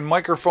talking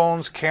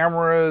microphones,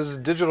 cameras,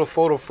 digital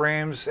photo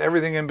frames,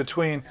 everything in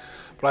between.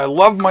 But I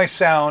love my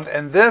sound,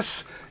 and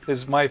this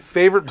is my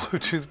favorite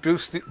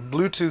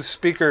Bluetooth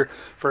speaker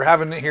for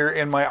having it here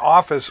in my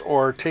office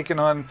or taking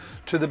on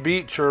to the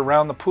beach or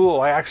around the pool.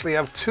 I actually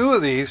have two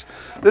of these.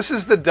 This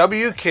is the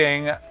W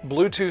King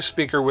Bluetooth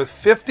speaker with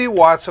 50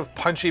 watts of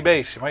punchy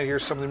bass. You might hear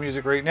some of the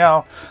music right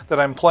now that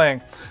I'm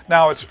playing.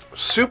 Now it's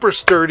super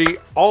sturdy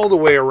all the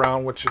way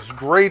around, which is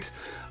great.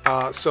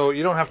 So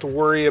you don't have to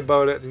worry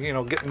about it, you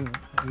know, getting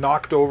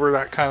knocked over,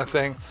 that kind of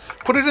thing.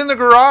 Put it in the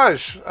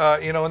garage,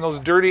 you know, in those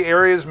dirty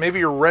areas. Maybe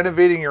you're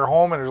renovating your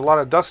home and there's a lot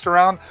of dust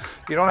around.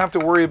 You don't have to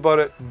worry about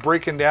it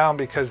breaking down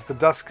because the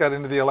dust got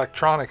into the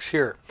electronics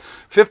here.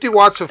 50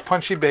 watts of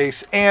punchy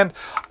bass and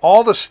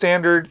all the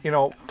standard, you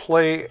know,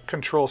 play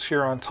controls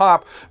here on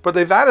top. But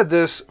they've added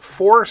this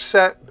four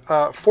preset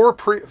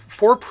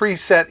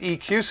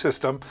EQ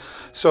system.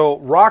 So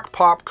rock,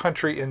 pop,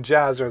 country, and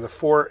jazz are the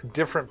four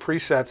different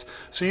presets.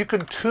 So you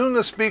can tune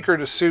the speaker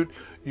to suit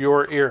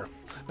your ear.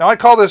 Now I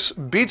call this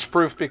beach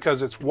proof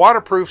because it's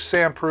waterproof,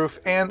 sandproof,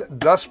 and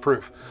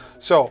dustproof.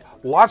 So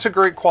lots of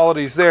great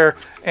qualities there.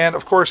 And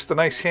of course the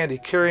nice handy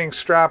carrying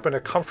strap and a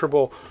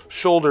comfortable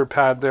shoulder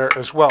pad there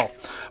as well.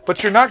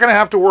 But you're not going to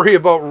have to worry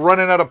about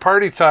running out of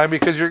party time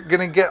because you're going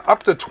to get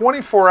up to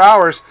 24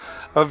 hours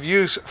of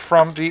use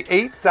from the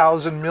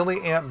 8,000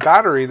 milliamp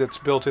battery that's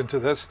built into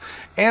this.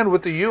 And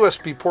with the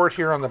USB port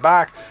here on the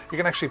back, you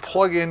can actually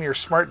plug in your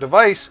smart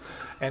device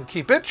and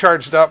keep it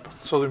charged up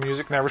so the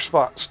music never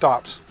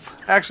stops.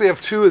 I actually have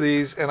two of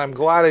these, and I'm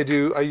glad I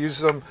do. I use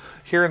them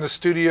here in the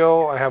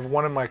studio. I have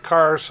one in my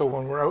car, so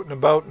when we're out and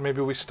about, maybe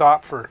we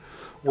stop for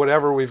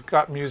whatever, we've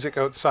got music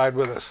outside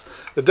with us.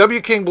 The W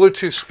King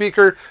Bluetooth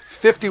speaker,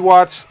 50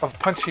 watts of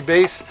punchy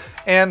bass,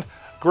 and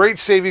great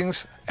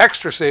savings,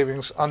 extra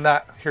savings on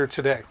that here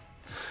today.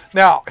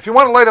 Now, if you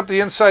want to light up the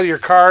inside of your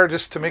car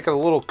just to make it a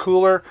little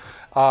cooler,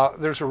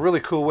 there's a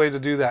really cool way to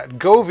do that.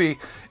 Govee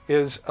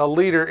is a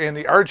leader in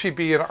the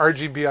RGB and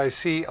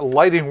RGBIC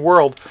lighting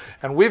world,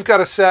 and we've got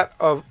a set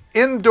of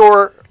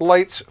indoor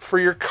lights for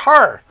your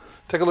car.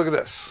 Take a look at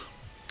this.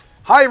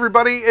 Hi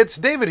everybody, it's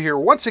David here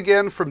once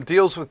again from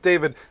Deals with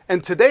David,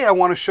 and today I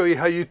want to show you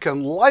how you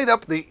can light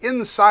up the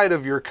inside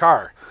of your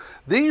car.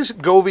 These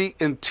Govee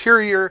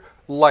interior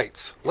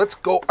lights. Let's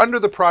go under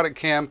the product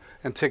cam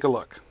and take a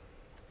look.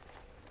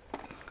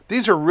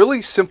 These are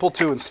really simple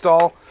to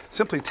install.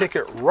 Simply take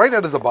it right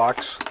out of the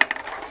box.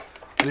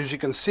 And as you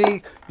can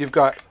see, you've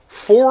got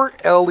 4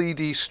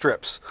 LED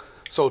strips.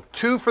 So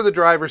 2 for the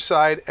driver's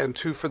side and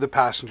 2 for the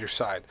passenger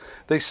side.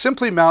 They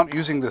simply mount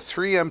using the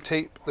 3M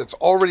tape that's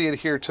already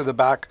adhered to the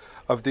back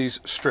of these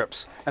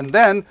strips. And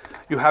then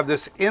you have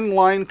this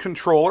inline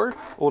controller.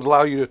 It will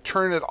allow you to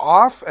turn it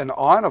off and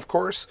on, of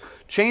course,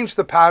 change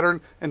the pattern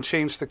and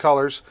change the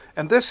colors.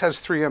 And this has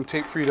 3M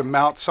tape for you to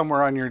mount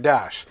somewhere on your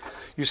dash.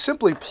 You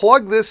simply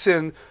plug this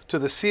in to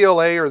the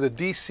CLA or the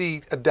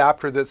DC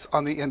adapter that's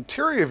on the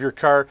interior of your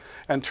car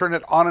and turn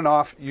it on and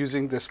off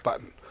using this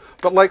button.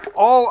 But like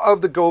all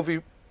of the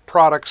Govee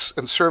products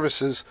and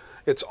services,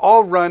 it's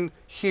all run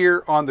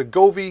here on the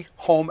Govee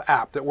Home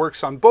app that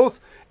works on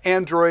both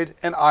Android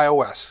and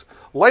iOS.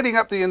 Lighting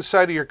up the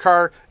inside of your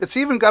car, it's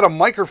even got a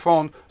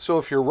microphone, so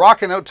if you're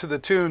rocking out to the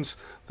tunes,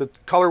 the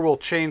color will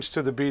change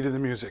to the beat of the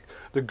music.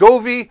 The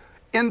Govee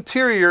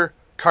interior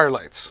car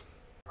lights.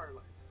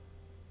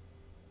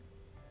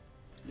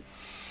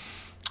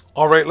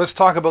 All right, let's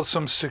talk about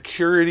some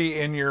security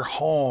in your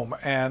home.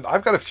 And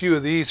I've got a few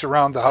of these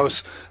around the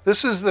house.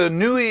 This is the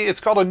Nui, it's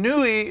called a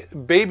Nui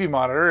baby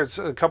monitor. It's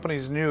the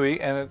company's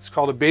Nui, and it's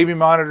called a baby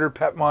monitor,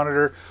 pet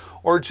monitor,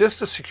 or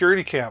just a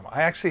security cam.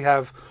 I actually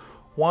have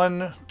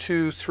 1,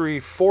 2, 3,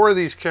 4 of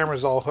these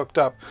cameras all hooked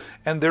up,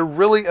 and they're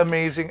really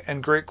amazing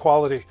and great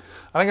quality.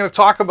 I'm going to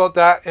talk about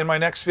that in my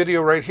next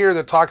video right here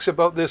that talks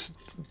about this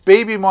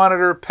baby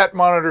monitor, pet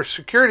monitor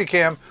security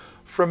cam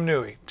from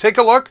Nui. Take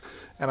a look.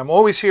 And I'm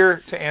always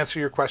here to answer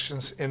your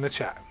questions in the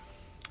chat.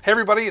 Hey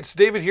everybody, it's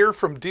David here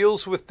from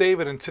Deals with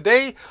David, and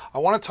today I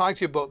want to talk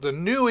to you about the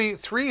Nui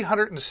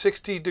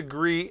 360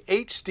 degree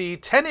HD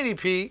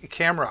 1080p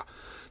camera.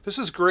 This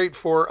is great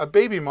for a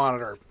baby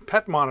monitor,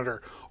 pet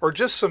monitor, or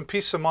just some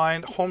peace of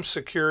mind, home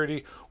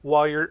security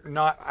while you're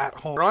not at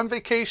home or on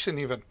vacation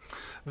even.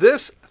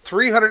 This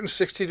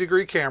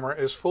 360-degree camera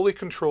is fully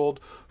controlled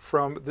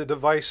from the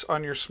device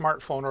on your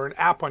smartphone, or an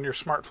app on your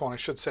smartphone, I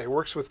should say. It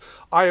works with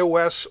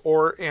iOS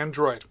or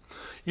Android.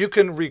 You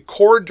can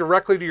record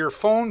directly to your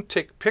phone,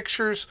 take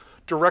pictures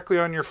directly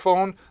on your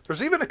phone.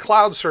 There's even a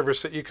cloud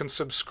service that you can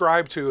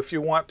subscribe to if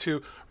you want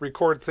to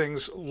record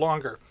things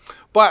longer.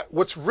 But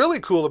what's really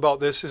cool about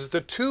this is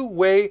the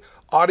two-way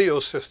audio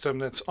system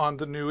that's on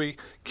the Nui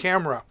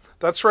camera.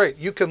 That's right,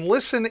 you can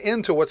listen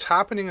into what's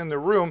happening in the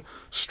room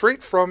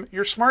straight from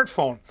your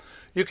smartphone.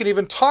 You can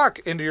even talk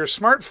into your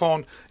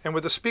smartphone, and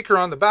with the speaker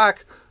on the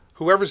back,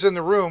 whoever's in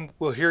the room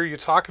will hear you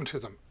talking to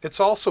them. It's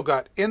also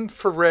got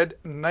infrared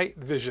night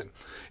vision.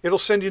 It'll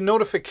send you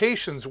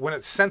notifications when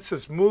it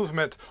senses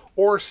movement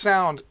or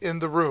sound in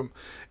the room.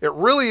 It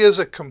really is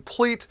a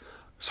complete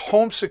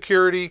home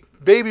security,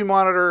 baby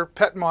monitor,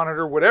 pet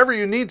monitor, whatever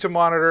you need to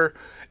monitor,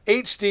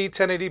 HD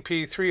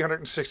 1080p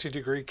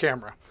 360-degree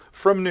camera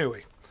from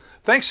Nui.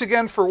 Thanks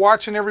again for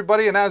watching,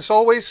 everybody, and as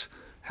always,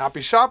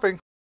 happy shopping.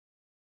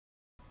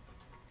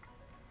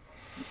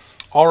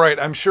 All right,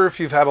 I'm sure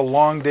if you've had a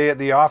long day at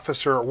the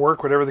office or at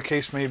work, whatever the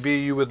case may be,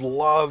 you would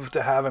love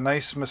to have a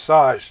nice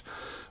massage.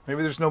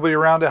 Maybe there's nobody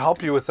around to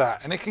help you with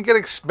that, and it can get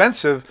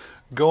expensive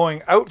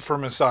going out for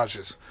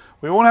massages.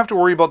 We won't have to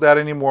worry about that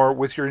anymore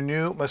with your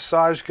new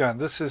massage gun.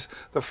 This is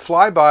the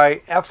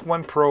Flyby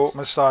F1 Pro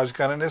massage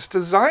gun, and it's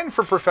designed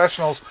for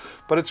professionals,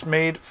 but it's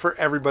made for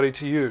everybody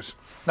to use.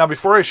 Now,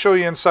 before I show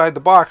you inside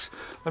the box,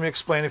 let me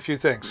explain a few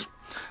things.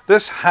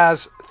 This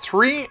has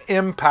 3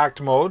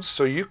 impact modes,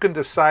 so you can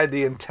decide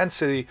the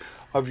intensity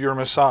of your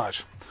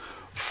massage.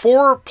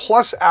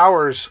 4+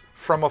 hours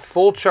from a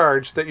full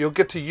charge that you'll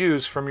get to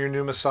use from your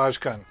new massage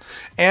gun.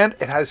 And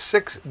it has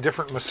 6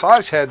 different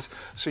massage heads,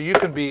 so you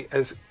can be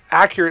as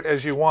accurate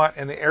as you want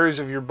in the areas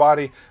of your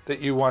body that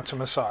you want to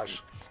massage.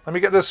 Let me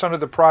get this under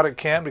the product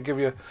cam to give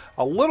you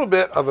a little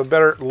bit of a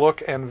better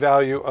look and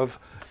value of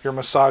your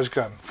massage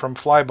gun from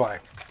Flyby.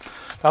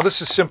 Now,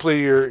 this is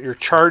simply your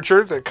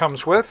charger that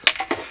comes with,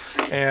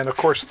 and of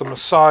course the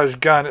massage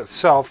gun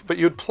itself, but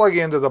you'd plug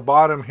into the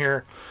bottom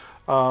here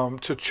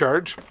to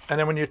charge, and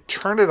then when you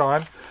turn it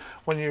on,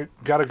 when you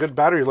got a good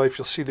battery life,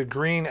 you'll see the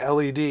green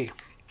LED.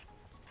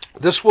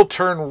 This will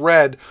turn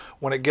red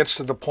when it gets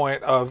to the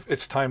point of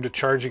it's time to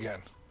charge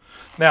again.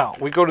 Now,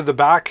 we go to the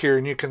back here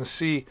and you can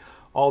see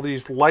all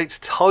these lights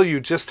tell you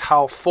just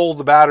how full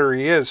the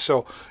battery is,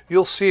 so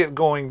you'll see it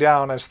going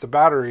down as the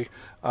battery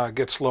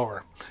gets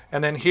lower.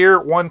 And then here,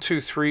 1,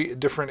 2, 3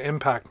 different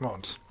impact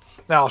modes.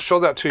 Now, I'll show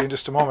that to you in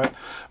just a moment,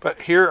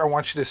 but here I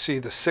want you to see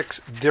the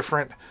 6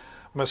 different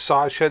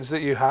massage heads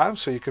that you have,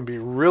 so you can be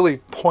really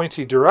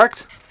pointy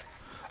direct.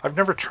 I've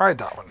never tried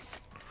that one.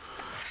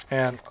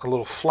 And a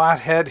little flat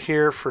head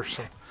here for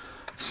some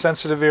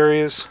sensitive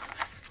areas.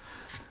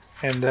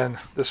 And then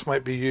this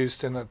might be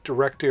used in a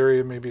direct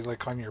area, maybe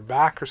like on your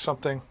back or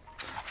something.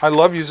 I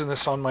love using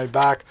this on my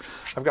back.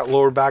 I've got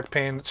lower back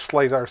pain,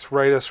 slight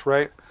arthritis,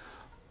 right?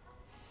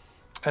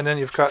 And then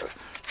you've got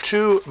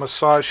 2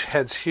 massage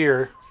heads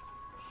here,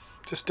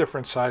 just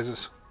different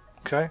sizes,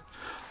 okay?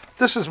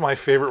 This is my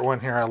favorite one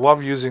here. I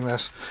love using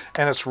this,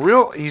 and it's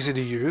real easy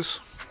to use.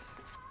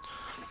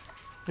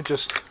 You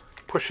just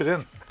push it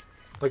in,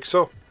 like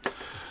so.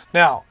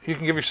 Now, you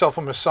can give yourself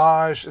a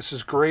massage. This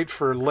is great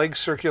for leg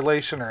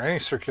circulation or any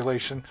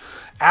circulation.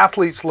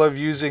 Athletes love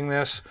using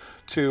this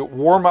to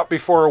warm up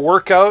before a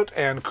workout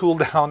and cool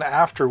down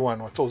after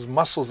one with those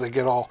muscles that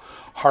get all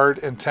hard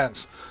and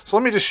tense. So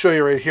let me just show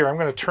you right here. I'm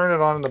going to turn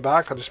it on in the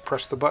back. I'll just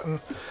press the button,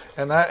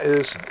 and that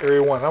is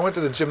area 1. I went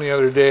to the gym the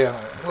other day and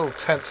I'm a little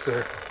tense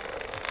there.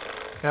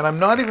 And I'm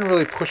not even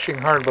really pushing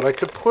hard, but I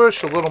could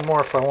push a little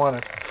more if I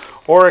wanted.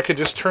 Or I could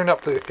just turn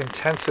up the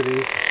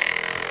intensity.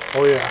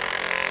 Oh yeah.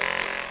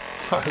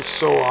 It's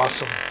so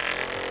awesome.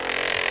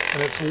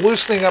 And it's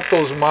loosening up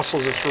those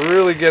muscles. It's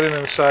really getting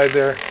inside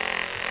there.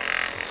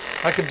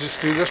 I could just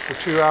do this for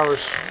 2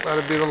 hours.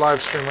 That'd be the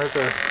live stream right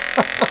there.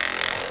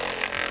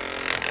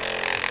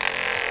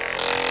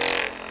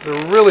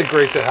 They're really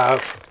great to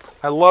have.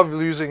 I love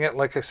using it,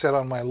 like I said,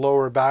 on my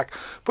lower back.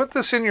 Put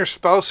this in your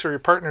spouse or your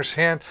partner's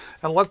hand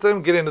and let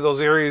them get into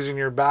those areas in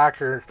your back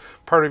or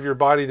part of your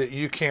body that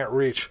you can't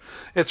reach.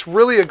 It's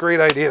really a great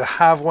idea to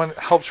have one. It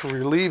helps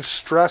relieve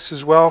stress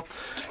as well.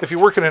 If you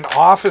work in an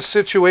office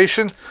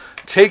situation,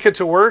 take it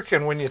to work,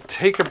 and when you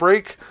take a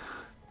break,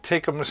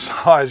 take a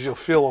massage. You'll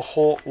feel a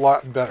whole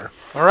lot better.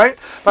 All right,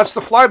 that's the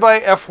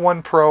Flyby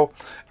F1 Pro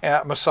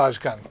massage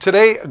gun.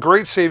 Today,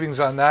 great savings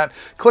on that.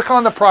 Click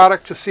on the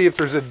product to see if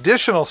there's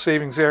additional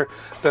savings there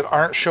that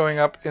aren't showing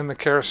up in the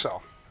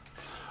carousel.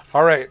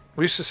 All right,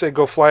 we used to say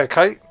go fly a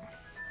kite.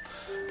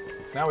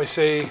 Now we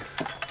say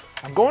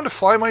I'm going to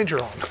fly my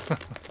drone.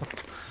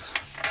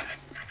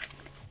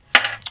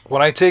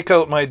 When I take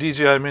out my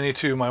DJI Mini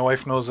 2, my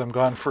wife knows I'm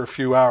gone for a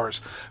few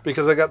hours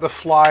because I got the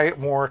Fly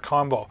More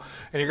combo.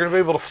 And you're going to be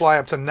able to fly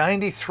up to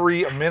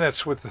 93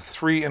 minutes with the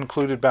 3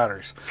 included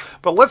batteries.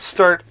 But let's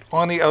start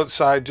on the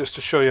outside just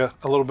to show you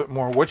a little bit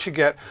more what you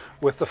get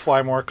with the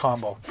Fly More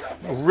combo.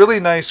 A really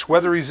nice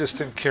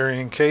weather-resistant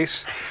carrying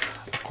case.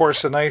 Of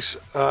course, a nice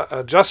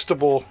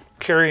adjustable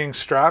carrying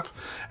strap.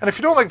 And if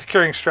you don't like the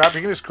carrying strap, you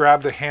can just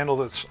grab the handle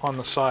that's on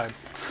the side.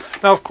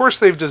 Now, of course,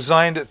 they've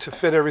designed it to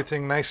fit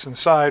everything nice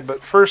inside,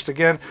 but first,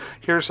 again,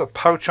 here's a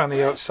pouch on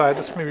the outside.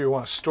 That's maybe you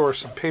want to store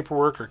some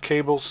paperwork or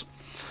cables.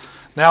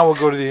 Now we'll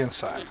go to the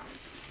inside.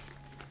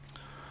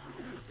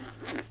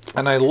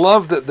 And I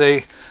love that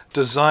they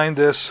designed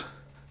this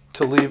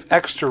to leave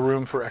extra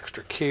room for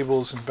extra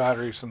cables and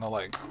batteries and the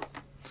like.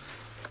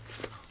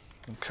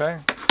 Okay,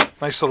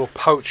 nice little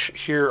pouch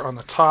here on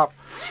the top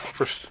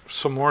for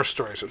some more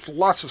storage. There's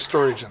lots of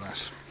storage in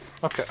this.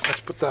 Okay,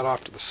 let's put that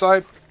off to the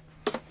side.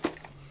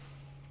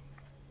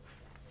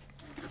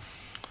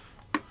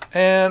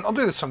 And I'll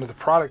do this under the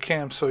product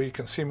cam so you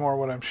can see more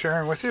what I'm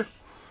sharing with you.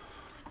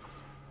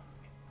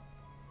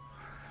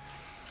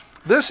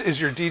 This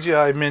is your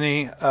DJI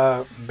Mini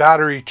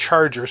battery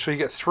charger. So you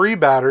get 3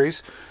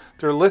 batteries.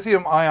 They're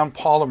lithium-ion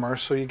polymer,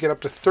 so you get up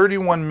to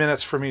 31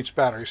 minutes from each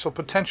battery. So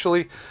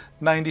potentially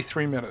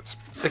 93 minutes.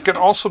 It can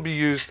also be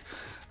used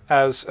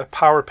as a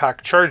power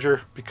pack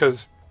charger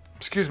because,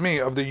 excuse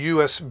me, of the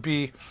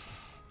USB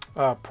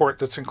port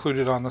that's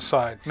included on the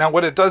side. Now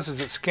what it does is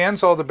it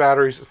scans all the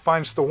batteries, it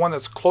finds the one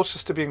that's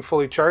closest to being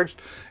fully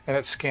charged, and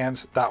it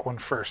scans that one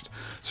first.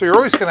 So you're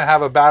always going to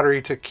have a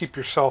battery to keep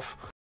yourself.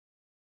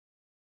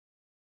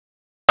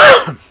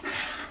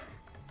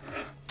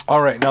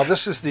 All right, now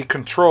this is the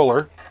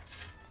controller.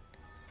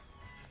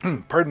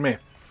 Pardon me.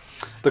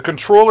 The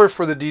controller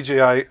for the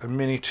DJI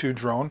Mini 2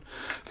 drone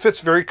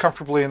fits very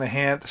comfortably in the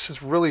hand. This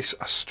is really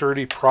a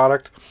sturdy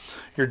product.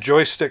 Your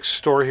joysticks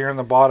store here in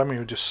the bottom.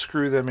 You just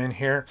screw them in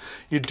here.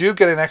 You do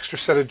get an extra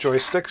set of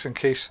joysticks in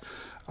case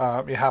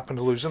you happen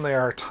to lose them. They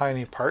are a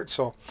tiny part,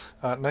 so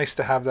nice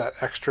to have that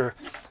extra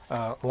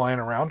lying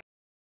around.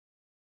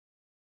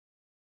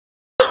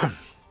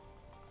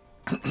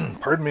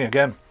 Pardon me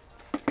again.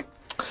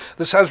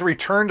 This has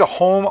return to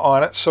home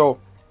on it, so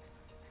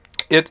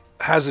it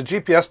has a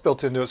GPS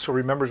built into it, so it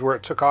remembers where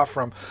it took off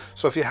from.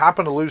 So if you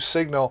happen to lose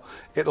signal,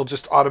 it'll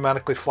just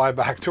automatically fly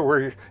back to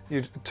where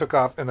you took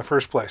off in the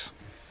first place.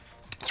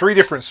 3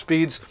 different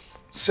speeds: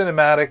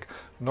 cinematic,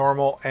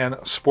 normal, and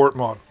sport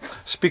mode.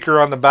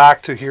 Speaker on the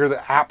back to hear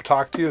the app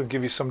talk to you and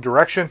give you some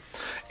direction.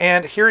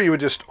 And here you would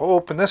just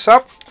open this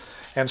up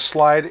and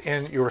slide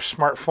in your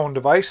smartphone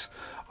device.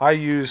 I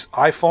use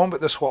iPhone,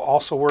 but this will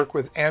also work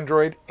with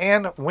Android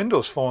and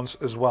Windows phones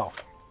as well.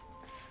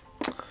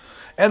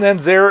 And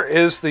then there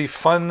is the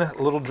fun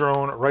little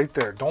drone right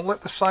there. Don't let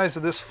the size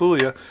of this fool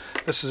you.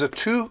 This is a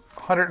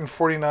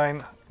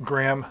 249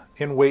 gram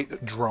in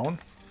weight drone.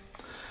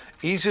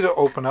 Easy to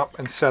open up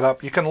and set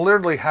up. You can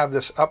literally have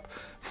this up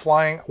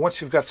flying once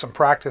you've got some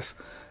practice,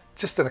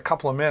 just in a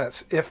couple of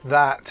minutes, if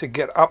that, to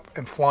get up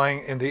and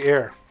flying in the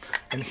air.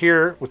 And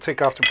here we'll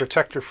take off the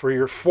protector for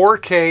your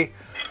 4K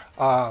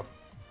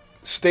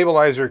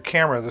stabilizer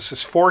camera. This is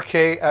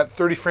 4K at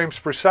 30 frames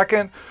per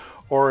second,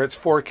 or it's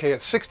 4K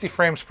at 60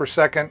 frames per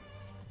second,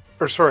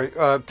 or sorry,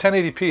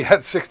 1080p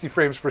at 60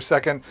 frames per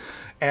second,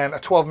 and a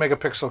 12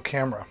 megapixel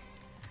camera.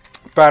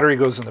 Battery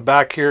goes in the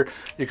back here.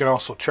 You can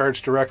also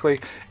charge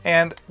directly.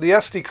 And the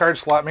SD card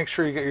slot, make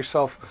sure you get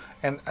yourself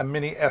a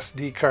mini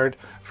SD card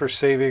for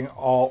saving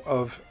all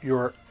of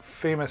your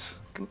famous,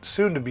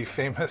 soon to be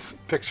famous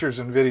pictures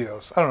and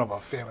videos. I don't know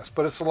about famous,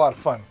 but it's a lot of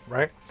fun,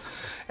 right?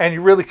 And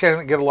you really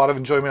can get a lot of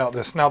enjoyment out of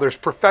this. Now there's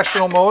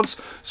professional modes,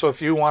 so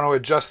if you want to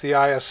adjust the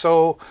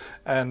ISO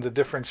and the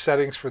different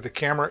settings for the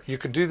camera, you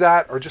can do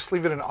that, or just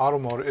leave it in auto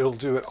mode. It'll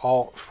do it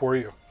all for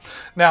you.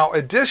 Now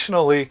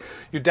additionally,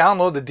 you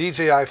download the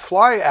DJI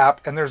Fly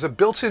app, and there's a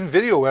built-in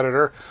video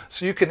editor,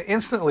 so you can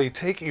instantly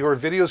take your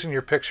videos and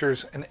your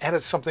pictures and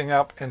edit something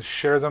up and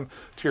share them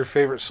to your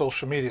favorite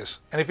social medias.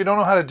 And if you don't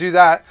know how to do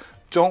that,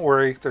 don't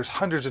worry, there's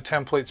hundreds of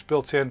templates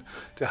built in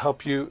to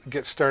help you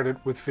get started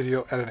with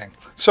video editing.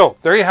 So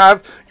there you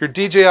have your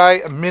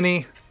DJI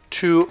Mini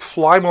 2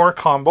 Fly More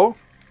combo.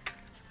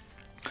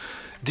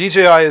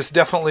 DJI is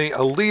definitely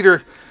a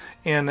leader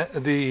in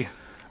the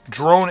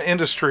drone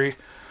industry,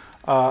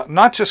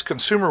 not just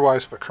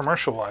consumer-wise, but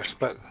commercial-wise.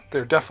 But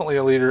they're definitely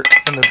a leader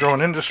in the drone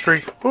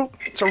industry. Ooh,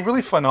 it's a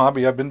really fun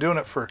hobby. I've been doing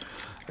it for,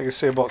 like I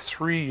say, about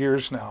 3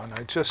 years now, and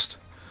I just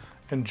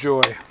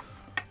enjoy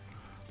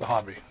the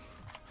hobby.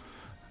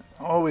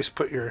 Always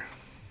put your,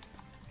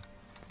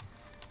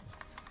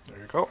 there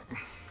you go.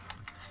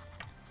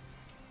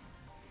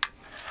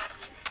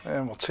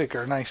 And we'll take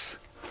our nice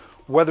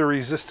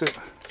weather-resistant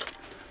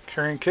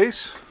carrying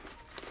case.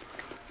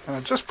 And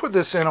I just put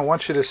this in. I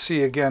want you to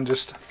see again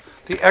just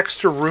the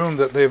extra room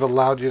that they've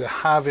allowed you to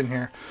have in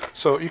here.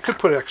 So you could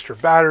put extra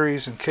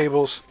batteries and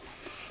cables,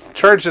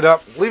 charge it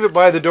up, leave it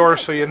by the door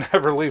so you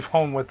never leave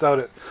home without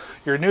it.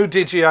 Your new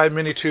DJI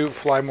Mini 2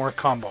 Fly More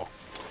combo.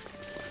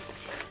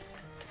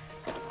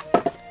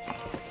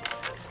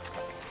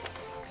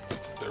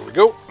 we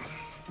go.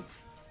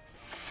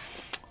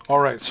 All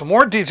right, some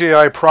more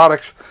DJI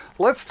products.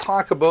 Let's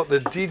talk about the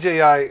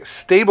DJI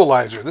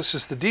stabilizer. This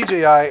is the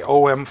DJI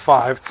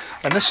OM5,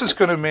 and this is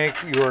going to make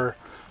your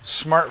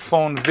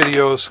smartphone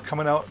videos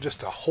coming out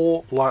just a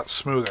whole lot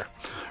smoother.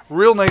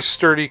 Real nice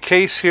sturdy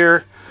case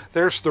here.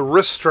 There's the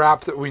wrist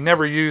strap that we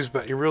never use,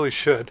 but you really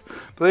should.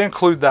 But they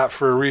include that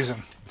for a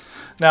reason.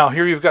 Now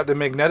here you've got the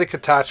magnetic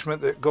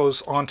attachment that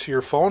goes onto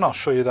your phone. I'll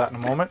show you that in a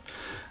moment.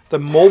 The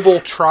mobile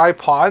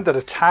tripod that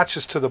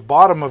attaches to the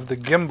bottom of the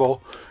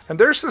gimbal, and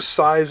there's the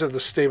size of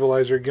the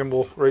stabilizer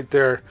gimbal right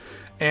there,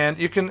 and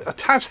you can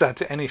attach that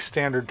to any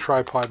standard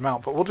tripod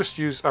mount, but we'll just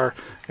use our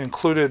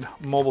included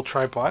mobile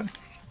tripod.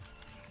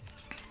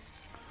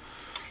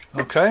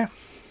 Okay,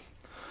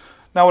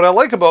 now what I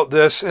like about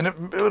this, and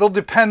it'll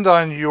depend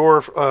on your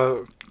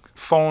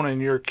phone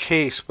and your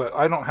case, but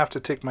I don't have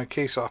to take my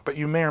case off, but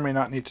you may or may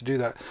not need to do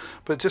that,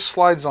 but it just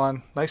slides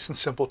on nice and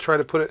simple. Try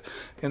to put it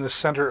in the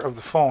center of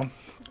the phone.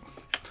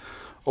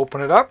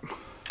 Open it up,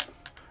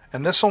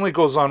 and this only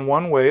goes on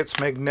one way. It's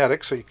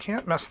magnetic, so you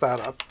can't mess that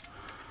up.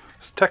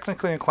 As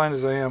technically inclined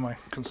as I am, I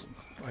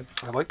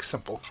like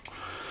simple.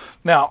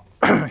 Now,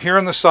 here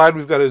on the side,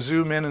 we've got a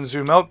zoom in and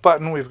zoom out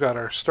button. We've got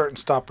our start and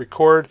stop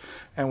record,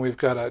 and we've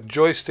got a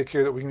joystick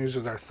here that we can use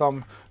with our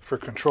thumb for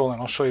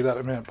controlling. I'll show you that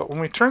in a minute. But when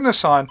we turn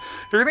this on,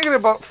 you're going to get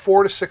about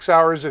 4 to 6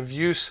 hours of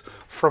use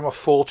from a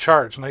full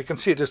charge. Now you can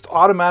see it just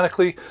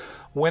automatically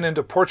went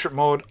into portrait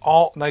mode,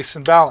 all nice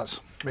and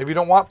balanced. Maybe you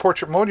don't want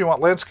portrait mode, you want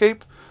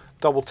landscape.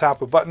 Double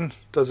tap a button,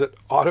 does it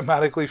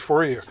automatically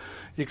for you.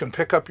 You can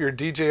pick up your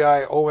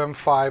DJI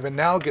OM5 and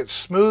now get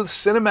smooth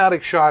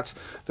cinematic shots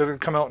that are going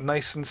to come out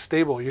nice and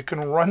stable. You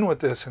can run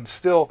with this and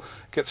still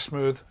get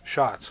smooth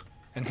shots.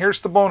 And here's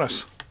the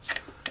bonus.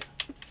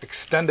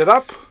 Extend it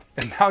up,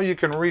 and now you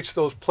can reach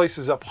those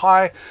places up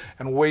high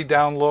and way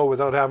down low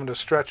without having to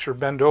stretch or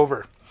bend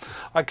over.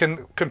 I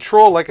can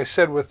control, like I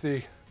said, with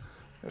the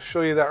I'll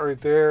show you that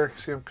right there.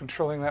 See, I'm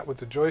controlling that with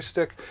the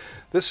joystick.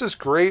 This is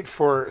great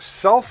for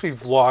selfie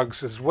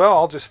vlogs as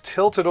well. Just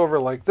tilt it over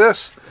like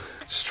this,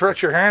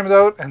 stretch your hand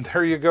out, and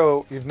there you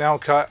go. You've now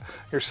got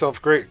yourself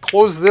great.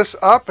 Close this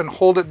up and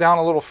hold it down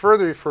a little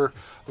further for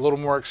a little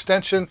more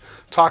extension,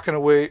 talking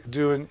away,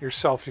 doing your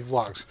selfie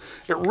vlogs.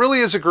 It really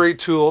is a great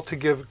tool to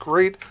give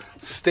great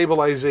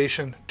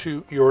stabilization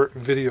to your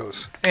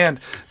videos.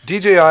 And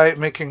DJI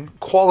making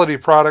quality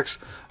products.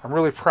 I'm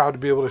really proud to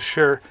be able to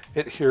share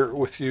it here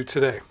with you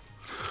today.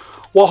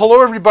 Well,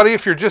 hello everybody.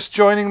 If you're just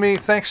joining me,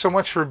 thanks so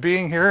much for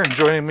being here and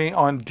joining me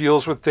on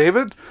Deals with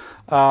David.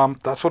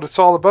 That's what it's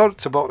all about.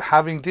 It's about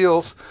having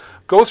deals.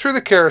 Go through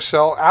the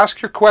carousel,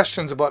 ask your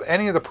questions about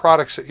any of the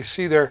products that you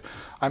see there.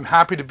 I'm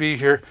happy to be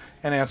here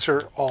and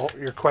answer all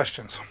your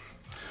questions.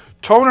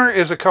 Tonor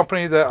is a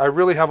company that I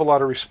really have a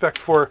lot of respect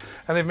for,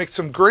 and they make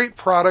some great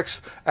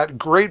products at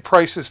great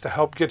prices to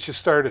help get you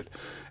started.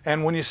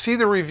 And when you see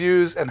the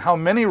reviews and how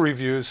many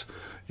reviews,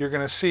 you're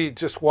going to see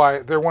just why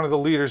they're one of the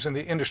leaders in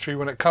the industry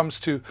when it comes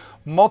to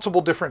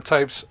multiple different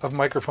types of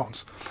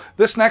microphones.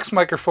 This next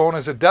microphone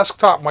is a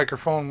desktop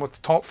microphone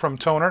from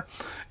Tonor.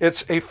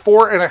 It's a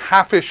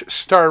 4.5-ish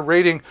star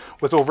rating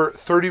with over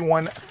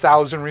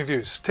 31,000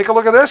 reviews. Take a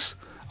look at this.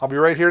 I'll be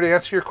right here to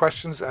answer your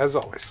questions as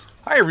always.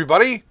 Hi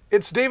everybody,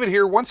 it's David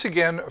here once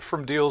again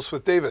from Deals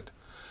with David.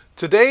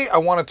 Today I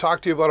want to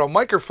talk to you about a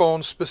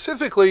microphone,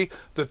 specifically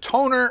the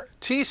Tonor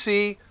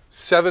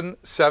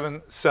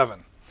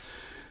TC777.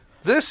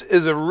 This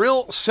is a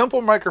real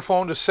simple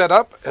microphone to set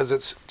up, as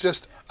it's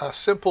just a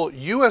simple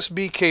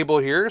USB cable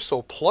here,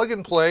 so plug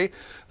and play.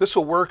 This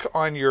will work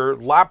on your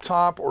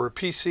laptop or a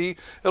PC.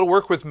 It'll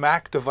work with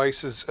Mac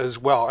devices as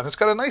well, and it's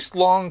got a nice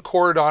long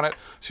cord on it,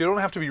 so you don't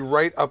have to be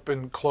right up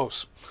and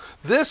close.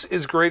 This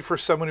is great for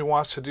someone who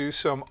wants to do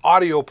some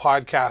audio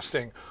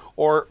podcasting,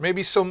 or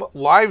maybe some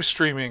live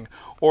streaming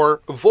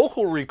or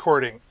vocal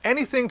recording,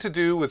 anything to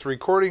do with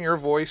recording your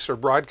voice or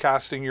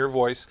broadcasting your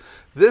voice.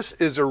 This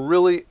is a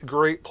really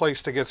great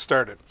place to get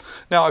started.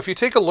 Now, if you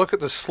take a look at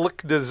the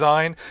slick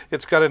design,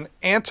 it's got an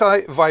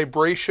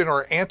anti-vibration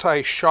or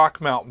anti-shock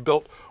mount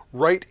built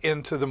right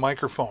into the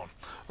microphone.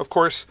 Of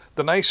course,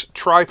 the nice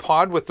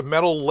tripod with the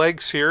metal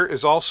legs here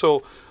is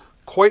also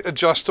quite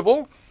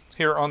adjustable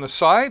here on the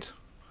side,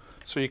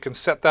 so you can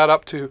set that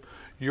up to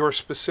your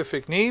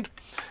specific need.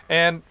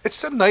 And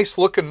it's a nice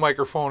looking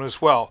microphone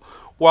as well.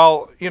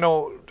 While, you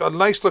know, a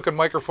nice looking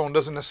microphone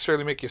doesn't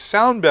necessarily make you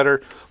sound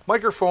better,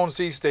 microphones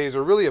these days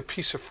are really a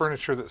piece of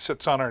furniture that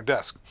sits on our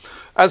desk.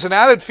 As an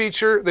added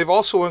feature, they've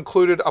also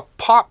included a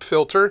pop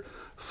filter,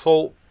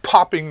 full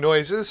popping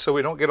noises, so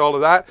we don't get all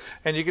of that,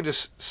 and you can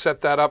just set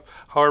that up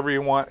however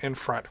you want in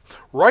front.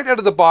 Right out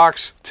of the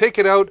box, take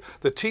it out,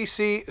 the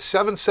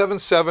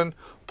TC777,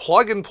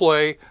 plug and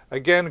play.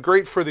 Again,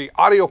 great for the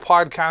audio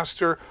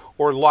podcaster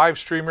or live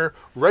streamer,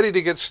 ready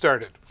to get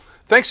started.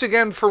 Thanks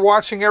again for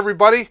watching,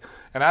 everybody,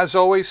 and as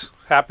always,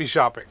 happy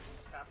shopping.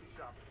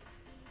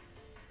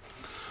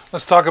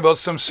 Let's talk about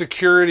some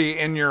security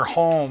in your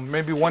home.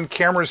 Maybe one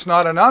camera is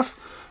not enough,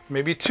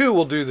 maybe two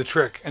will do the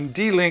trick, and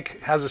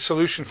D-Link has a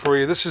solution for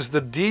you. This is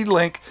the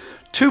D-Link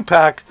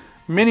 2-pack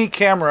mini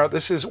camera.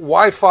 This is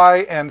Wi-Fi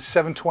and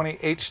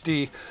 720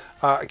 HD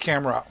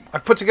camera.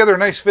 I've put together a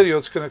nice video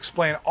that's going to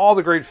explain all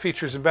the great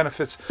features and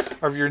benefits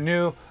of your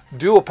new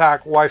dual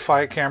pack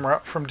Wi-Fi camera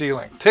from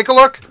D-Link. Take a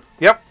look.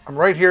 Yep, I'm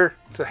right here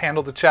to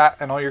handle the chat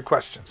and all your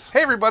questions.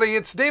 Hey everybody,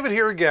 it's David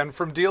here again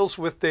from Deals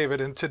with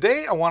David, and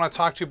today I want to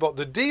talk to you about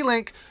the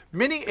D-Link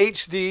Mini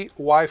HD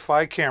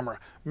Wi-Fi camera.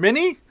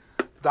 Mini?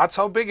 That's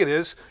how big it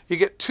is. You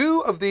get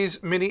 2 of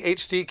these Mini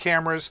HD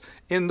cameras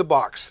in the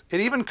box. It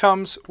even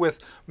comes with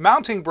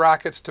mounting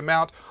brackets to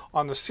mount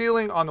on the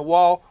ceiling, on the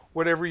wall,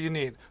 whatever you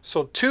need.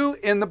 So 2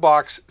 in the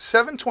box,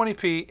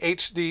 720p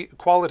HD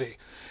quality.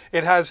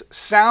 It has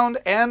sound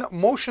and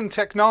motion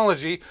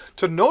technology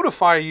to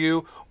notify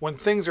you when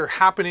things are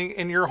happening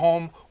in your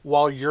home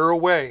while you're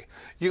away.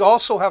 You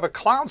also have a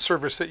cloud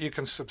service that you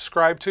can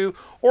subscribe to,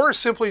 or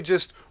simply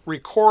just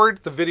record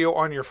the video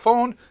on your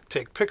phone,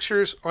 take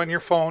pictures on your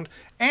phone,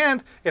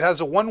 and it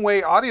has a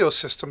one-way audio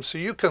system so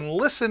you can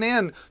listen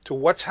in to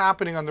what's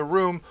happening on the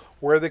room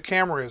where the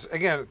camera is.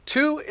 Again,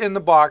 2 in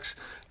the box,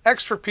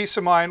 extra peace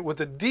of mind with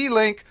the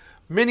D-Link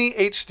Mini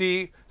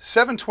HD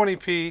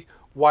 720p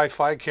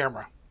Wi-Fi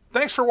camera.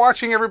 Thanks for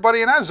watching,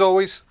 everybody, and as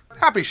always,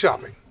 happy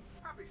shopping.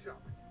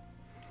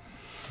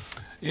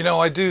 You know,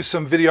 I do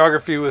some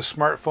videography with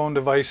smartphone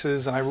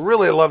devices, and I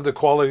really love the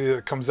quality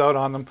that comes out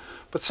on them.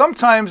 But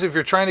sometimes if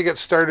you're trying to get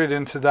started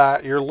into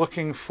that, you're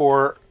looking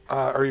for,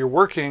 or you're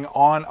working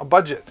on a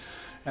budget.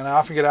 And I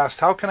often get asked,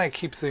 how can I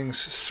keep things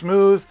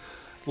smooth,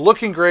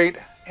 looking great,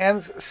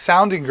 and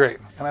sounding great?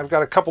 And I've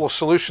got a couple of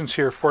solutions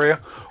here for you.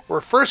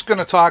 We're first going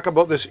to talk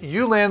about this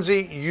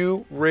Ulanzi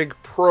U-Rig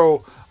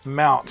Pro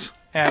mount.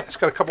 And it's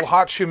got a couple of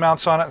hot shoe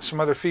mounts on it and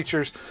some other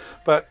features,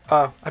 but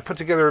I put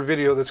together a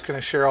video that's going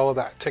to share all of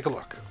that. Take a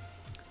look.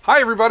 Hi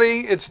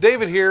everybody, it's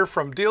David here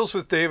from Deals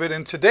with David,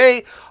 and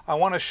today I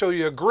want to show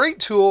you a great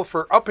tool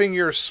for upping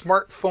your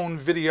smartphone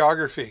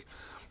videography.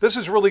 This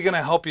is really going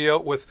to help you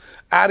out with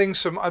adding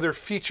some other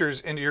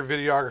features into your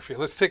videography.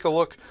 Let's take a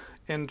look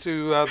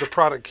into the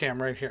product cam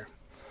right here.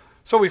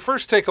 So we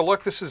first take a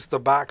look. This is the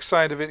back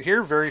side of it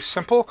here, very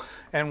simple,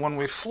 and when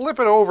we flip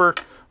it over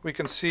we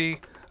can see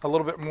a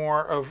little bit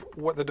more of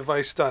what the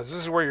device does.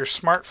 This is where your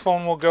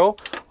smartphone will go.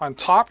 On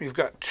top, you've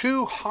got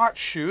 2 hot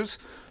shoes,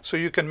 so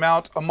you can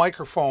mount a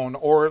microphone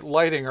or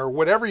lighting or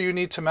whatever you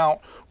need to mount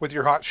with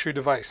your hot shoe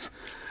device.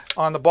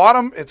 On the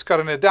bottom, it's got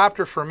an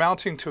adapter for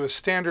mounting to a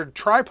standard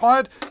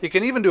tripod. You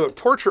can even do it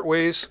portrait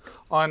ways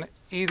on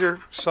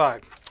either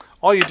side.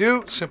 All you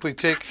do, simply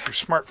take your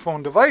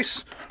smartphone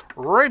device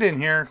right in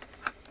here,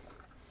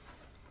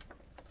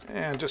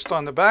 and just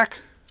on the back,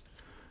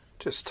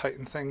 just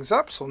tighten things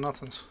up so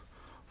nothing's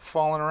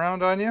falling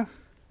around on you,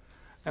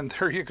 and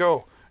there you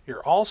go.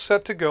 You're all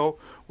set to go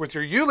with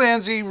your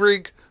Ulanzi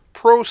Rig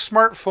Pro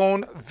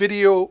smartphone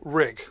video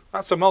rig.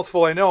 That's a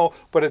mouthful, I know,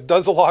 but it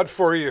does a lot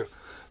for you.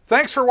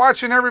 Thanks for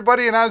watching,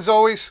 everybody, and as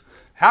always,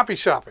 happy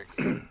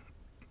shopping.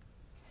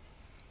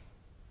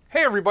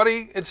 Hey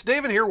everybody, it's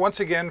David here once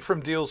again from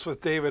Deals with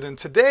David, and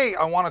today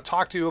I want to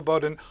talk to you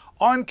about an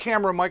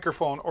on-camera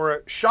microphone, or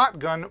a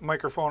shotgun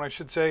microphone I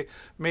should say,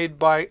 made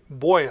by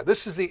Boya.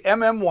 This is the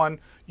MM1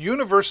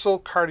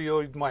 Universal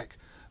Cardioid mic.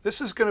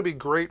 This is going to be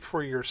great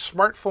for your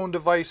smartphone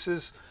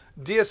devices,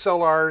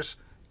 DSLRs,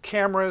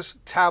 cameras,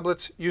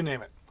 tablets, you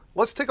name it.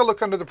 Let's take a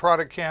look under the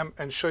product cam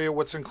and show you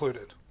what's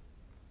included.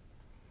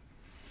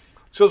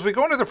 So as we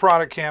go into the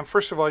product cam,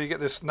 first of all, you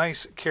get this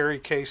nice carry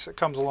case that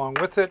comes along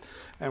with it,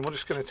 and we're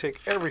just going to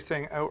take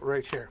everything out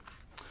right here.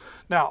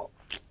 Now,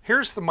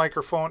 here's the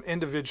microphone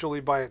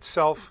individually by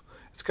itself.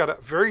 It's got a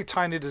very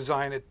tiny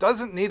design. It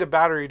doesn't need a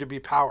battery to be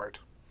powered.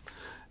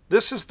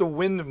 This is the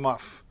wind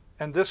muff,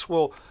 and this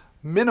will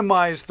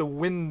minimize the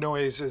wind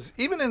noises,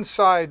 even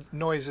inside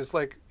noises,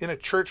 like in a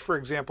church, for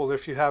example.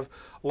 If you have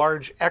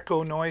large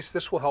echo noise,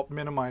 this will help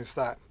minimize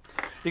that.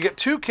 You get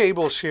 2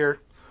 cables here.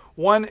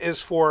 One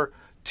is for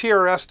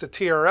TRS to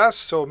TRS,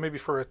 so maybe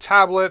for a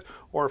tablet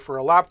or for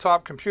a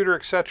laptop, computer,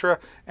 etc.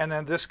 And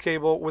then this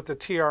cable with the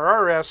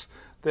TRRS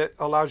that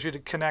allows you to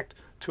connect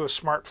to a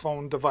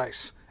smartphone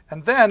device.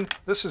 And then,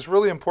 this is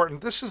really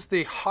important, this is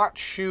the hot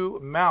shoe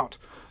mount.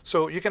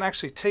 So you can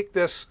actually take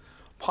this,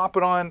 pop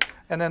it on,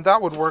 and then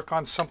that would work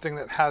on something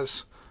that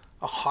has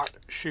a hot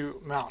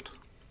shoe mount.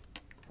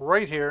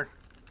 Right here,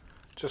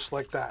 just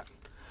like that.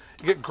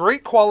 You get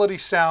great quality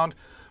sound.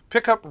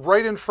 Pick up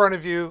right in front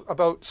of you,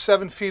 about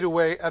 7 feet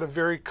away, at a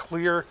very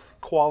clear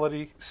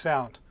quality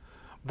sound.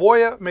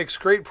 Boya makes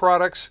great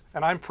products,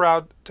 and I'm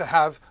proud to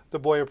have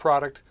the Boya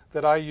product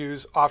that I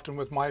use often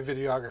with my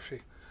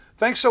videography.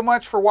 Thanks so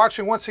much for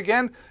watching once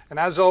again, and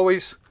as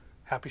always,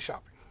 happy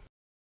shopping.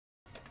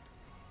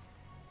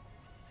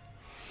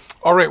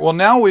 All right, well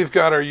now we've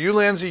got our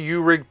Ulanzi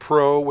U-Rig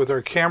Pro with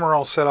our camera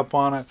all set up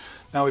on it.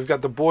 Now we've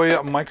got the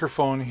Boya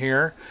microphone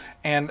here,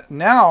 And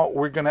now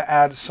we're going to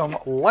add some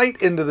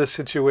light into the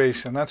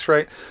situation. That's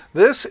right.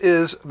 This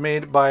is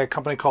made by a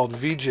company called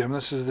VGym.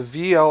 This is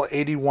the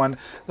VL81.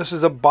 This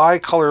is a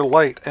bicolor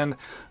light. And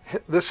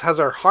this has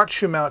our hot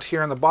shoe mount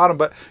here on the bottom,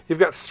 but you've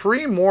got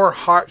 3 more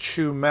hot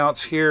shoe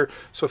mounts here.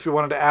 So if you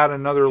wanted to add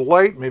another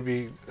light,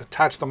 maybe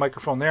attach the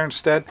microphone there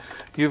instead,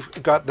 you've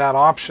got that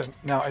option.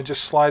 Now it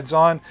just slides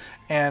on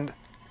and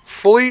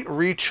fully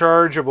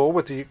rechargeable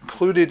with the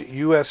included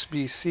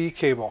USB-C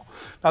cable.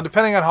 Now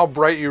depending on how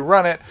bright you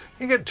run it,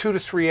 you get 2 to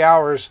 3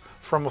 hours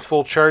from a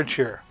full charge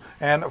here.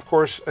 And of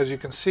course, as you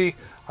can see,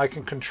 I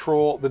can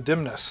control the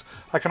dimness.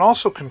 I can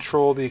also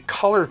control the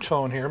color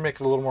tone here, make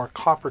it a little more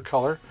copper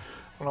color.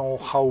 I don't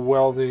know how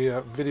well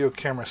the video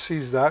camera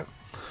sees that,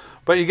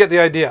 but you get the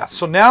idea.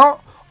 So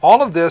now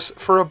all of this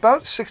for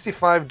about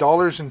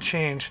 $65 and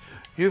change,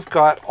 you've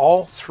got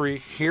all 3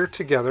 here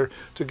together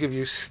to give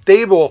you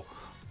stable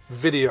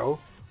video,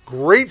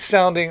 great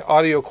sounding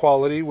audio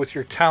quality with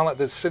your talent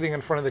that's sitting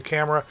in front of the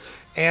camera,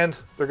 and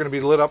they're going to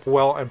be lit up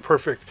well and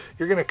perfect.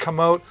 You're going to come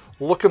out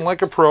looking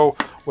like a pro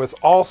with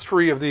all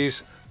 3 of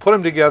these, put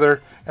them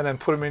together, and then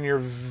put them in your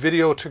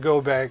video to go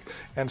bag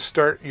and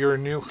start your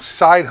new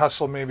side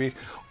hustle maybe,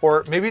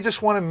 or maybe you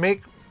just want to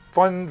make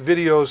fun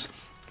videos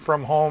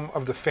from home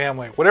of the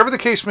family. Whatever the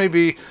case may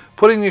be,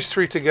 putting these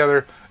 3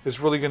 together is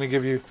really going to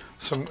give you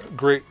some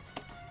great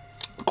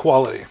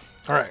quality.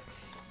 All right,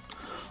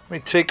 let me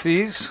take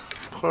these,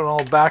 put it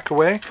all back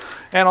away,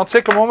 and I'll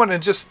take a moment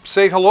and just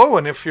say hello.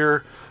 And if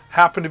you're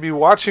happen to be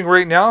watching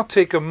right now,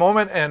 take a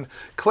moment and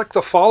click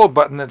the follow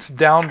button that's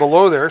down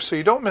below there so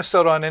you don't miss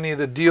out on any of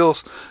the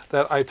deals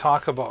that I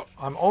talk about.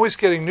 I'm always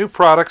getting new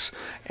products,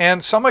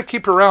 and some I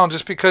keep around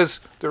just because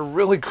they're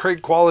really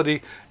great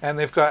quality and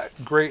they've got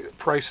great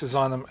prices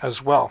on them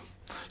as well.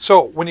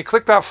 So when you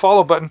click that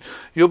follow button,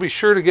 you'll be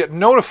sure to get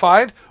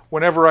notified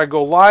whenever I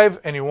go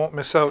live, and you won't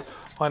miss out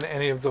on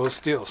any of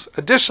those deals.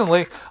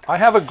 Additionally, I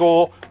have a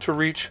goal to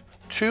reach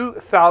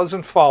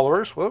 2,000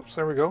 followers. Whoops,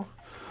 there we go.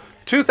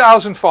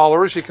 2,000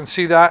 followers, you can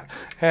see that.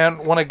 And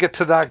when I get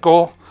to that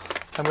goal,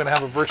 I'm going to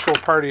have a virtual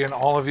party, and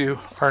all of you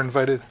are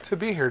invited to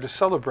be here to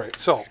celebrate.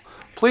 So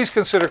please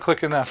consider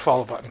clicking that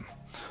follow button.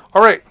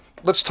 All right,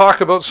 let's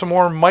talk about some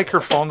more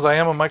microphones. I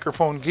am a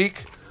microphone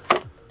geek.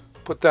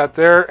 Put that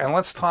there, and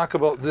let's talk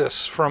about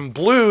this. From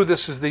Blue,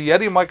 this is the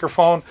Yeti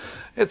microphone.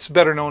 It's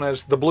better known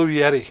as the Blue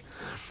Yeti.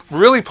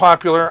 Really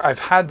popular. I've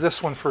had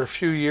this one for a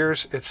few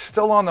years. It's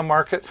still on the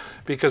market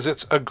because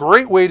it's a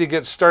great way to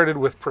get started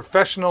with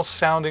professional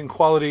sounding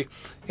quality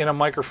in a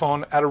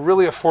microphone at a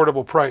really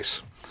affordable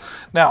price.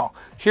 Now,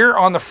 here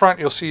on the front,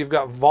 you'll see you've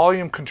got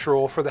volume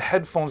control for the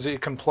headphones that you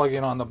can plug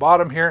in on the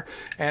bottom here,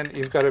 and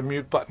you've got a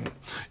mute button.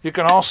 You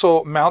can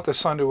also mount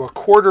this onto a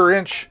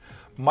 1/4-inch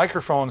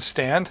microphone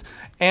stand,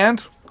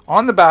 and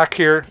on the back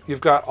here,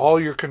 you've got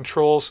all your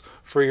controls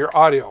for your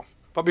audio.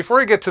 But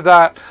before I get to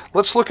that,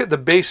 let's look at the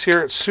base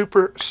here. It's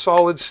super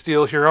solid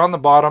steel here on the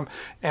bottom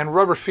and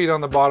rubber feet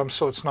on the bottom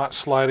so it's not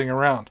sliding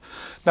around.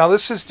 Now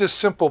this is just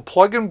simple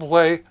plug and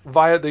play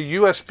via the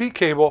USB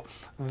cable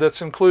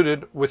that's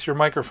included with your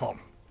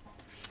microphone.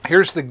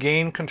 Here's the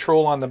gain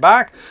control on the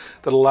back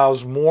that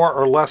allows more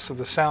or less of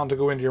the sound to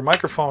go into your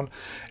microphone.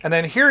 And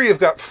then here you've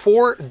got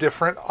 4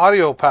 different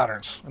audio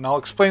patterns, and I'll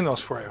explain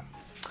those for you.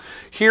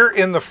 Here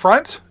in the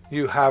front,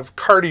 you have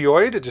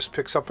cardioid, it just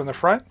picks up in the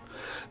front.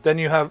 Then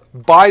you have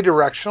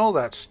bidirectional,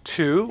 that's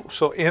 2,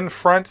 so in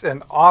front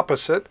and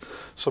opposite.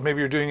 So maybe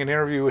you're doing an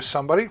interview with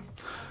somebody.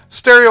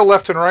 Stereo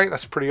left and right,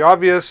 that's pretty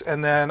obvious.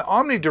 And then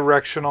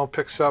omnidirectional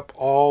picks up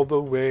all the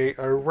way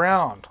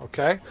around,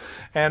 okay?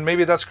 And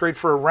maybe that's great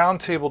for a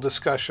roundtable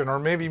discussion, or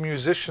maybe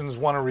musicians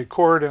want to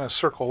record in a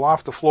circle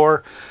off the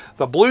floor.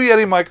 The Blue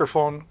Yeti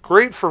microphone,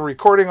 great for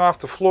recording off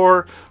the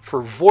floor,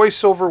 for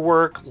voiceover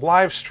work,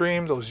 live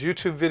stream, those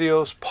YouTube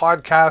videos,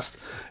 podcasts.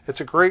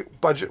 It's a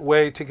great budget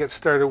way to get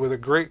started with a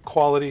great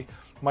quality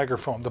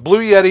microphone. The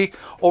Blue Yeti,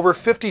 over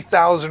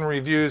 50,000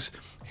 reviews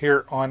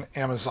here on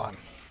Amazon.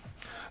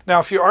 Now,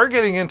 if you are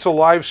getting into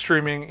live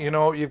streaming, you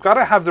know, you've got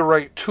to have the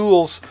right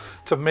tools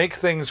to make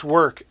things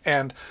work.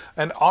 And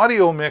an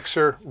audio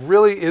mixer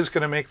really is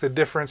going to make the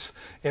difference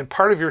in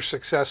part of your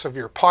success of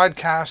your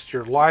podcast,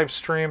 your live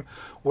stream,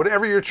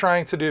 whatever you're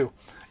trying to do.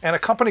 And a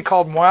company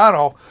called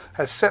Moyano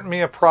has sent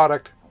me a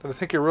product that I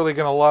think you're really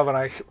going to love. And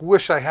I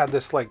wish I had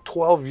this like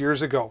 12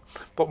 years ago.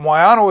 But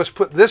Moyano has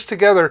put this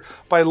together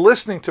by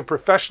listening to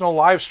professional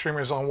live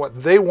streamers on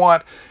what they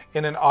want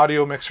in an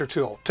audio mixer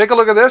tool. Take a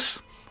look at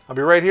this. I'll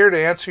be right here to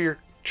answer your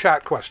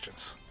chat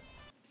questions.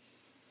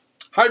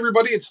 Hi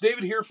everybody, it's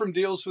David here from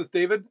Deals with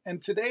David,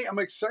 and today I'm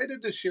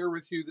excited to share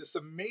with you this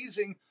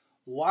amazing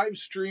live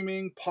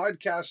streaming,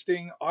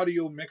 podcasting,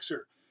 audio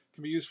mixer. It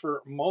can be used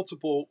for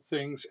multiple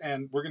things,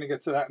 and we're going to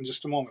get to that in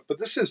just a moment. But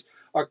this is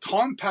a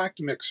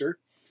compact mixer.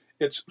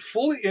 It's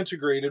fully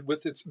integrated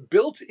with its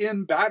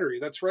built-in battery.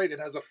 That's right, it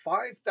has a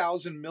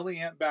 5,000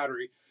 milliamp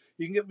battery.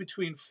 You can get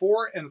between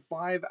 4 and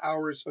 5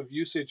 hours of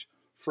usage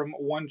from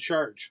one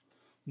charge.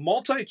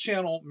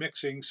 Multi-channel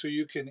mixing, so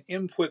you can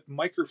input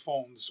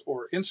microphones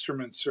or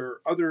instruments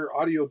or other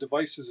audio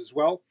devices as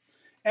well.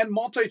 And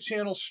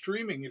multi-channel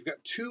streaming. You've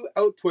got two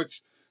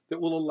outputs that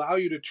will allow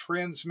you to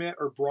transmit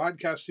or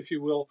broadcast, if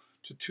you will,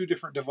 to two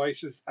different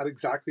devices at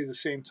exactly the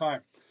same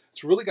time.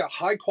 It's really got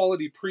high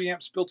quality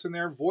preamps built in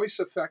there, voice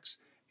effects,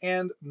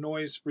 and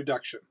noise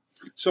reduction.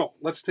 So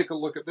let's take a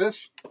look at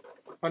this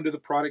under the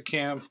product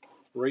cam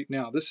right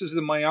now. This is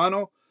the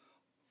Mayano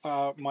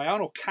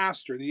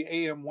Caster, the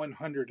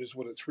AM100 is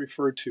what it's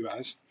referred to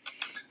as.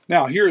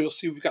 Now here you'll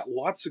see we've got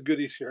lots of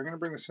goodies here. I'm going to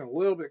bring this in a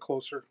little bit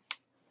closer.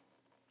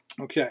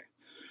 Okay,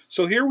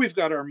 so here we've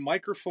got our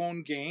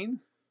microphone gain,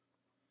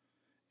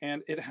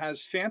 and it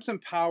has phantom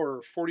power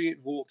of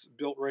 48 volts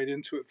built right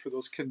into it for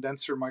those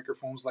condenser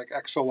microphones like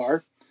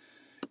XLR.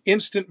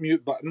 Instant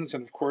mute buttons,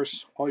 and of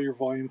course all your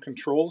volume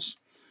controls.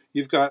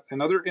 You've got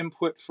another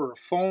input for a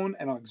phone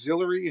and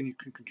auxiliary, and you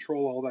can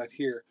control all that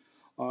here.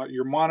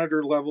 Your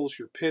monitor levels,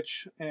 your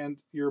pitch, and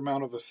your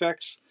amount of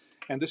effects.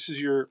 And this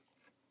is your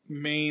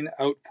main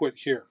output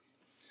here.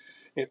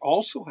 It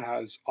also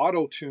has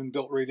auto tune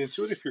built right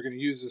into it if you're going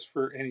to use this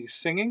for any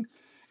singing,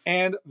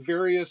 and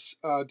various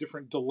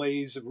different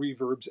delays,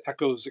 reverbs,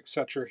 echoes,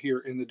 etc. here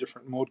in the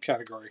different mode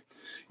category.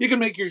 You can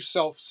make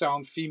yourself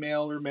sound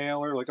female or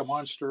male or like a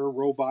monster or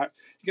robot.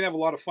 You can have a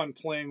lot of fun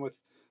playing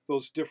with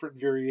those different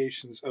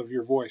variations of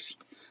your voice.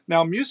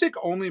 Now, music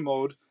only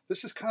mode,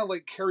 this is kind of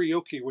like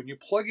karaoke. When you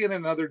plug in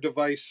another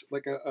device,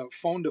 like a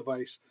phone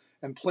device,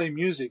 and play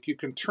music, you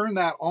can turn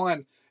that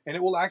on and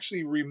it will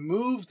actually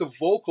remove the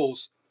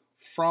vocals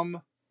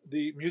from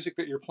the music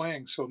that you're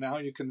playing. So now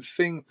you can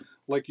sing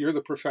like you're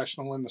the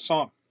professional in the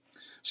song.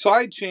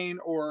 Sidechain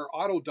or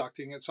auto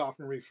ducting, it's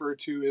often referred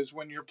to, is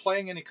when you're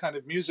playing any kind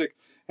of music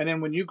and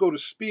then when you go to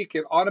speak,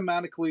 it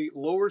automatically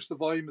lowers the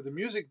volume of the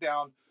music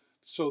down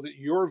so that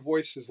your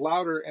voice is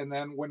louder, and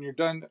then when you're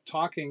done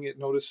talking, it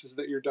notices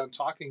that you're done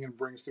talking and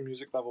brings the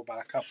music level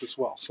back up as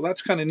well. So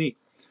that's kind of neat.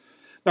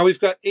 Now we've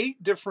got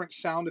 8 different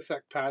sound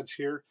effect pads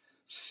here.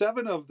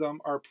 7 of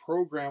them are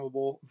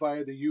programmable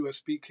via the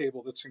USB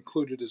cable that's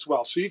included as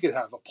well. So you could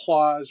have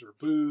applause or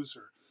boos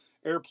or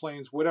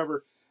airplanes,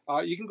 whatever.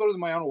 You can go to the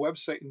Mayano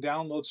website and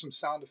download some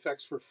sound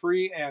effects for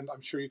free, and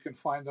I'm sure you can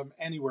find them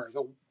anywhere.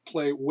 They'll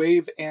play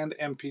WAV and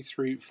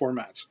MP3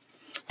 formats.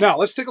 Now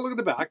let's take a look at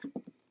the back.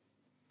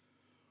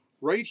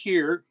 Right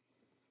here,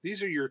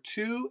 these are your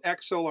 2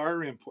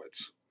 XLR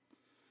inputs.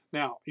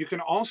 Now, you can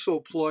also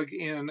plug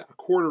in a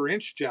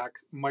 1/4-inch jack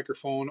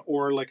microphone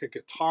or like a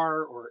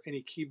guitar or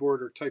any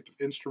keyboard or type of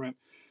instrument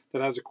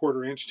that has a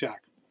 1/4-inch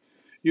jack.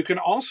 You can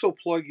also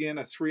plug in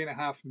a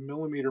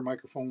 3.5mm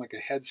microphone like a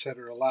headset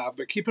or a lav,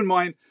 but keep in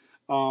mind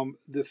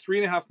the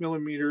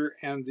 3.5mm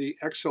and the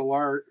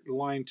XLR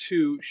line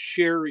 2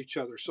 share each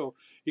other, so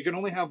you can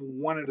only have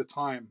one at a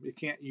time. You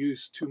can't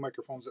use 2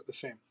 microphones at the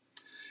same.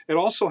 It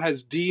also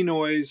has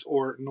denoise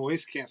or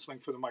noise canceling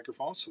for the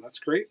microphone, so that's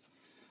great.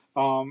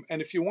 And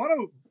if you want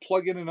to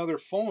plug in another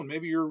phone,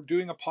 maybe you're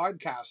doing a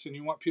podcast and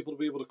you want people to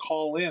be able to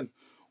call in,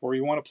 or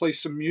you want to play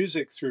some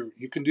music through,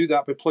 you can do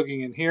that by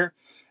plugging in here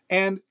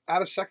and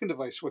add a second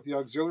device with the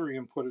auxiliary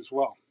input as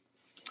well.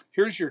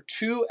 Here's your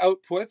 2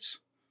 outputs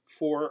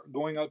for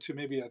going out to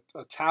maybe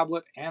a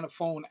tablet and a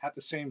phone at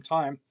the same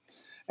time.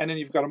 And then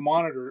you've got a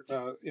monitor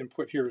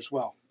input here as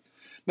well.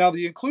 Now,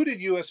 the included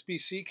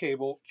USB-C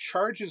cable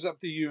charges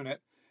up the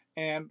unit,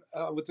 and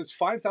with its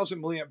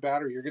 5,000 milliamp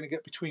battery, you're going to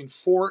get between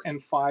 4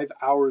 and 5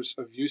 hours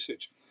of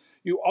usage.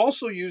 You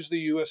also use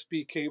the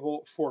USB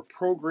cable for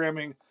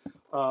programming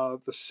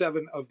the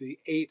 7 of the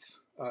 8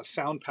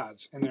 sound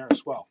pads in there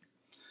as well.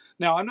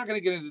 Now, I'm not going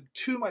to get into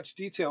too much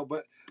detail,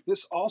 but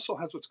this also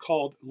has what's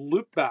called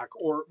loopback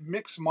or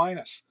mix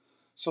minus.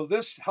 So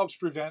this helps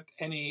prevent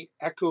any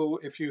echo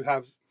if you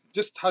have,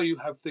 just how you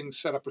have things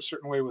set up a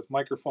certain way with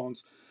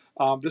microphones.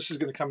 This is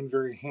going to come in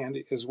very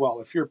handy as well.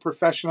 If you're a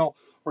professional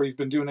or you've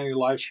been doing any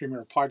live streaming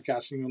or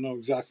podcasting, you'll know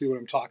exactly what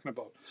I'm talking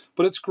about.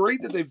 But it's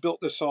great that they've built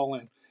this all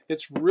in.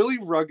 It's really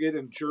rugged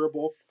and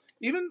durable,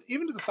 even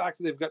to the fact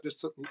that they've got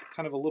just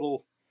kind of a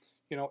little,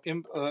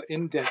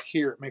 indent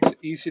here. It makes it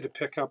easy to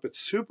pick up. It's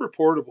super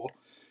portable.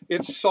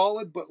 It's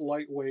solid but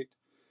lightweight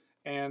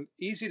and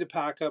easy to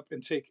pack up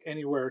and take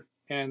anywhere,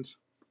 and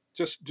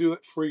just do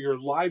it for your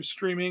live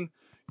streaming,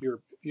 your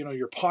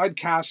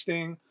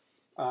podcasting.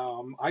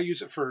 I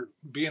use it for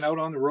being out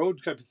on the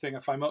road type of thing.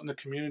 If I'm out in the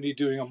community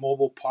doing a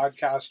mobile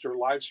podcast or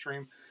live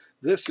stream,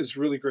 this is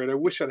really great. I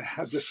wish I'd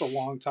had this a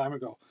long time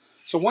ago.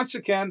 So once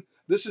again,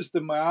 this is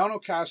the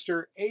Mayano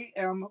Caster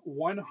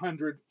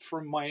AM100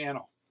 from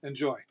Mayano.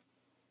 Enjoy.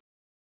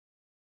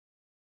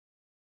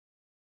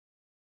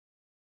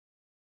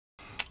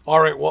 All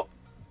right, well,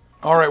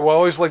 I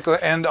always like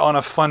to end on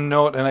a fun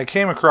note, and I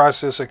came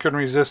across this. I couldn't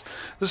resist.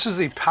 This is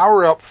the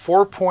PowerUp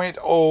 4.0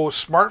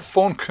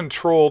 smartphone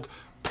controlled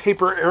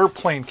paper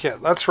airplane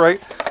kit. That's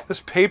right, this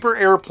paper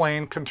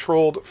airplane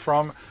controlled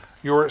from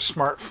your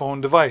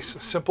smartphone device. A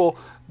simple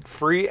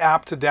free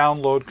app to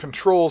download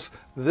controls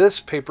this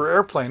paper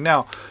airplane.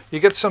 Now,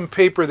 you get some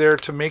paper there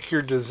to make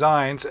your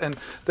designs, and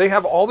they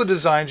have all the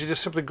designs. You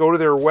just simply go to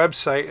their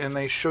website and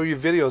they show you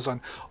videos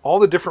on all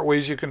the different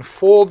ways you can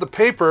fold the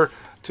paper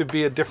to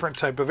be a different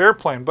type of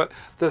airplane. But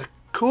the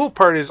cool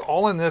part is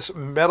all in this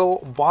metal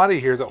body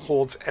here that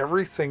holds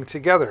everything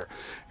together.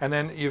 And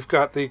then you've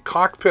got the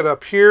cockpit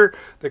up here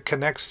that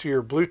connects to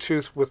your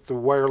Bluetooth with the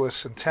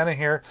wireless antenna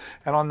here.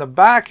 And on the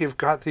back, you've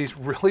got these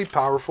really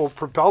powerful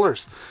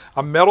propellers,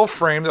 a metal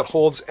frame that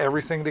holds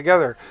everything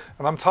together.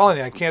 And I'm telling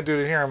you, I can't do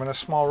it here. I'm in a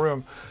small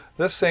room.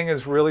 This thing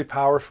is really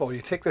powerful.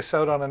 You take this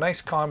out on a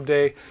nice calm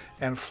day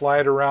and fly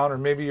it around, or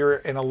maybe you're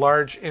in a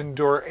large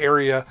indoor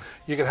area.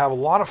 You can have a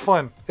lot of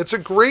fun. It's a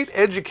great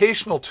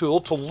educational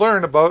tool to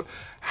learn about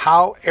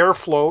how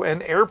airflow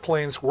and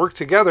airplanes work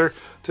together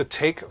to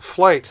take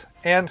flight.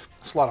 And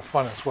it's a lot of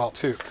fun as well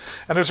too.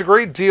 And there's a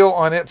great deal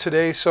on it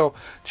today, so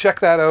check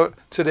that out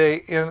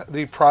today in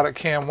the product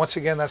cam. Once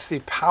again, that's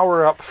the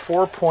PowerUp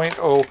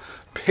 4.0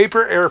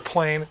 paper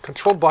airplane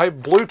controlled by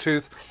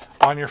Bluetooth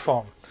on your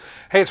phone.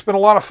 Hey, it's been a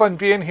lot of fun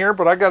being here,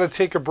 but I got to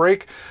take a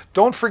break.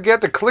 Don't forget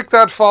to click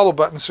that follow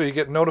button so you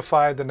get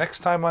notified the next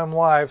time I'm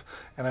live,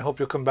 and I hope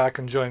you'll come back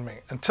and join me.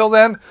 Until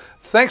then,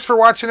 thanks for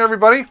watching,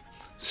 everybody.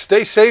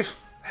 Stay safe.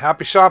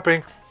 Happy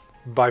shopping.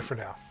 Bye for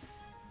now.